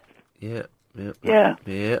 Yeah. Yeah.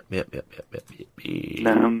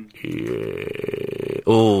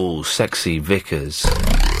 Oh, Sexy Vickers.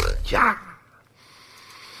 Yeah.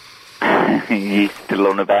 He's still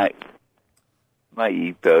on about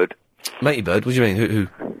Matey Bird. Matey Bird? What do you mean? Who?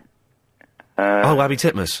 Abby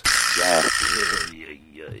Titmus. Yeah.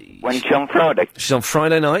 When she's on Friday? She's on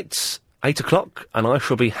Friday nights, 8 o'clock, and I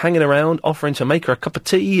shall be hanging around offering to make her a cup of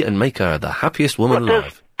tea and make her the happiest woman alive. What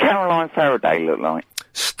does Caroline Faraday look like?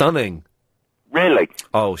 Stunning. Really?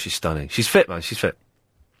 Oh, she's stunning. She's fit, man. She's fit.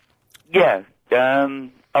 Yeah.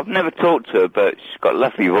 I've never talked to her, but she's got a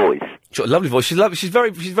lovely voice. She's got a lovely voice. She's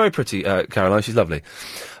very pretty, Caroline. She's lovely.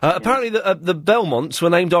 Apparently the Belmonts were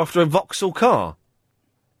named after a Vauxhall car.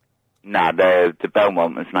 No, the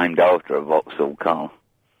Belmont was named after a Vauxhall car.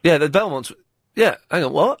 Yeah, the Belmonts... Yeah, hang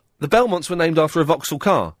on, what? The Belmonts were named after a Vauxhall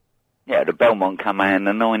car? Yeah, the Belmont came out in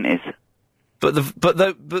the 90s. But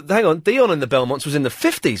hang on, Dion and the Belmonts was in the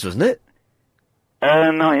 50s, wasn't it?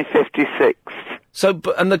 1956. So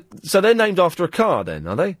they're named after a car then,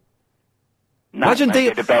 are they? No, imagine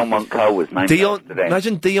the Belmont car was named after them.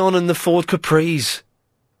 Imagine Dion and the Ford Capris.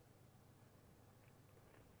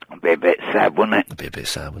 It'd be a bit sad, wouldn't it? It'd be a bit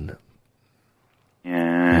sad, wouldn't it?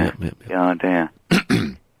 Yeah. Good idea.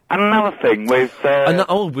 And another thing,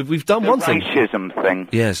 we've done one thing. Racism thing.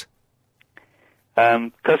 Yes.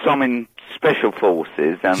 Because I'm in Special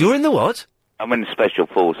Forces. You're in the what? I'm in Special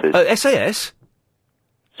Forces. SAS?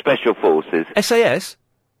 Special Forces. SAS?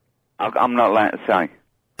 I'm not allowed to say.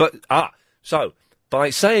 But, so, by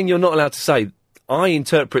saying you're not allowed to say, I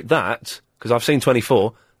interpret that, because I've seen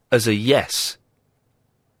 24, as a yes.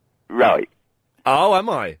 Right. Oh, am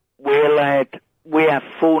I? We have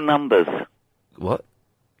 4 numbers. What?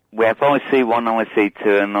 We have IC1,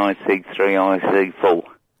 IC2, and IC3, IC4.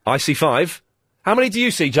 IC5? How many do you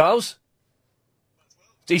see, Giles?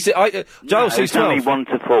 Do you see, Giles sees 12. Only 1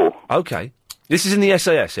 to 4. Okay. This is in the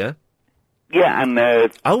SAS, yeah? Yeah, and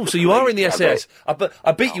oh, so you are in the SAS.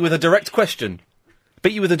 I beat you with a direct question.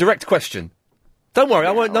 Don't worry,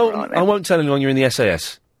 I won't. I won't tell anyone you're in the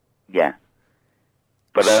SAS. Yeah.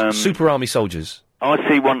 But Super Army soldiers. I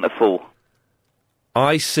see 1 to 4.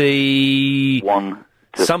 I see 1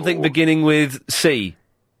 to something 4. beginning with C.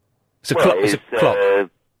 It's a clock. It's a clock.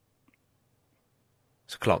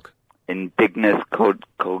 It's a clock. Indignus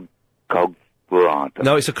Right.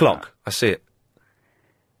 No, it's a clock. I see it.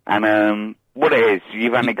 And, what it is,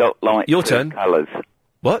 you've only got, like, Your two turn. colours.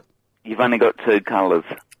 What? You've only got two colours.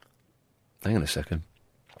 Hang on a second.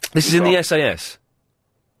 This is in the SAS.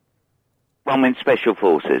 Well, I mean Special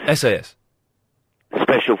Forces. SAS.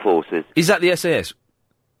 Special Forces. Is that the SAS?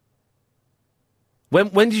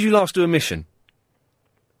 When did you last do a mission?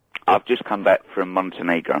 I've just come back from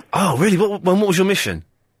Montenegro. Oh, really? What was your mission?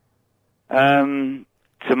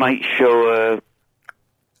 To make sure...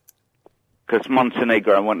 Because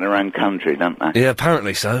Montenegro want their own country, don't they? Yeah,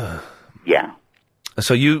 apparently so. Yeah.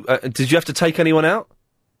 So you... did you have to take anyone out?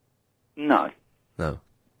 No. No.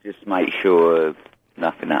 Just make sure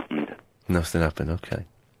nothing happened. Nothing happened, okay.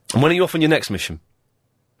 And when are you off on your next mission?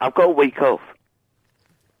 I've got a week off.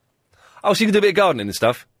 Oh, so you can do a bit of gardening and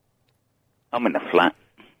stuff? I'm in a flat.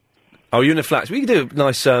 Oh, you're in a flat. So we can do a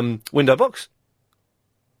nice window box.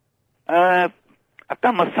 I've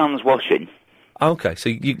done my son's washing. Okay, so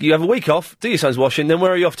you have a week off, do your son's washing, then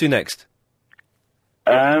where are you off to next?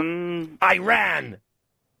 Iran!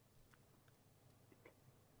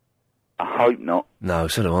 I hope not. No,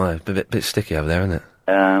 so do I. A bit sticky over there, isn't it?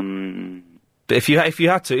 But if you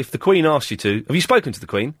had to, if the Queen asked you to, have you spoken to the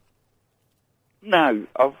Queen? No,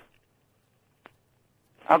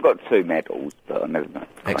 I've got 2 medals, but I never know.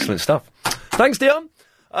 Excellent stuff. Thanks, Dion.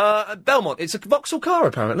 Belmont, it's a Vauxhall car,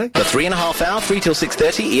 apparently. The 3.5 hour, 3 till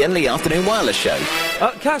 6:30 Ian Lee Afternoon Wireless Show.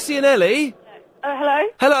 Cassie and Ellie? Hello?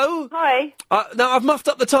 Hello? Hi. Now, I've muffed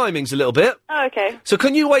up the timings a little bit. Oh, okay. So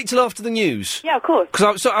can you wait till after the news? Yeah, of course.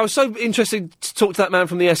 Because I was so interested to talk to that man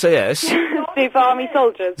from the SAS. Super Army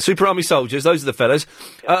soldiers. Super Army soldiers, those are the fellas.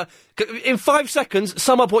 In 5 seconds,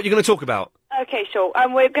 sum up what you're going to talk about. Okay, sure.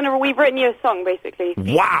 We've written you a song, basically.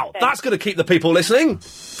 Wow, that's going to keep the people listening.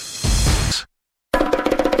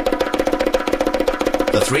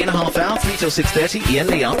 The 3.5 hour, 3 till 6:30 Ian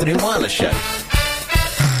Lee Afternoon Wireless Show.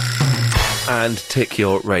 And tick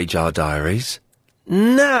your Radar Diaries.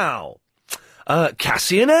 Now,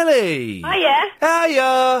 Cassie and Ellie. Hiya.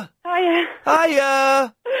 Hiya. Hiya.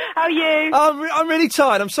 Hiya. How are you? I'm really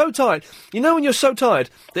tired. I'm so tired. You know when you're so tired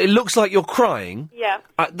that it looks like you're crying? Yeah.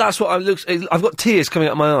 That's what I've got tears coming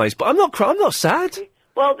out of my eyes, but I'm not crying. I'm not sad.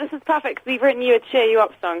 Well, this is perfect because we've written you a cheer you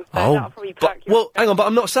up song. So that'll probably perk you up. Hang on, but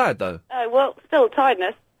I'm not sad though. Well, still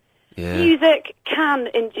tiredness. Yeah. Music can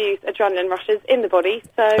induce adrenaline rushes in the body,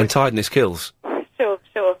 so... And tiredness kills. Sure.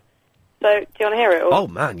 So, do you want to hear it? Or... Oh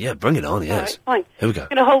man, yeah, bring it on, yes. Right, fine. Here we go. I'm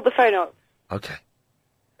going to hold the phone up. Okay.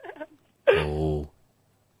 Oh.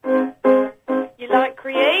 You like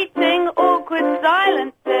creating awkward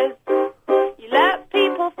silences. You let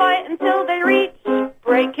people fight until they reach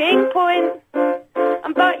breaking point.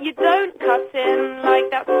 But you don't cut in like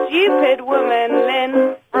that stupid woman,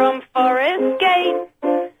 Lynn, from Forest Gate.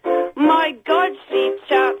 My God, she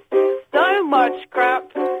chats so much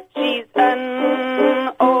crap. She's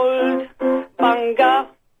an old bunga.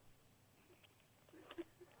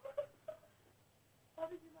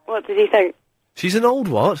 What did you think? She's an old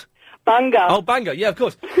what? Bunga. Oh, banger, yeah, of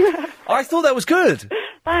course. I thought that was good.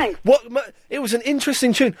 Thanks. It was an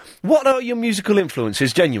interesting tune. What are your musical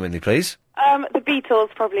influences, genuinely, please? The Beatles,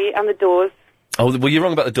 probably, and the Doors. Oh, well, you're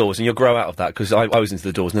wrong about the Doors, and you'll grow out of that, because I was into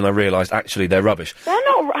the Doors, and then I realised, actually, they're rubbish. They're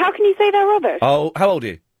not... How can you say they're rubbish? Oh, how old are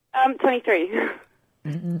you? 23.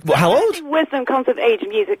 How old? Wisdom comes with age,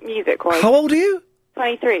 music-wise. How old are you?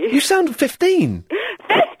 23. You sound 15.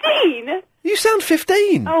 15? You sound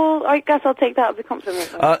 15. Oh, well, I guess I'll take that as a compliment.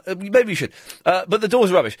 Maybe you should. But the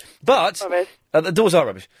Doors are rubbish. But the Doors are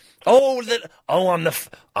rubbish. I'm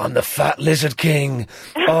the fat lizard king.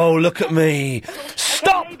 Oh, look at me.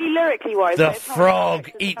 Stop! Maybe lyrically wise. The frog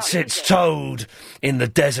eats its toad in the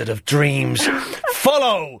desert of dreams.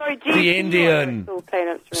 Follow the Indian.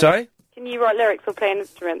 Sorry? Can you write lyrics or play an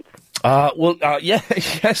instrument? Yeah,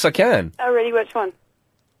 yes, I can. Oh, really? Which one?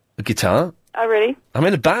 A guitar. Oh, really? I'm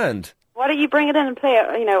in a band. Why don't you bring it in and play it,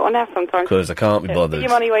 on air sometimes? Because I can't be bothered. Put your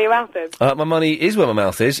money where your mouth is. My money is where my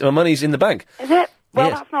mouth is. My money's in the bank. Is it? Well,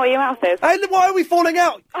 yes. That's not where your mouth is. Hey, why are we falling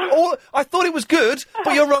out? I thought it was good,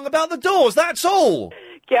 but you're wrong about the Doors, that's all.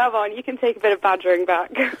 Get on, you can take a bit of badgering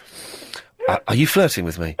back. Are you flirting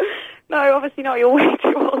with me? No, obviously not. You're way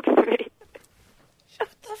too old for me.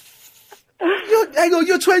 Hang on,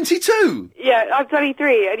 you're 22? Yeah, I'm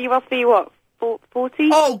 23, and you must be, what, 40?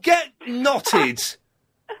 Oh, get knotted.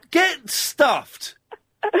 Get stuffed.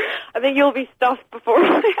 I think you'll be stuffed before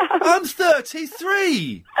I am. I'm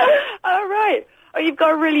 33. Oh, right. Oh, you've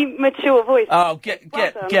got a really mature voice. Oh,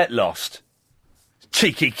 get lost.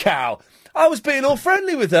 Cheeky cow. I was being all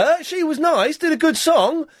friendly with her. She was nice, did a good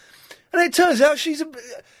song. And it turns out she's a...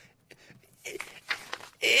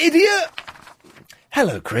 idiot.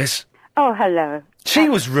 Hello, Chris. Oh, hello. She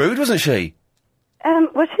was rude, wasn't she?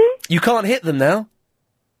 Was she? You can't hit them now.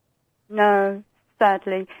 No,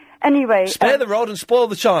 sadly. Anyway... Spare the rod and spoil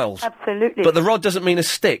the child. Absolutely. But the rod doesn't mean a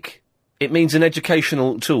stick. It means an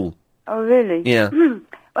educational tool. Oh, really? Yeah.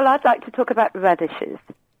 Well, I'd like to talk about radishes.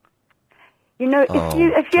 You know,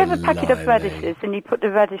 if you have a packet of radishes and you put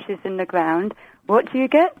the radishes in the ground, what do you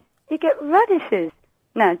get? You get radishes.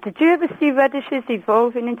 Now, did you ever see radishes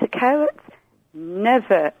evolving into carrots?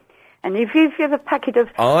 Never. And if you have a packet of...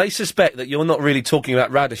 I suspect that you're not really talking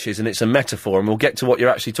about radishes and it's a metaphor, and we'll get to what you're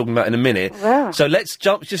actually talking about in a minute. Well. So let's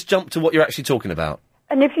jump to what you're actually talking about.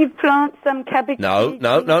 And if you plant some cabbage... No,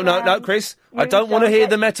 Chris. I don't want to hear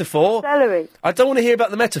the metaphor. Celery. I don't want to hear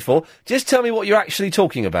about the metaphor. Just tell me what you're actually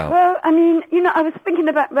talking about. Well, I mean, you know, I was thinking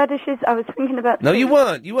about radishes. I was thinking about... No, you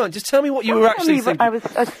weren't. Just tell me what you were actually thinking. I was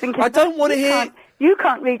thinking... I don't want to hear... You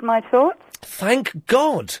can't read my thoughts. Thank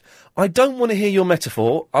God. I don't want to hear your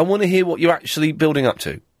metaphor. I want to hear what you're actually building up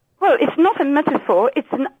to. Well, it's not a metaphor.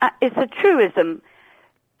 It's a truism.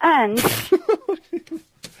 And...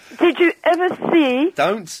 Did you ever see...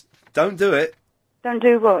 Don't do it. Don't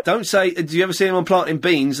do what? Don't say, do you ever see anyone planting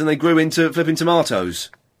beans and they grew into flipping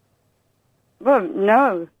tomatoes? Well,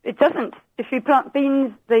 no, it doesn't. If you plant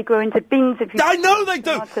beans, they grow into beans. I know they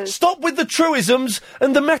do! Tomatoes. Stop with the truisms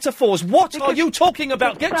and the metaphors. What are you talking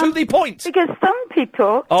about? Get to the point! Because some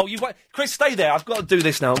people... Oh, Chris, stay there. I've got to do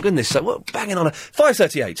this now. Goodness, so what? Banging on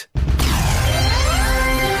 5:38.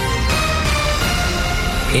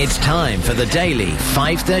 It's time for the daily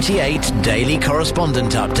 5:38 Daily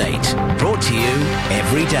Correspondent Update. Brought to you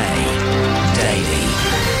every day. Daily.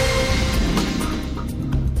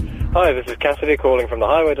 Hi, this is Cassidy calling from the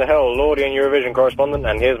Highway to Hell, Lordi and Eurovision correspondent,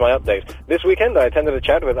 and here's my update. This weekend I attended a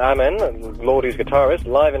chat with Amen, Lordi's guitarist,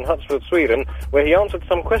 live in Hutsford, Sweden, where he answered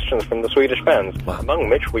some questions from the Swedish fans. Wow. Among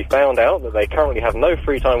which we found out that they currently have no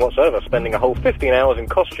free time whatsoever, spending a whole 15 hours in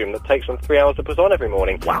costume that takes them 3 hours to put on every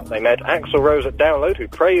morning. Wow. They met Axl Rose at Download, who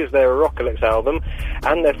praised their Rockalyx album,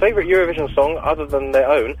 and their favourite Eurovision song, other than their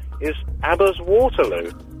own, is ABBA's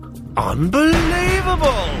Waterloo.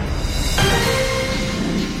 Unbelievable!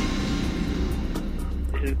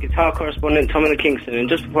 This is guitar correspondent Tom in the Kingston, and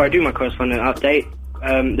just before I do my correspondent update,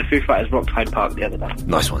 the Foo Fighters rocked Hyde Park the other day.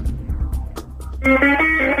 Nice one.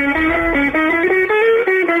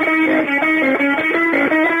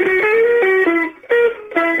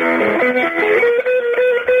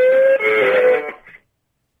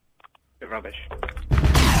 Bit rubbish.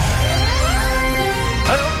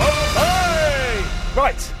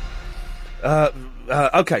 Right.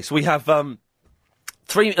 Okay, so we have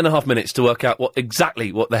 3.5 minutes to work out what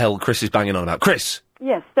the hell Chris is banging on about. Chris!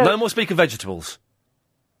 Yes. No more speak of vegetables.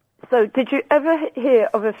 So, did you ever hear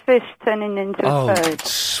of a fish turning into a bird?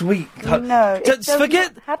 Sweet. No.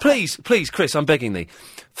 Forget, please, Chris, I'm begging thee.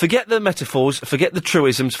 Forget the metaphors, forget the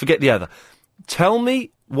truisms, forget the other. Tell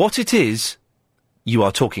me what it is you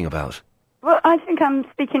are talking about. Well, I think I'm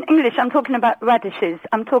speaking English. I'm talking about radishes.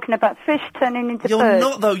 I'm talking about fish turning into birds. You're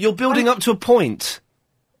not, though. You're building up to a point.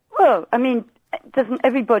 Well, I mean, doesn't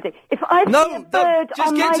everybody? If I see a bird just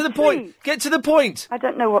on get my to the tree, point. Get to the point. I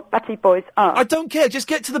don't know what batty boys are. I don't care. Just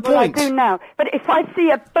get to the well, point. I do now. But if I see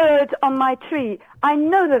a bird on my tree, I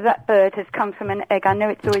know that bird has come from an egg. I know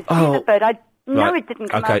it's always been a bird. I know it didn't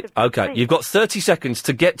come out of the tree. You've got 30 seconds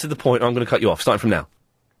to get to the point. I'm going to cut you off, starting from now.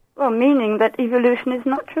 Well, meaning that evolution is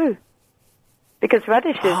not true. Because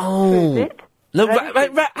radishes prove it. No,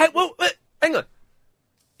 hang on.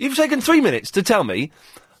 You've taken 3 minutes to tell me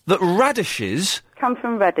that radishes... come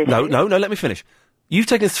from radishes. No, let me finish. You've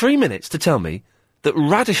taken 3 minutes to tell me that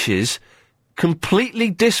radishes completely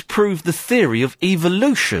disprove the theory of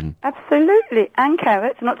evolution. Absolutely. And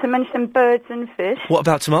carrots, not to mention birds and fish. What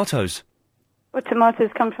about tomatoes? Well, tomatoes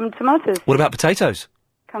come from tomatoes. What about potatoes?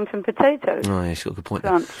 Come from potatoes. Oh, yeah, you've got a good point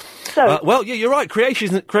there. So, well, yeah, you're right.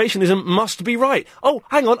 Creationism must be right. Oh,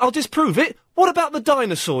 hang on, I'll disprove it. What about the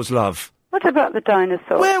dinosaurs, love? What about the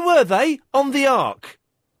dinosaurs? Where were they? On the Ark?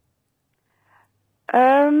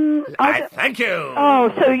 Thank you.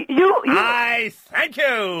 Oh, so you... I thank you.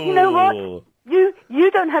 You know what?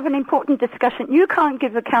 You don't have an important discussion. You can't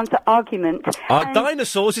give a counter-argument.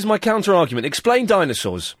 Dinosaurs is my counter-argument. Explain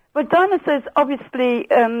dinosaurs. Well, dinosaurs obviously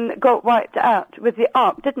got wiped out with the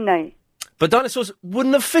Ark, didn't they? But dinosaurs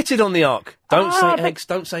wouldn't have fitted on the Ark. Don't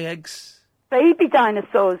say eggs. Baby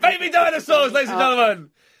dinosaurs. Baby dinosaurs, ladies and gentlemen.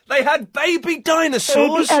 They had baby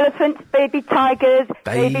dinosaurs. Baby elephants, baby tigers,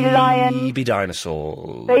 baby lions. Baby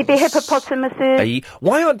dinosaurs. Baby hippopotamuses.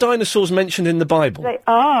 Why aren't dinosaurs mentioned in the Bible? They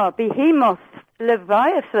are. Behemoth,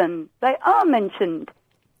 Leviathan. They are mentioned.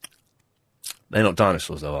 They're not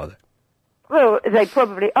dinosaurs, though, are they? Well, they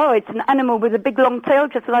probably are. It's an animal with a big long tail,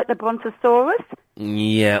 just like the Brontosaurus.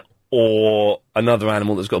 Yeah, or another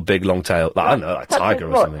animal that's got a big long tail. Like, I don't know, like a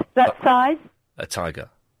tiger or something. That size? A tiger.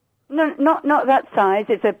 No, not that size.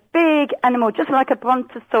 It's a big animal, just like a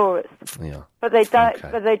Brontosaurus. Yeah. But they died. Okay.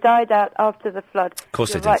 But they died out after the flood. Of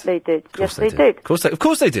course You're they did. right, they did. Of course Yes, they did. Of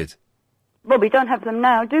course they did. Well, we don't have them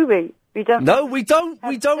now, do we? We don't. No, we don't.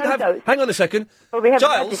 We don't have. Hang on a second. Well, we have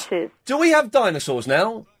Giles, radishes. do we have dinosaurs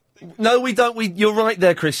now? No, we don't. You're right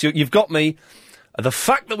there, Chris. You've got me. The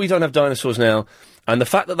fact that we don't have dinosaurs now, and the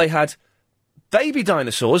fact that they had baby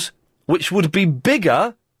dinosaurs, which would be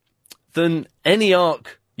bigger than any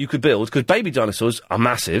ark you could build, because baby dinosaurs are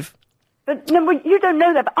massive. But no, well, you don't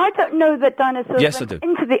know that. But I don't know that dinosaurs Yes, went I do.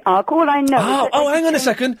 into the ark. All I know. is that they Hang on a became-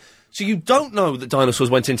 second. So you don't know that dinosaurs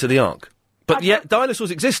went into the ark, but yet dinosaurs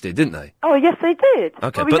existed, didn't they? Oh, yes, they did.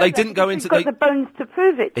 Okay, Well, we but know they that didn't go because into. we've got the bones to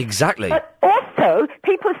prove it. Exactly. But also,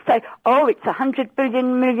 people say, "Oh, it's 100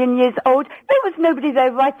 million years old." There was nobody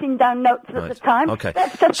there writing down notes at the time. Okay.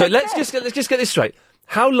 That's just So a let's guess. just get this straight.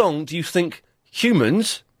 How long do you think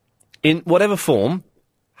humans, in whatever form,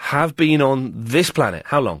 have been on this planet?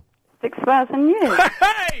 How long? 6,000 years.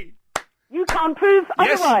 Hey! You can't prove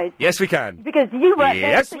otherwise. Yes, we can. Because you weren't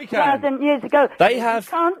Yes, there we can. 6,000 years ago. They You have.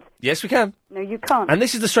 can't. Yes, we can. No, you can't. And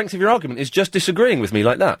this is the strength of your argument: is just disagreeing with me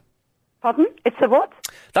like that. Pardon? It's a what?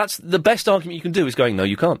 That's the best argument you can do. Is going, no,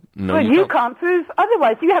 you can't. No, well, you can't prove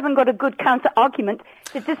otherwise. You haven't got a good counter-argument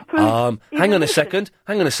to disprove. Hang on a second.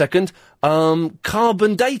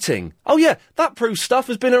 Carbon dating. Oh yeah, that proves stuff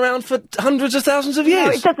has been around for hundreds of thousands of years.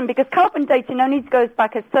 No, it doesn't, because carbon dating only goes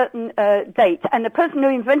back a certain date, and the person who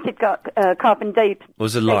invented carbon dating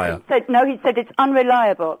Was a liar. said no. He said it's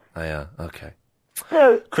unreliable. Oh yeah, okay.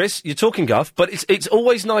 So, Chris, you're talking guff, but it's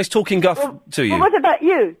always nice talking guff to you. well, what about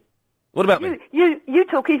you? What about me? You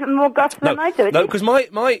talk even more guff than I do. No, because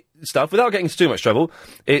my stuff, without getting into too much trouble,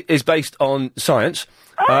 is based on science.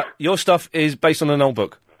 Your stuff is based on an old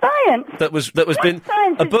book. Science. That was been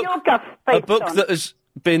Science a is book. your guff A based book on. that has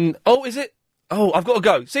been. Oh, is it? Oh, I've got to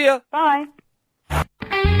go. See ya. Bye.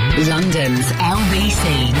 London's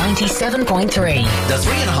LBC 97.3. The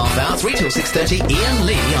 3.5 hour, 3 till 6:30 Ian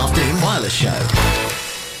Lee Afternoon Wireless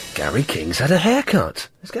Show. Gary King's had a haircut.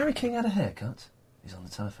 Has Gary King had a haircut? He's on the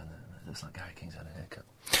telephone there. It looks like Gary King's had a haircut.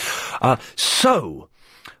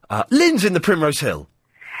 Lynn's in the Primrose Hill.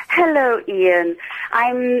 Hello, Ian.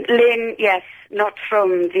 I'm Lynn, yes, not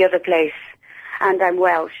from the other place, and I'm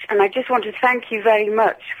Welsh. And I just want to thank you very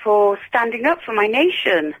much for standing up for my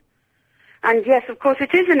nation. And yes, of course,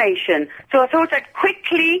 it is a nation. So I thought I'd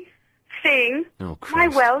quickly sing my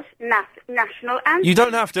Welsh national anthem. You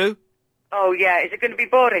don't have to. Oh, yeah. Is it going to be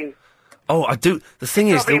boring? Oh, I do. The thing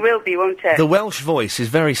is, Probably will be, won't it? the Welsh voice is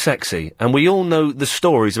very sexy, and we all know the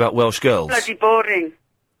stories about Welsh girls. Bloody boring.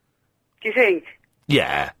 Do you think?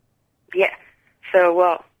 Yeah. Yeah. So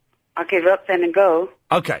what? I'll give up then and go.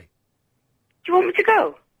 Okay. Do you want me to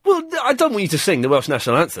go? Well, I don't want you to sing the Welsh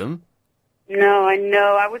national anthem. No, I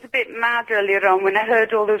know. I was a bit mad earlier on when I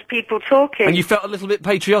heard all those people talking. And you felt a little bit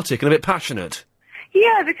patriotic and a bit passionate.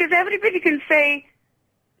 Yeah, because everybody can say...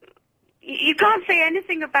 You can't say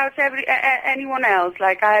anything about anyone else,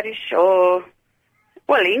 like Irish or...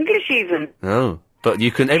 Well, English even. No, but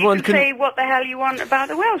you can... Everyone You can say what the hell you want about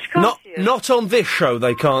the Welsh, can't you? Not on this show,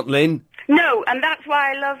 they can't, Lynn. No, and that's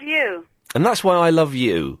why I love you. And that's why I love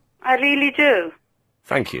you. I really do.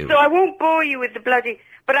 Thank you. So I won't bore you with the bloody...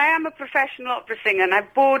 But I am a professional opera singer, and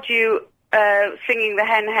I've bored you singing the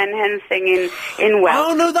hen, hen, hen thing in Welsh.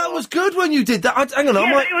 Oh, no, that was good when you did that. Hang on, Yeah, I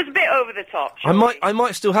might... but it was a bit over the top. I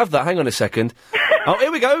might still have that. Hang on a second. Oh,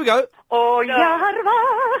 here we go. O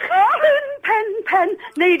iarfach yn pen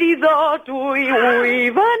neu di ddodwy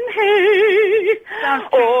wyfan he.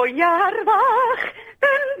 O iarfach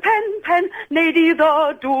yn pen neu di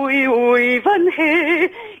ddodwy wyfan he.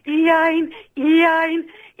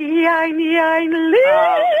 Iain li.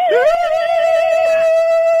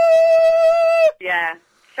 Yeah,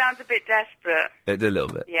 sounds a bit desperate. It did a little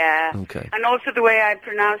bit. Yeah. Okay. And also the way I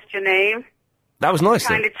pronounced your name. That was nice,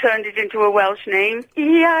 Kind then. of turned it into a Welsh name.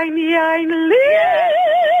 Iain li.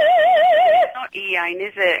 Not Iain,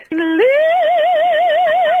 is it? Li.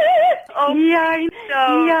 Oh, Iain.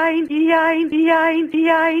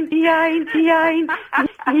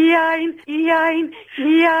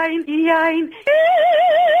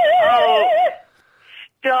 Oh,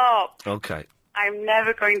 stop. Okay. I'm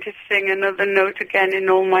never going to sing another note again in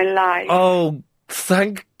all my life. Oh,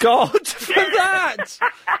 thank God for that!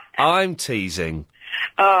 I'm teasing.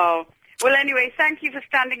 Oh. Well, anyway, thank you for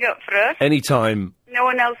standing up for us. Anytime. No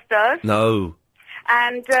one else does. No.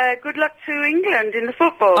 And good luck to England in the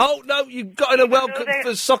football. Oh, no, you got in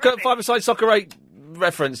a soccer, five-a-side Soccer 8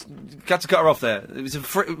 reference. Had to cut her off there. It was a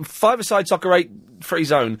five-a-side Soccer 8 free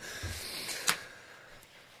zone.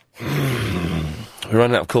 We're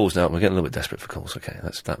running out of calls now. We're getting a little bit desperate for calls. Okay,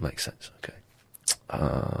 that makes sense. Okay.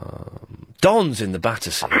 Don's in the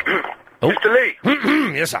Battersea. Mr. Lee.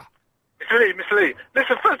 Yes, sir. Mr. Lee.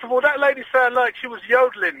 Listen, first of all, that lady sounded like she was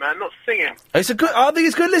yodeling, man, not singing. It's a good. I think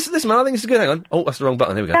it's good. Listen, man. I think it's good. Hang on. Oh, that's the wrong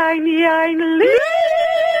button. Here we go.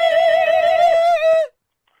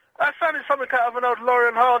 That sounded something out of an old Laurel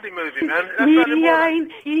and Hardy movie, man. That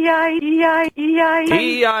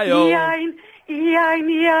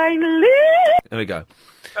There we go.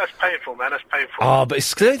 That's painful, man. That's painful. Oh, but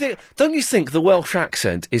it's, don't you think the Welsh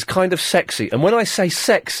accent is kind of sexy? And when I say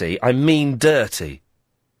sexy, I mean dirty.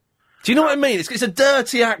 Do you know what I mean? It's a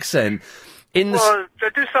dirty accent. They do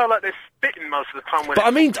sound like they're spitting most of the time. But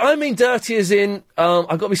I mean dirty as in, I've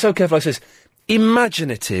got to be so careful I say this,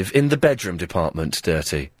 imaginative in the bedroom department,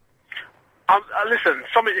 dirty. Listen,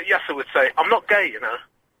 something that Yasser would say, I'm not gay, you know.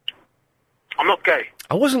 I'm not gay.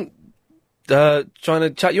 I wasn't trying to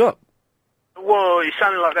chat you up. Well, you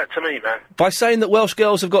sounded like that to me, man. By saying that Welsh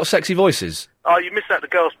girls have got sexy voices? Oh, you missed out the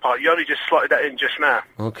girls' part. You only just slotted that in just now.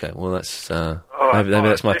 Okay, well, that's... Right, maybe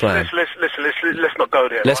that's my plan. Let's not go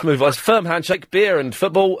there. Let's move on. It's firm handshake, beer and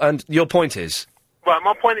football, and your point is? Right,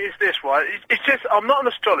 my point is this, right? It's just, I'm not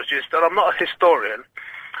an astrologist and I'm not a historian,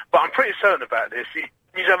 but I'm pretty certain about this.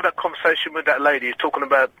 He's having that conversation with that lady who's talking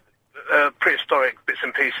about prehistoric bits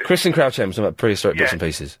and pieces. Kristen Crouch talking about prehistoric bits and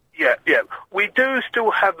pieces. Yeah. We do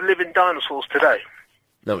still have living dinosaurs today.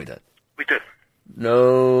 No, we don't. We do.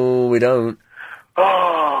 No, we don't.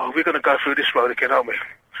 Oh, we're going to go through this road again, aren't we?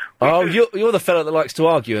 You're the fellow that likes to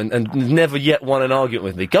argue and never yet won an argument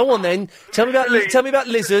with me. Go on then. Tell me about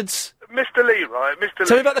lizards. Mr. Lee, right? Mr. Lee.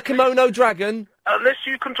 Tell me about the kimono dragon. Unless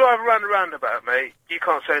you can drive around the roundabout, mate, you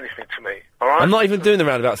can't say anything to me, alright? I'm not even doing the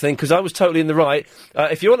roundabout thing, because I was totally in the right.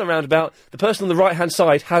 If you're on the roundabout, the person on the right-hand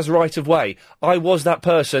side has right of way. I was that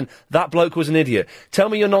person. That bloke was an idiot. Tell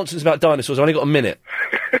me your nonsense about dinosaurs. I've only got a minute.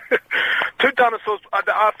 Two dinosaurs that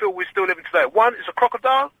I feel we're still living today. One is a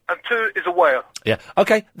crocodile, and two is a whale. Yeah.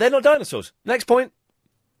 Okay, they're not dinosaurs. Next point.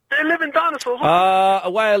 They're living dinosaurs.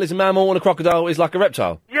 A whale is a mammal and a crocodile is like a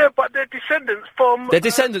reptile. Yeah, but they're descendants from... They're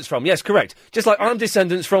descendants from, yes, correct. Just like I'm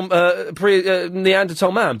descendants from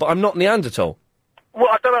Neanderthal man, but I'm not Neanderthal. Well,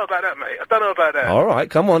 I don't know about that, mate. I don't know about that. All right,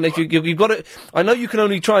 come on. If you've got to... I know you can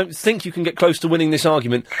only try and think you can get close to winning this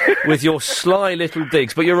argument with your sly little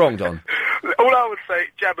digs, but you're wrong, Don. All I would say,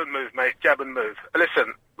 jab and move, mate, jab and move.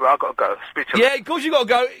 Listen, I've got to go. Speak to you. Yeah, of course you've got to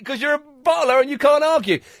go, because you're a bottler and you can't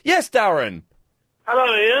argue. Yes, Darren.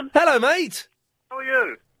 Hello, Ian. Hello, mate. How are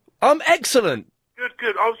you? I'm excellent.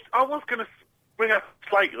 Good. I was going to bring up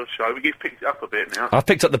Slater's show, but you've picked it up a bit now. I've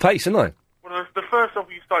picked up the pace, haven't I? Well, the first off,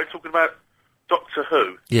 you started talking about Doctor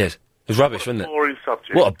Who. Yes. It was rubbish, wasn't it? Boring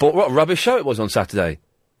subject. What a rubbish show it was on Saturday.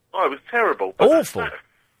 Oh, it was terrible. Awful.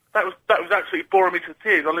 That was actually boring me to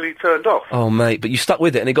tears. I nearly turned off. Oh, mate, but you stuck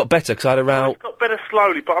with it and it got better because I had a row. It got better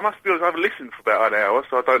slowly, but I must be honest, I haven't listened for about an hour,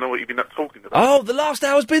 so I don't know what you've been talking about. Oh, the last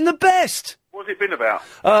hour's been the best! What's it been about?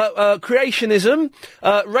 Creationism,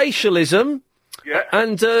 racialism,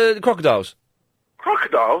 and crocodiles.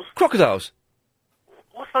 Crocodiles? Crocodiles.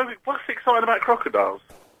 What's exciting about crocodiles?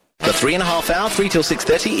 The 3.5 hour, 3 till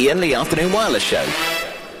 6:30 Ian Lee Afternoon Wireless Show.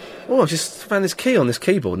 Oh, I just found this key on this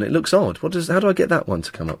keyboard and it looks odd. How do I get that one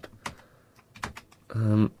to come up?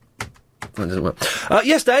 That doesn't work.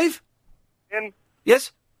 Yes, Dave? Ian?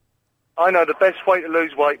 Yes? I know the best way to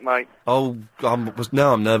lose weight, mate. Oh,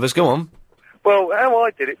 now I'm nervous. Go on. Well, how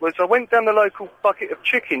I did it was I went down the local bucket of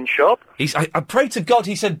chicken shop. I pray to God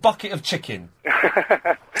he said bucket of chicken.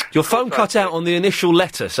 Your phone cut out on the initial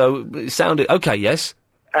letter, so it sounded... Okay, yes?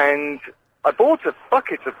 And I bought a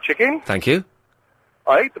bucket of chicken. Thank you.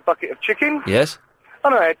 I ate the bucket of chicken. Yes?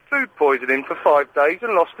 And I had food poisoning for 5 days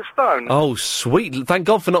and lost a stone. Oh, sweet. Thank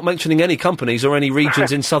God for not mentioning any companies or any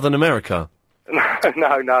regions in Southern America.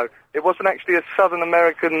 No. It wasn't actually a Southern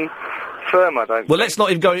American firm, I don't think. Well, let's not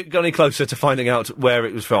even go any closer to finding out where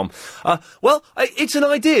it was from. It's an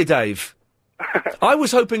idea, Dave. I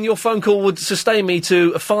was hoping your phone call would sustain me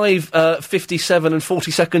to 5:57 and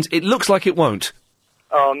 40 seconds. It looks like it won't.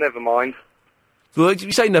 Oh, never mind. Well, if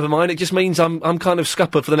you say never mind, it just means I'm kind of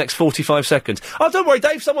scuppered for the next 45 seconds. Oh, don't worry,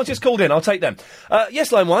 Dave, someone's just called in. I'll take them.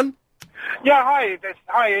 Yes, line one. Yeah,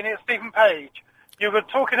 hi, Ian, it's Stephen Page. You were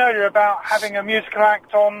talking earlier about having a musical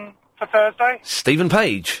act on for Thursday. Stephen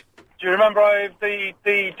Page. Do you remember the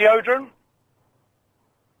deodorant?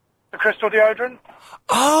 The crystal deodorant?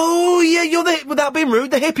 Oh, yeah, you're without being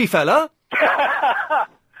rude, the hippie fella.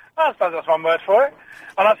 That's one word for it.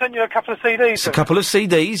 And I sent you a couple of CDs. It's a couple of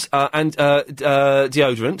CDs and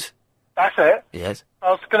deodorant. That's it. Yes.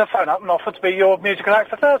 I was going to phone up and offer to be your musical act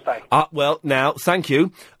for Thursday. Well, now, thank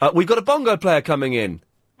you. We've got a bongo player coming in.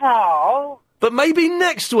 Oh. But maybe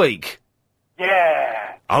next week.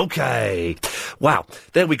 Yeah. Okay. Wow.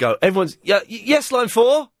 There we go. Everyone's... yes, line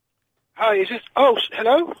 4? Hi, is this... Oh,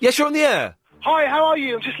 hello? Yes, you're on the air. Hi, how are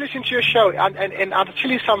you? I'm just listening to your show, and I'll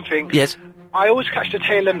tell you something. Yes. I always catch the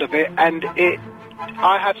tail end of it, and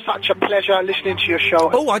I have such a pleasure listening to your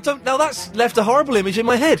show. Oh, I don't... Now, that's left a horrible image in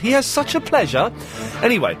my head. He has such a pleasure.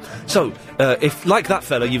 Anyway, so, if, like that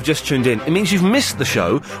fella, you've just tuned in, it means you've missed the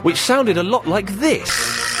show, which sounded a lot like this.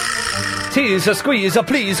 Tease a squeeze a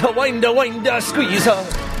please, a wind a squeeze a...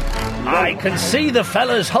 I can see the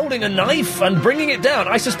fella's holding a knife and bringing it down.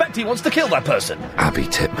 I suspect he wants to kill that person. Abby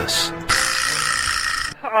Titmus.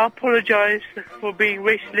 I apologise for being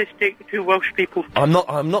racialistic to Welsh people. I'm not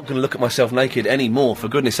going to look at myself naked anymore, for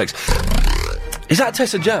goodness sakes. Is that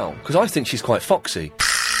Tessa Jowl? Because I think she's quite foxy.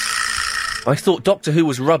 I thought Doctor Who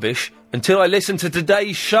was rubbish until I listened to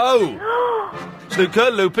today's show. Snooker,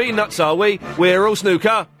 loopy, nuts are we? We're all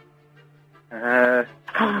snooker.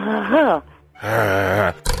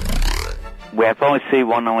 We have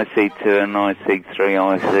IC1, IC2 and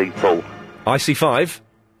IC3, IC4. IC5?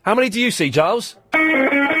 How many do you see, Giles?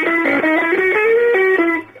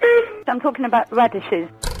 I'm talking about radishes.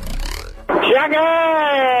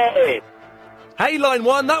 Shaggy! Hey, line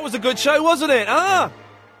 1, that was a good show, wasn't it?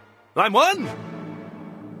 Line 1?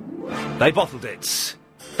 They bottled it.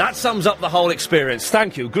 That sums up the whole experience.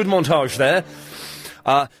 Thank you. Good montage there.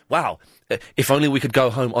 Wow. If only we could go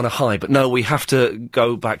home on a high, but no, we have to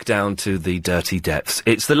go back down to the dirty depths.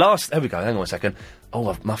 It's the last... There we go, hang on a second. Oh,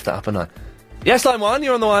 I've muffed that up, haven't I? Yes, line 1,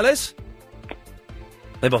 you're on the wireless.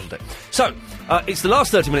 They bottled it. So, it's the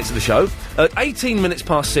last 30 minutes of the show. At 18 minutes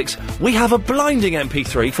past 6, we have a blinding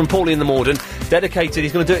MP3 from Paulie in the Morden, dedicated.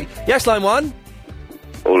 He's going to do it. Yes, line 1?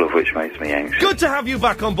 All of which makes me anxious. Good to have you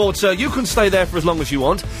back on board, sir. You can stay there for as long as you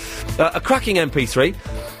want. A cracking MP3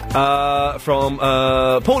 from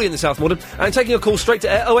Paulie in the South Morden, and taking a call straight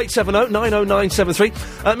to air, 0870 90973.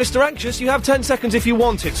 Mr. Anxious, you have 10 seconds if you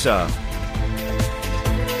want it, sir.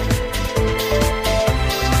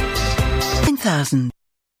 10,000.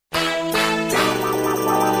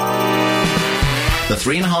 The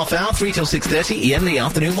 3.5 hour, 3 till 6:30 Ian the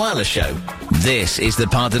Afternoon Wireless Show. This is the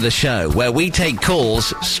part of the show where we take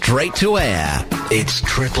calls straight to air. It's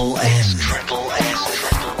Triple M.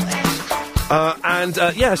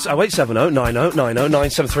 Yes, 0870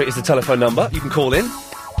 9090973 is the telephone number. You can call in.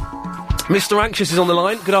 Mr. Anxious is on the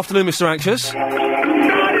line. Good afternoon, Mr. Anxious.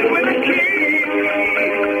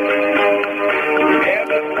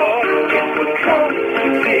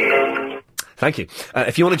 Thank you.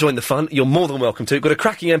 If you want to join the fun, you're more than welcome to. Got a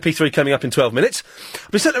cracking MP3 coming up in 12 minutes.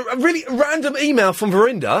 We sent a really random email from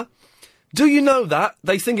Verinda. Do you know that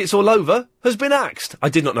They Think It's All Over has been axed? I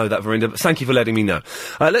did not know that, Verinda, but thank you for letting me know.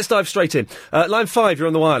 Let's dive straight in. Line 5, you're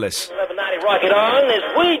on the wireless. 1190 Rocket On is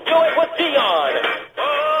We Do It With Dion.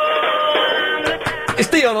 It's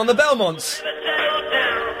Dion on the Belmonts.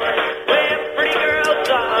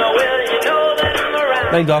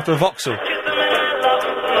 Named after a Vauxhall.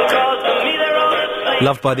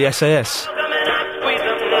 Loved by the SAS.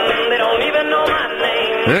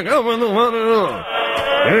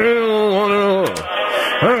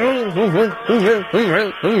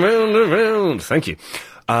 Thank you.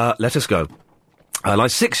 Let us go. Line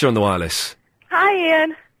 6, you're on the wireless. Hi,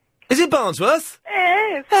 Ian. Is it Barnsworth?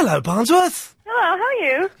 It is. Hello, Barnsworth. Hello, how are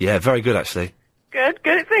you? Yeah, very good, actually. Good.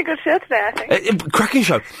 It's been a good show today, I think. Cracking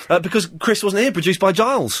show. Because Chris wasn't here, produced by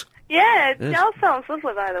Giles. Yeah, Yes. Giles sounds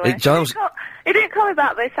lovely, by the way. Giles... He didn't call me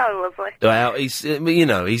back, but he sounded lovely. Well, he's,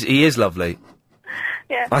 he is lovely.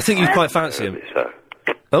 Yeah. I think you quite fancy him.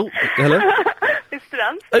 Oh, hello? Mr.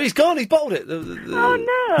 Dance. Oh, he's gone, he's bottled it. Oh,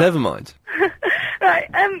 no. Never mind. Right,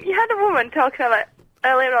 you had a woman talking about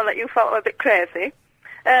earlier on that you felt a bit crazy,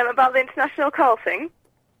 about the international call thing.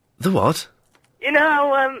 The what? You know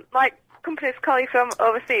how, companies call you from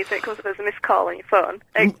overseas and it comes up as a missed call on your phone?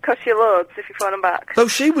 It costs you loads if you phone them back. Oh,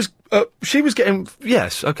 she was getting...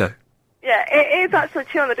 Yes, okay. Yeah, it is actually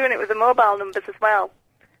true, and they're doing it with the mobile numbers as well.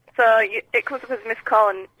 So it comes up as a missed call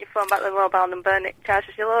and you phone back the mobile number and it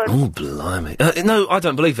charges you loads. Oh, blimey. No, I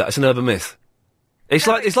don't believe that. It's an urban myth. It's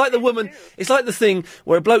like the woman... It's like the thing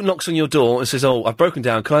where a bloke knocks on your door and says, oh, I've broken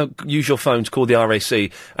down, can I use your phone to call the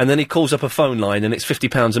RAC? And then he calls up a phone line and it's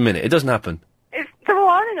 £50 a minute. It doesn't happen. They were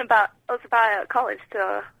warning about us about college,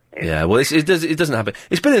 so... Yeah, well, it doesn't happen.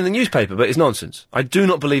 It's been in the newspaper, but it's nonsense. I do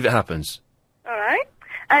not believe it happens. All right.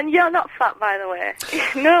 And you're not fat, by the way.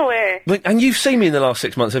 No way. And you've seen me in the last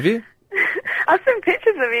 6 months, have you? I've seen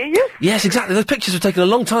pictures of you. Yes. Yes, exactly. Those pictures were taken a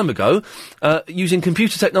long time ago, using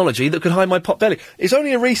computer technology that could hide my pot belly. It's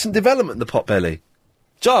only a recent development, the pot belly.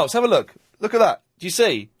 Giles, have a look. Look at that. Do you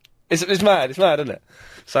see? It's mad. It's mad, isn't it?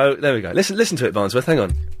 So, there we go. Listen to it, Barnsworth. Hang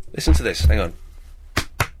on. Listen to this. Hang on.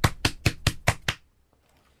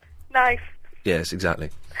 Nice. Yes, exactly.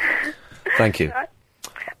 Thank you.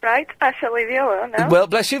 Right, I shall leave you alone now. Well,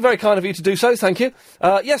 bless you. Very kind of you to do so. Thank you.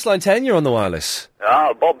 Yes, line 10, you're on the wireless.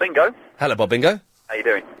 Bob Bingo. Hello, Bob Bingo. How you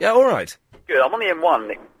doing? Yeah, all right. Good. I'm on the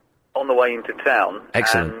M1 on the way into town.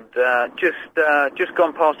 Excellent. And just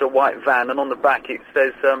gone past a white van, and on the back it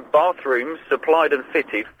says bathrooms supplied and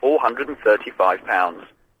fitted, £435.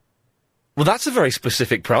 Well, that's a very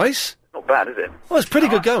specific price. Not bad, is it? Well, it's pretty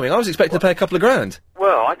good going. I was expecting to pay a couple of grand.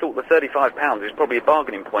 Well, I thought the £35 is probably a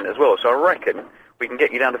bargaining point as well, so I reckon we can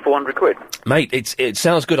get you down to 400 quid. Mate, it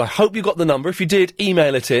sounds good. I hope you got the number. If you did,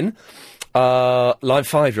 email it in. Line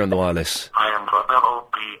 5, you're on the wireless. I am the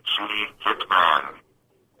LBG Hitman.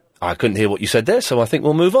 I couldn't hear what you said there, so I think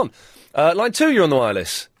we'll move on. Line 2, you're on the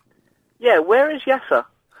wireless. Yeah, where is Yasser?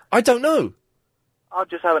 I don't know. I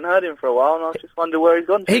just haven't heard him for a while, and I just wonder where he's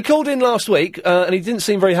gone to. He called in last week, and he didn't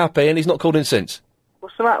seem very happy, and he's not called in since.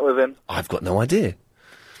 What's the matter with him? I've got no idea.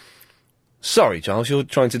 Sorry, Giles, you're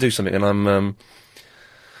trying to do something, and I'm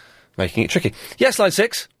making it tricky. Yes, line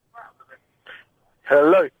 6.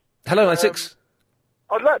 Hello. Hello, line 6.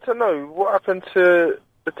 I'd like to know what happened to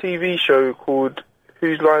the TV show called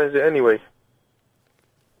Whose Line Is It Anyway?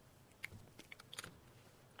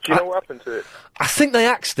 Do you know what happened to it? I think they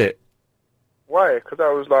axed it. Why? Because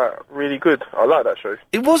that was, really good. I like that show.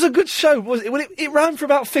 It was a good show, was it? Well, it ran for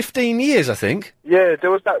about 15 years, I think. Yeah, there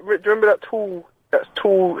was that... Do you remember that tall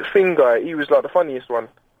thin guy? He was, the funniest one.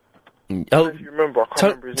 I don't know if you remember. I can't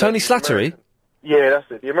remember his Tony name. Slattery? Yeah, that's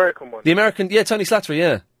it. The American one. The American... Yeah, Tony Slattery,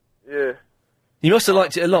 yeah. Yeah. You must have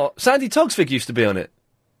liked it a lot. Sandy Togsvig used to be on it.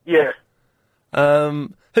 Yeah.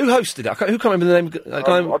 Who hosted it? Who can't remember the name? I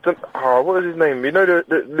don't... what was his name? You know the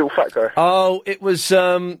little fat guy? Oh, it was,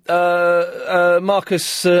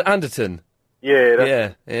 Marcus Anderton.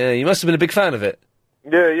 Yeah, Yeah, you must have been a big fan of it.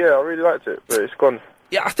 Yeah, I really liked it, but it's gone.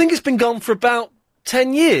 Yeah, I think it's been gone for about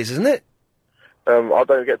 10 years, isn't it? I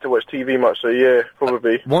don't get to watch TV much, so yeah,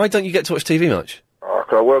 probably. Why don't you get to watch TV much?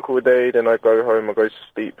 'Cause I work all day, then I go home, I go to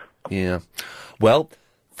sleep. Yeah. Well,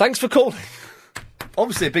 thanks for calling.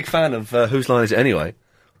 Obviously a big fan of Whose Line Is It Anyway?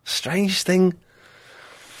 Strange thing.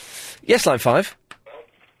 Yes, line 5.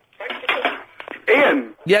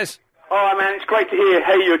 Ian. Yes. Oh, man, it's great to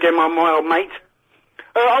hear you again, my old mate.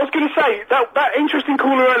 I was going to say, that interesting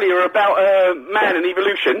caller earlier about man and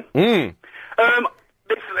evolution. There's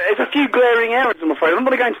a few glaring errors, I'm afraid. I'm not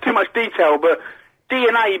going to go into too much detail, but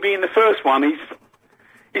DNA being the first one is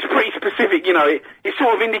pretty specific, you know. It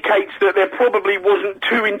sort of indicates that there probably wasn't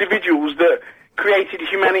two individuals that created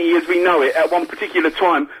humanity as we know it at one particular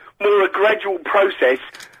time, more a gradual process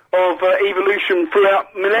of evolution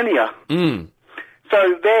throughout millennia.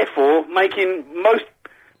 So, therefore, making most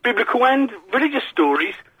biblical and religious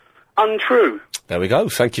stories untrue. There we go.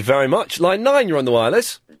 Thank you very much. Line 9, you're on the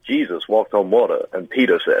wireless. Jesus walked on water, and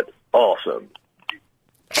Peter said, "Awesome."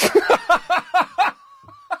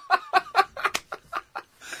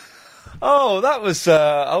 Oh, that was,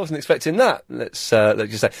 I wasn't expecting that. Let's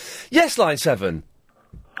just say. Yes, line 7.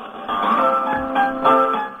 Oh,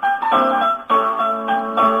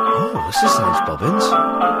 this sounds Bobbins.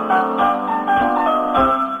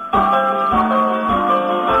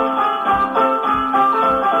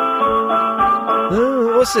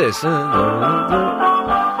 What's this?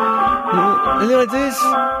 Any ideas?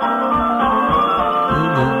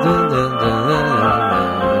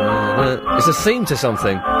 It's a theme to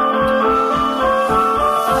something.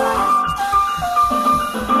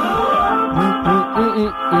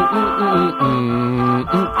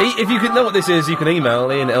 If you can know what this is, you can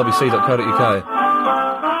email Ian at lbc.co.uk.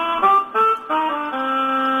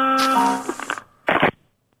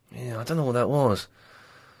 Yeah, I don't know what that was.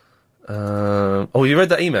 Oh, you read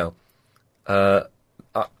that email? I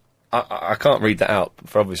can't read that out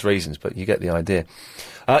for obvious reasons, but you get the idea.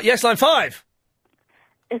 Yes, line 5.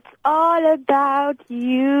 It's all about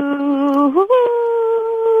you.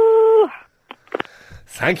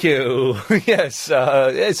 Thank you. Yes,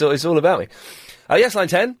 it's all about me. Yes, line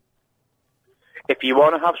 10. If you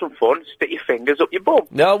want to have some fun, stick your fingers up your bum.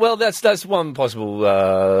 No, well, that's one possible.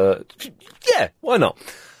 Yeah, why not?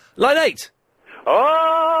 Line 8.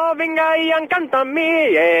 Oh, venga y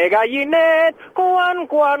encántame, gallinet, quan,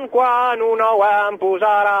 uno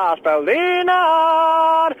empusarà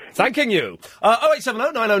speldinar. Thanking you.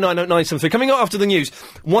 0870 9090 973. Coming up after the news,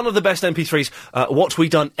 one of the best MP3s, What We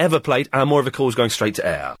Done Ever played, and more of a calls going straight to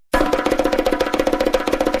air.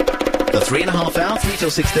 The 3.5 hour, 3 till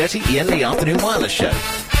 6:30, Ian Lee Afternoon Wireless Show.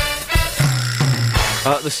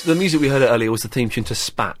 The music we heard earlier was the theme tune to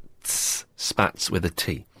Spats. Spats with a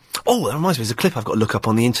T. Oh, that reminds me, there's a clip I've got to look up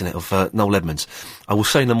on the internet of Noel Edmonds. I will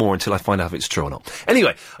say no more until I find out if it's true or not.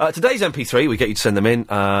 Anyway, today's MP3, we get you to send them in.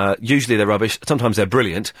 Usually they're rubbish, sometimes they're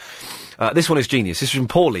brilliant. This one is genius. This is from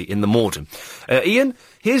Paulie in the Morden. Ian,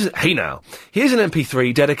 here's an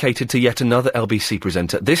MP3 dedicated to yet another LBC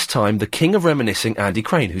presenter, this time the king of reminiscing, Andy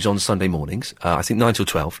Crane, who's on Sunday mornings, I think 9 till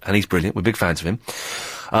 12, and he's brilliant. We're big fans of him.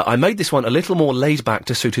 I made this one a little more laid back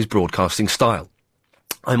to suit his broadcasting style.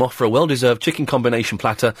 I'm off for a well-deserved chicken combination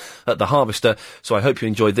platter at the Harvester, so I hope you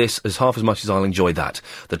enjoy this as half as much as I'll enjoy that.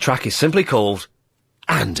 The track is simply called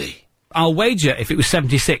Andy. I'll wager if it was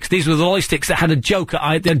 76, these were the lolly sticks that had a joke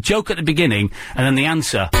at the beginning, and then the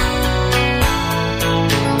answer.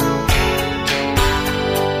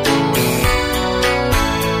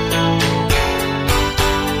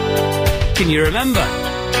 Can you remember?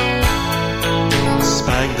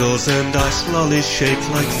 Spangles and ice lollies shaped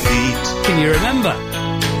like feet. Can you remember?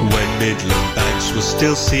 When Midland Banks was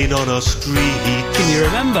still seen on our street. Can you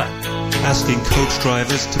remember? Asking coach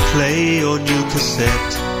drivers to play your new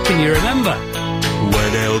cassette. Can you remember?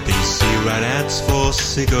 When LBC ran ads for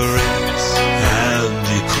cigarettes.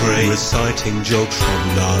 Andy Craig reciting jokes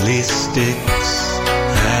from lolly sticks.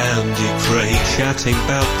 Andy Craig chatting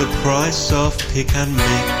about the price of pick and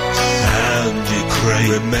mix. Andy Craig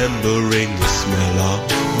remembering the smell of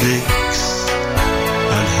mix.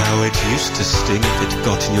 And how it used to sting if it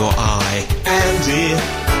got in your eye. Andy,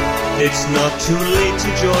 it's not too late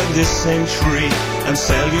to join this century and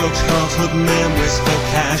sell your childhood memories for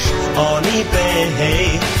cash on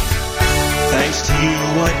eBay. Thanks to you,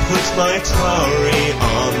 I put my Atari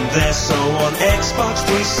on there, so on Xbox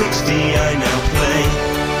 360 I now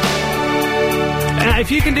play. If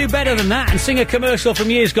you can do better than that and sing a commercial from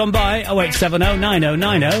years gone by, 0870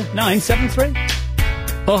 9090 973.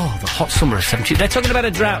 Oh, the hot summer of 70. They're talking about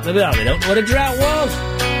a drought. They don't know what a drought was.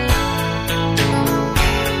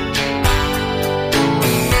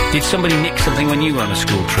 Did somebody nick something when you were on a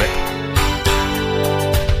school trip?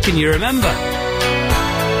 Can you remember?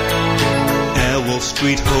 Airwolf,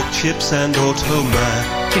 Street Hawk, Chips and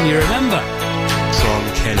Automat. Can you remember?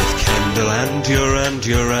 Tron, Kenneth Kendall and Duran.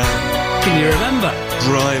 Can you remember?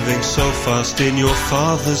 Driving so fast in your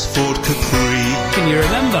father's Ford Capri. Can you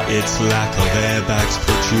remember? Its lack of airbags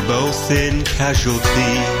put you both in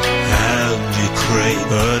casualty. Andy Craig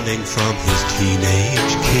burning from his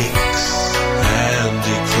teenage kicks.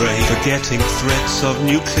 Andy Craig forgetting threats of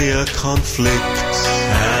nuclear conflicts.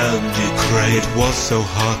 Andy Craig, it was so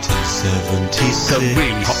hot in 76. A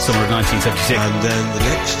really hot summer of 1976. And then the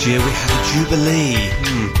next year we had a jubilee.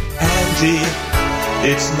 Andy,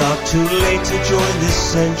 it's not too late to join this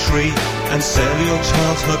century and sell your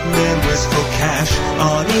childhood memories for cash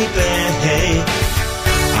on eBay.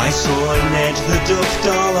 I saw Ned the Duck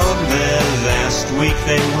doll on there last week.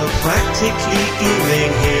 They were practically giving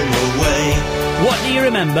him away. What do you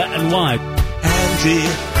remember and why? Andy,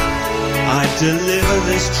 I deliver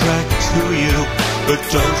this track to you, but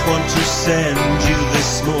don't want to send you this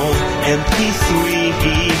small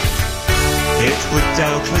MP3. It would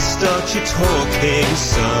doubtless start you talking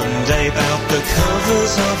someday about the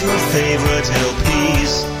covers of your favourite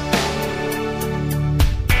LPs.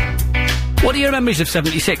 What are your memories of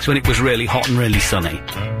 76 when it was really hot and really sunny?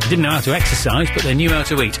 Didn't know how to exercise, but they knew how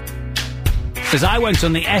to eat. Because I went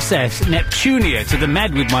on the SS Neptunia to the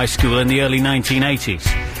Med with my school in the early 1980s.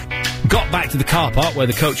 Got back to the car park where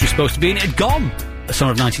the coach was supposed to be and it had gone. The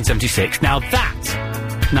summer of 1976. Now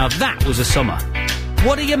that was a summer.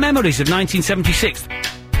 What are your memories of 1976?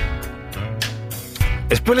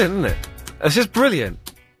 It's brilliant, isn't it? It's just brilliant.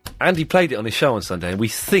 Andy played it on his show on Sunday, and we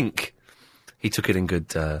think he took it in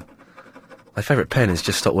good... My favourite pen has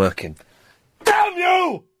just stopped working. Damn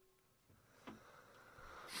you!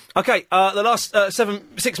 Okay, the last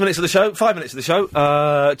 6 minutes of the show, 5 minutes of the show,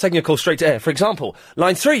 taking a call straight to air. For example,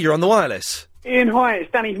 line 3, you're on the wireless. Ian, hi,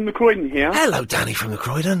 it's Danny from the Croydon here. Hello, Danny from the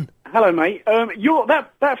Croydon. Hello, mate.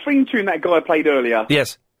 That theme tune that guy played earlier.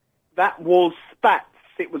 Yes. That was Spats.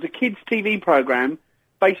 It was a kids' TV programme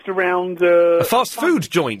based around... a fast food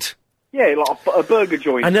joint. Yeah, like a burger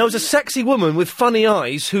joint. And there was a sexy woman with funny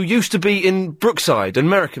eyes who used to be in Brookside, an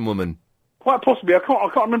American woman. Quite possibly. I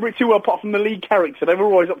can't remember it too well apart from the lead character. They were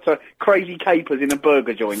always up to crazy capers in a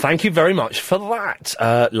burger joint. Thank you very much for that.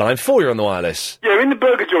 Line 4, you're on the wireless. Yeah, in the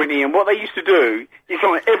burger joint, Ian, what they used to do is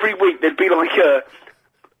like every week there'd be like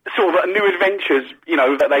sort of new adventures, you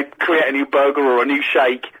know, that they'd create a new burger or a new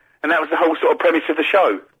shake, and that was the whole sort of premise of the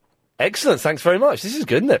show. Excellent, thanks very much. This is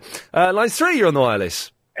good, isn't it? Line 3, you're on the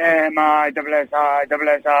wireless.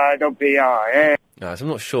 M-I-S-S-I-S-S-I-P-I. Right, I'm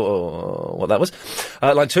not sure what that was.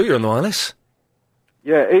 Line 2, you're on the wireless.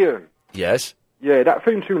 Yeah, Ian. Yes? Yeah, that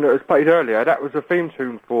theme tune that was played earlier, that was a theme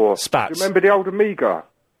tune for... Spats. Do you remember the old Amiga?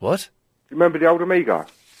 What? Do you remember the old Amiga?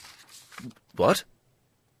 What?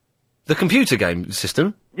 The computer game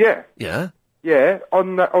system? Yeah. Yeah? Yeah,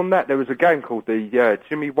 on that there was a game called the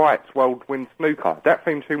Jimmy White's Worldwind Snooker. That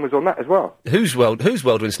theme tune was on that as well. Who's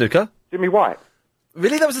Worldwind Snooker? Jimmy White.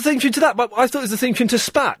 Really? That was the theme tune to that? But I thought it was the theme tune to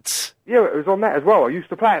Spats. Yeah, it was on that as well. I used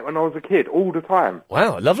to play it when I was a kid, all the time.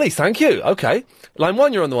 Wow, lovely, thank you. Okay. Line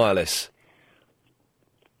 1, you're on the wireless.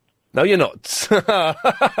 No, you're not.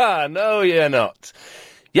 No, you're not.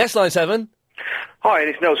 Yes, line 7. Hi,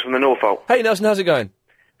 it's Nelson from the Norfolk. Hey, Nelson, how's it going?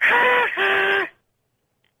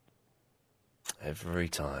 Every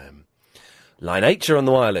time. Line 8, you're on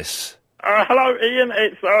the wireless. Hello, Ian.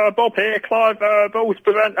 It's Bob here, Clive Ball's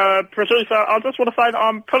producer. I just want to say that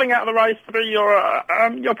I'm pulling out of the race to be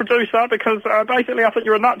your producer because basically I think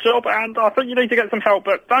you're a nut job and I think you need to get some help.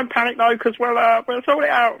 But don't panic though, because we'll sort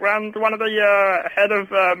it out around one of the head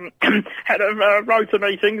of rota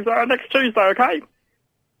meetings next Tuesday. Okay?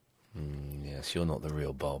 Yes, you're not the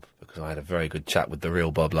real Bob, because I had a very good chat with the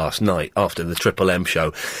real Bob last night after the Triple M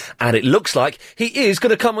show, and it looks like he is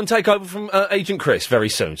going to come and take over from Agent Chris very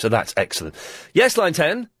soon, so that's excellent. Yes, line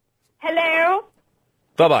 10. Hello?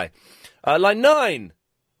 Bye-bye. Line 9.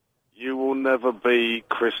 You will never be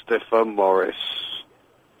Christopher Morris.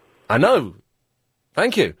 I know.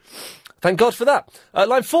 Thank you. Thank God for that.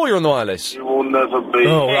 Line 4, you're on the wireless. You will never be...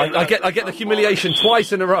 Oh, I get the humiliation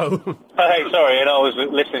twice in a row. Hey, sorry, and I was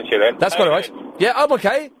listening to you then. That's quite all right. Yeah, I'm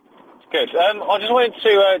okay. Good. I just wanted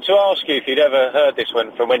to ask you if you'd ever heard this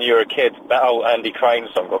one from when you were a kid. That old Andy Crane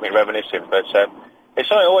song got me reminiscing, but it's something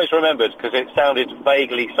I always remembered because it sounded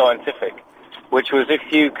vaguely scientific, which was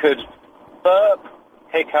if you could burp,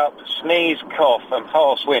 hiccup, sneeze, cough, and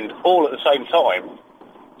pass wind all at the same time,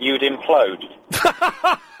 you'd implode.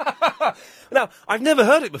 Now, I've never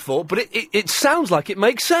heard it before, but it sounds like it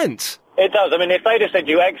makes sense. It does. I mean, if they'd have said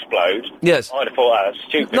you explode, yes, I'd have thought that's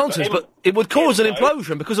stupid. Nonsense, but it would cause an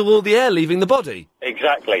implosion because of all the air leaving the body.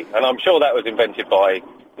 Exactly, and I'm sure that was invented by,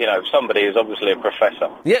 somebody who's obviously a professor.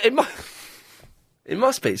 Yeah, it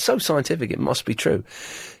must be. It's so scientific, it must be true.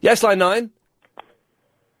 Yes, line 9.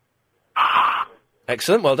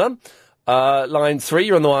 Excellent, well done. Line 3,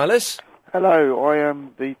 you're on the wireless. Hello, I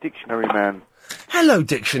am the Dictionary Man. Hello,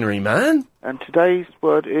 Dictionary Man. And today's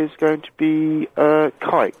word is going to be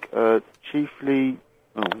kike, chiefly...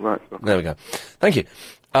 Oh, right. There we go. Thank you.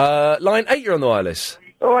 Line 8, you're on the wireless.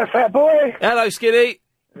 All right, fat boy. Hello, Skinny.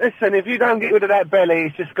 Listen, if you don't get rid of that belly,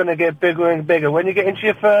 it's just going to get bigger and bigger. When you get into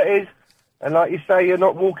your 30s, and like you say, you're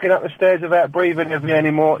not walking up the stairs without breathing heavily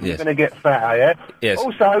anymore, you're going to get fatter, yeah? Yes.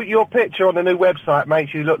 Also, your picture on the new website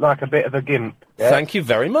makes you look like a bit of a gimp. Yeah? Thank you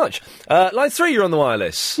very much. Line 3, you're on the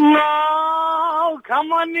wireless. No,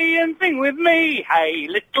 come on and sing with me. Hey,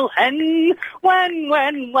 little hen, when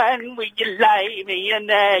will you lay me an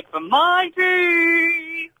egg for my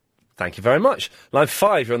tea? Thank you very much. Line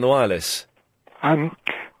 5, you're on the wireless.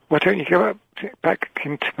 Why don't you go back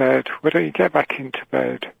into bed? Why don't you get back into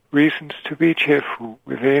bed? Reasons to be cheerful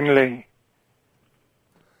with Ian Lee.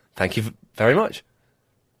 Thank you very much.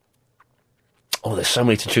 Oh, there's so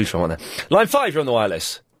many to choose from, aren't there? Line 5, you're on the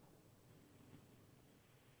wireless.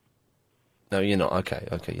 No, you're not. Okay,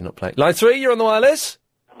 you're not playing. Line 3, you're on the wireless.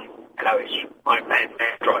 Hello, it's my man,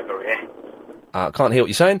 driver here. Can't hear what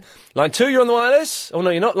you're saying. Line 2, you're on the wireless. Oh, no,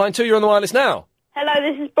 you're not. Line 2, you're on the wireless now. Hello,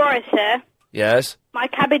 this is Boris here. Yes. My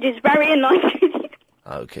cabbage is very annoying.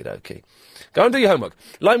 Okay. Go and do your homework.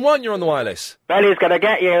 Line 1, you're on the wireless. Belly's gonna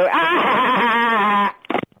get you.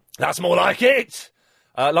 That's more like it.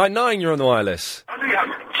 Line 9, you're on the wireless.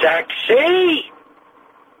 Taxi!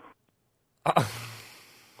 I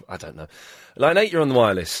don't know. Line 8, you're on the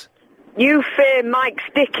wireless. You fear Mike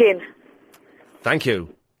Stickin. Thank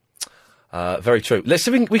you. Very true. Let's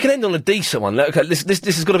see if we can end on a decent one. Okay, this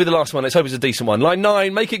has got to be the last one. Let's hope it's a decent one. Line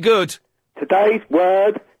 9, make it good. Today's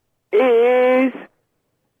word is...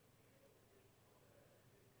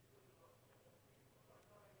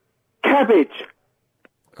 cabbage.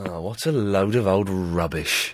 Oh, what a load of old rubbish.